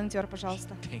маленький волонтер,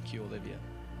 пожалуйста? Thank you, Olivia.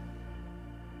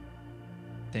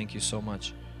 Thank you so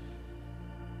much.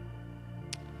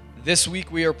 This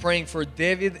week we are praying for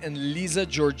David and Lisa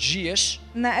Georgievich.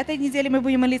 На этой неделе мы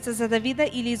будем молиться за Давида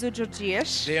и Лизу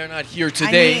Джорджиеш. They are not here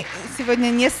today, Они сегодня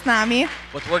не с нами,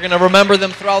 but we're going to remember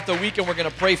them throughout the week and we're going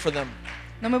to pray for them.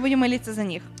 но мы будем молиться за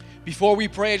них. Before we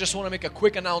pray, I just want to make a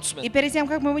quick И announcement. перед тем,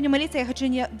 как мы будем молиться, я хочу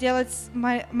делать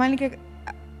маленькое...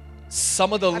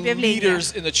 Some of the Объявление.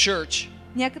 leaders in the church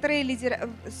Некоторые лидеры,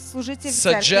 служители в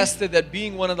церкви suggested that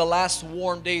being one of the last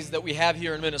warm days that we have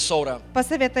here in Minnesota,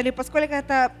 посоветовали, поскольку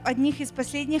это одних из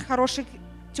последних хороших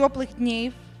теплых дней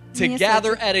в to Миннесоте,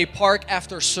 gather at a park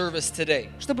after service today.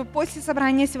 чтобы после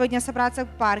собрания сегодня собраться в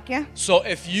парке. So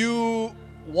if you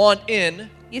want in,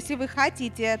 Если вы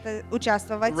хотите это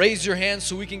участвовать, raise your hand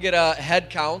so we can get a head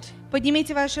count.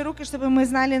 поднимите ваши руки, чтобы мы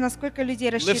знали, насколько людей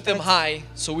Lift them рассчитывать. high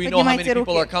so we know how many Поднимайте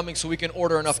people руки. are coming so we can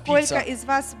order enough Сколько pizza. из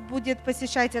вас будет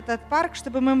посещать этот парк,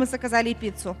 чтобы мы заказали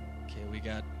пиццу? Okay, we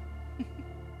got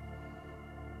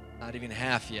not even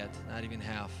half yet. Not even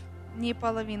half. Не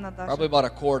половина даже. Probably about a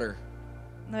quarter.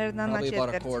 Наверное, на Probably about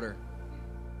a четверть. quarter.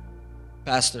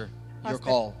 Pastor, your Pastor.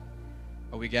 call.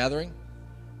 Are we gathering?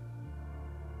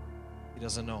 He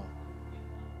doesn't know.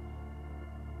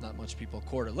 Not much people.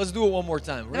 Quarter. Let's do it one more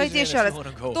time. Raise Давайте your еще hand раз. if you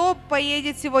wanna go. Кто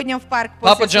поедет сегодня в парк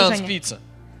Papa после John's служения? Pizza.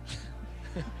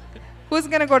 Who's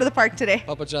gonna go to the park today?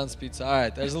 Papa John's Pizza. All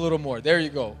right, there's a little more. There you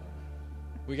go.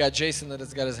 We got Jason that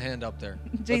has got his hand up there.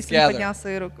 Let's Джейсон gather. поднял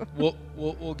свою руку.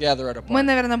 We'll gather at a Мы, park.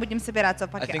 наверное, будем собираться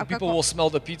в I парке. think А people каком- will smell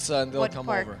the pizza and they'll What come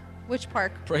park? over. Which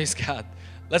park? Praise God.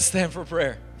 Let's stand for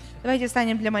prayer. Давайте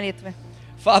встанем для молитвы.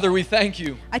 Father, we thank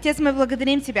you Отец, мы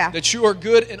благодарим Тебя, that you are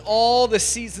good in all the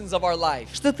seasons of our life.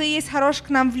 что Ты есть хорош к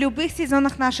нам в любых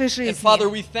сезонах нашей And жизни. Father,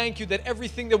 we thank you that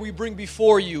everything that we bring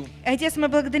before you, Отец, мы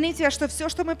благодарим Тебя, что все,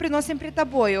 что мы приносим пред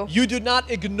Тобою, you do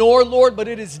not ignore, Lord, but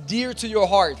it is dear to your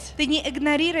heart. Ты не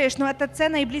игнорируешь, но это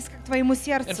ценно и близко к Твоему And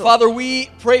сердцу. Father,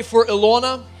 we pray for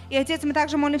Ilona И, Отец, мы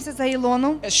также молимся за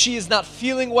Илону. as she is not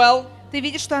feeling well. Ты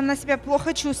видишь, что она себя плохо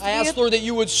I чувствует. ask, Lord, that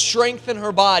you would strengthen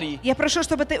her body Я прошу,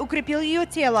 чтобы Ты укрепил ее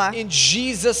тело in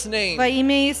Jesus' name. во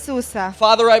имя Иисуса.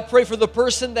 Father, I pray for the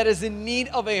person that is in need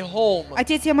of a home.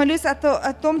 Отец, я молюсь о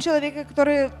том человеке,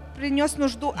 который принес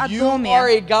нужду о You are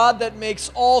доме. a God that makes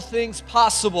all things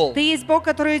possible. Ты есть Бог,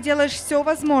 который делаешь все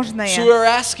возможное. So we're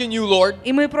asking you, Lord,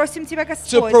 И мы просим Тебя, to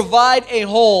Господь, provide a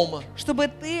home чтобы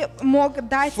Ты мог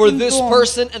дать for им this дом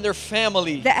person and their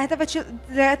family. для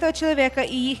этого человека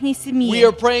и их We семьи.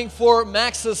 are praying for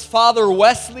Max's father,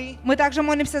 Wesley, Мы также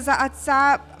молимся за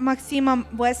отца Максима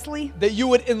Уэсли, that you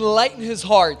would enlighten his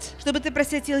heart, чтобы Ты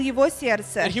просветил его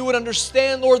сердце, that he would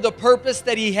understand, Lord, the purpose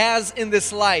that he has in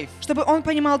this life. чтобы он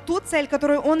понимал ту цель,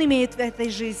 которую он имеет в этой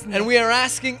жизни. And we are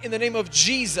asking in the name of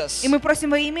Jesus И мы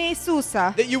просим во имя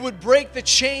Иисуса, that you would break the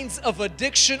chains of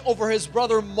addiction over his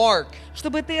brother Mark,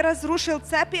 чтобы Ты разрушил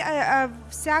цепи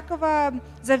всякого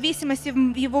зависимости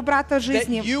в его брата that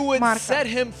жизни you would Марка, set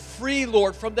him free,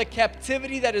 Lord, from the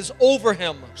captivity that is over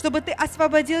him. чтобы Ты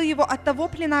освободил его от того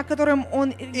плена, которым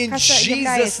он In Jesus'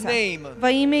 является. name. Во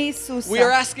имя Иисуса. We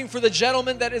are asking for the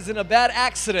gentleman that is in a bad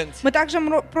accident, Мы также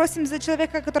просим за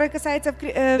человека, который касается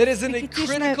that is in a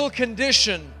critical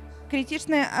condition,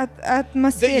 критичной that you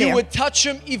атмосфере, would touch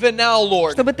him even now,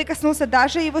 Lord. чтобы Ты коснулся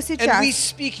даже его And сейчас. we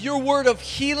speak your word of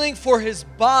healing for his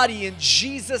body in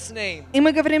Jesus' name. И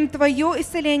мы говорим Твое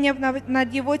исцеление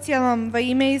над его телом во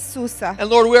имя Иисуса. And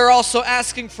Lord, we are also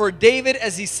asking for David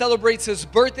as he celebrates his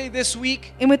birthday this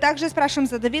week, И мы также спрашиваем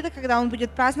за Давида, когда он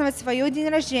будет праздновать свой день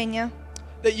рождения,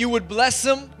 that you would bless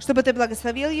him, чтобы Ты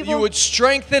благословил that you его, would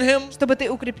strengthen him, чтобы Ты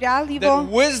укреплял that его,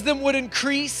 wisdom would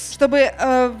increase, чтобы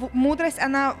мудрость,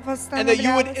 она and that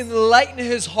you would восстанавливалась, enlighten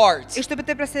his heart, и чтобы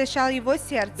Ты просвещал его that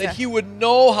сердце, he would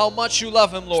know how much you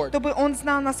love him, Lord. чтобы он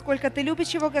знал, насколько Ты любишь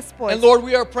его, Господь. And Lord,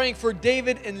 we are praying for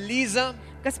David and Lisa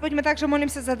Господь, мы также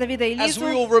молимся за Давида и as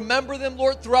we Лизу, will remember them,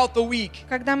 Lord, throughout the week.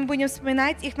 когда мы будем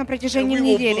вспоминать их на And протяжении we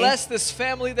will недели. bless this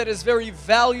family that is very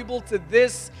valuable to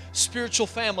this spiritual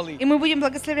family. И мы будем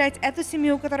благословлять эту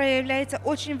семью, которая является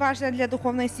очень важной для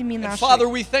духовной семьи And нашей. Father,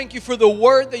 we thank you for the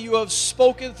word that you have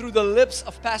spoken through the lips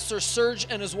of Pastor Serge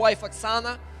and his wife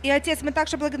Oksana. И, Отец, мы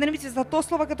также благодарим Тебя за то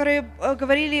слово, которое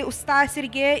говорили уста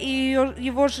Сергея и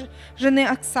его жены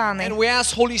Оксаны. And we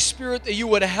ask, Holy Spirit, that you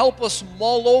would help us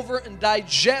mull over and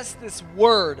digest this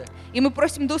word, И мы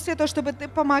просим, Дух Святой, чтобы Ты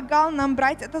помогал нам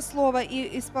брать это слово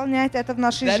и исполнять это в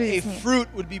нашей that a жизни. fruit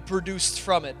would be produced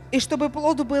from it. И чтобы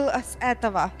плод был с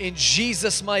этого. In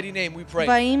Jesus' mighty name we Во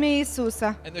pray. имя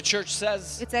Иисуса. And the church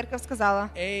says, И церковь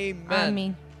сказала: Amen.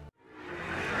 Аминь.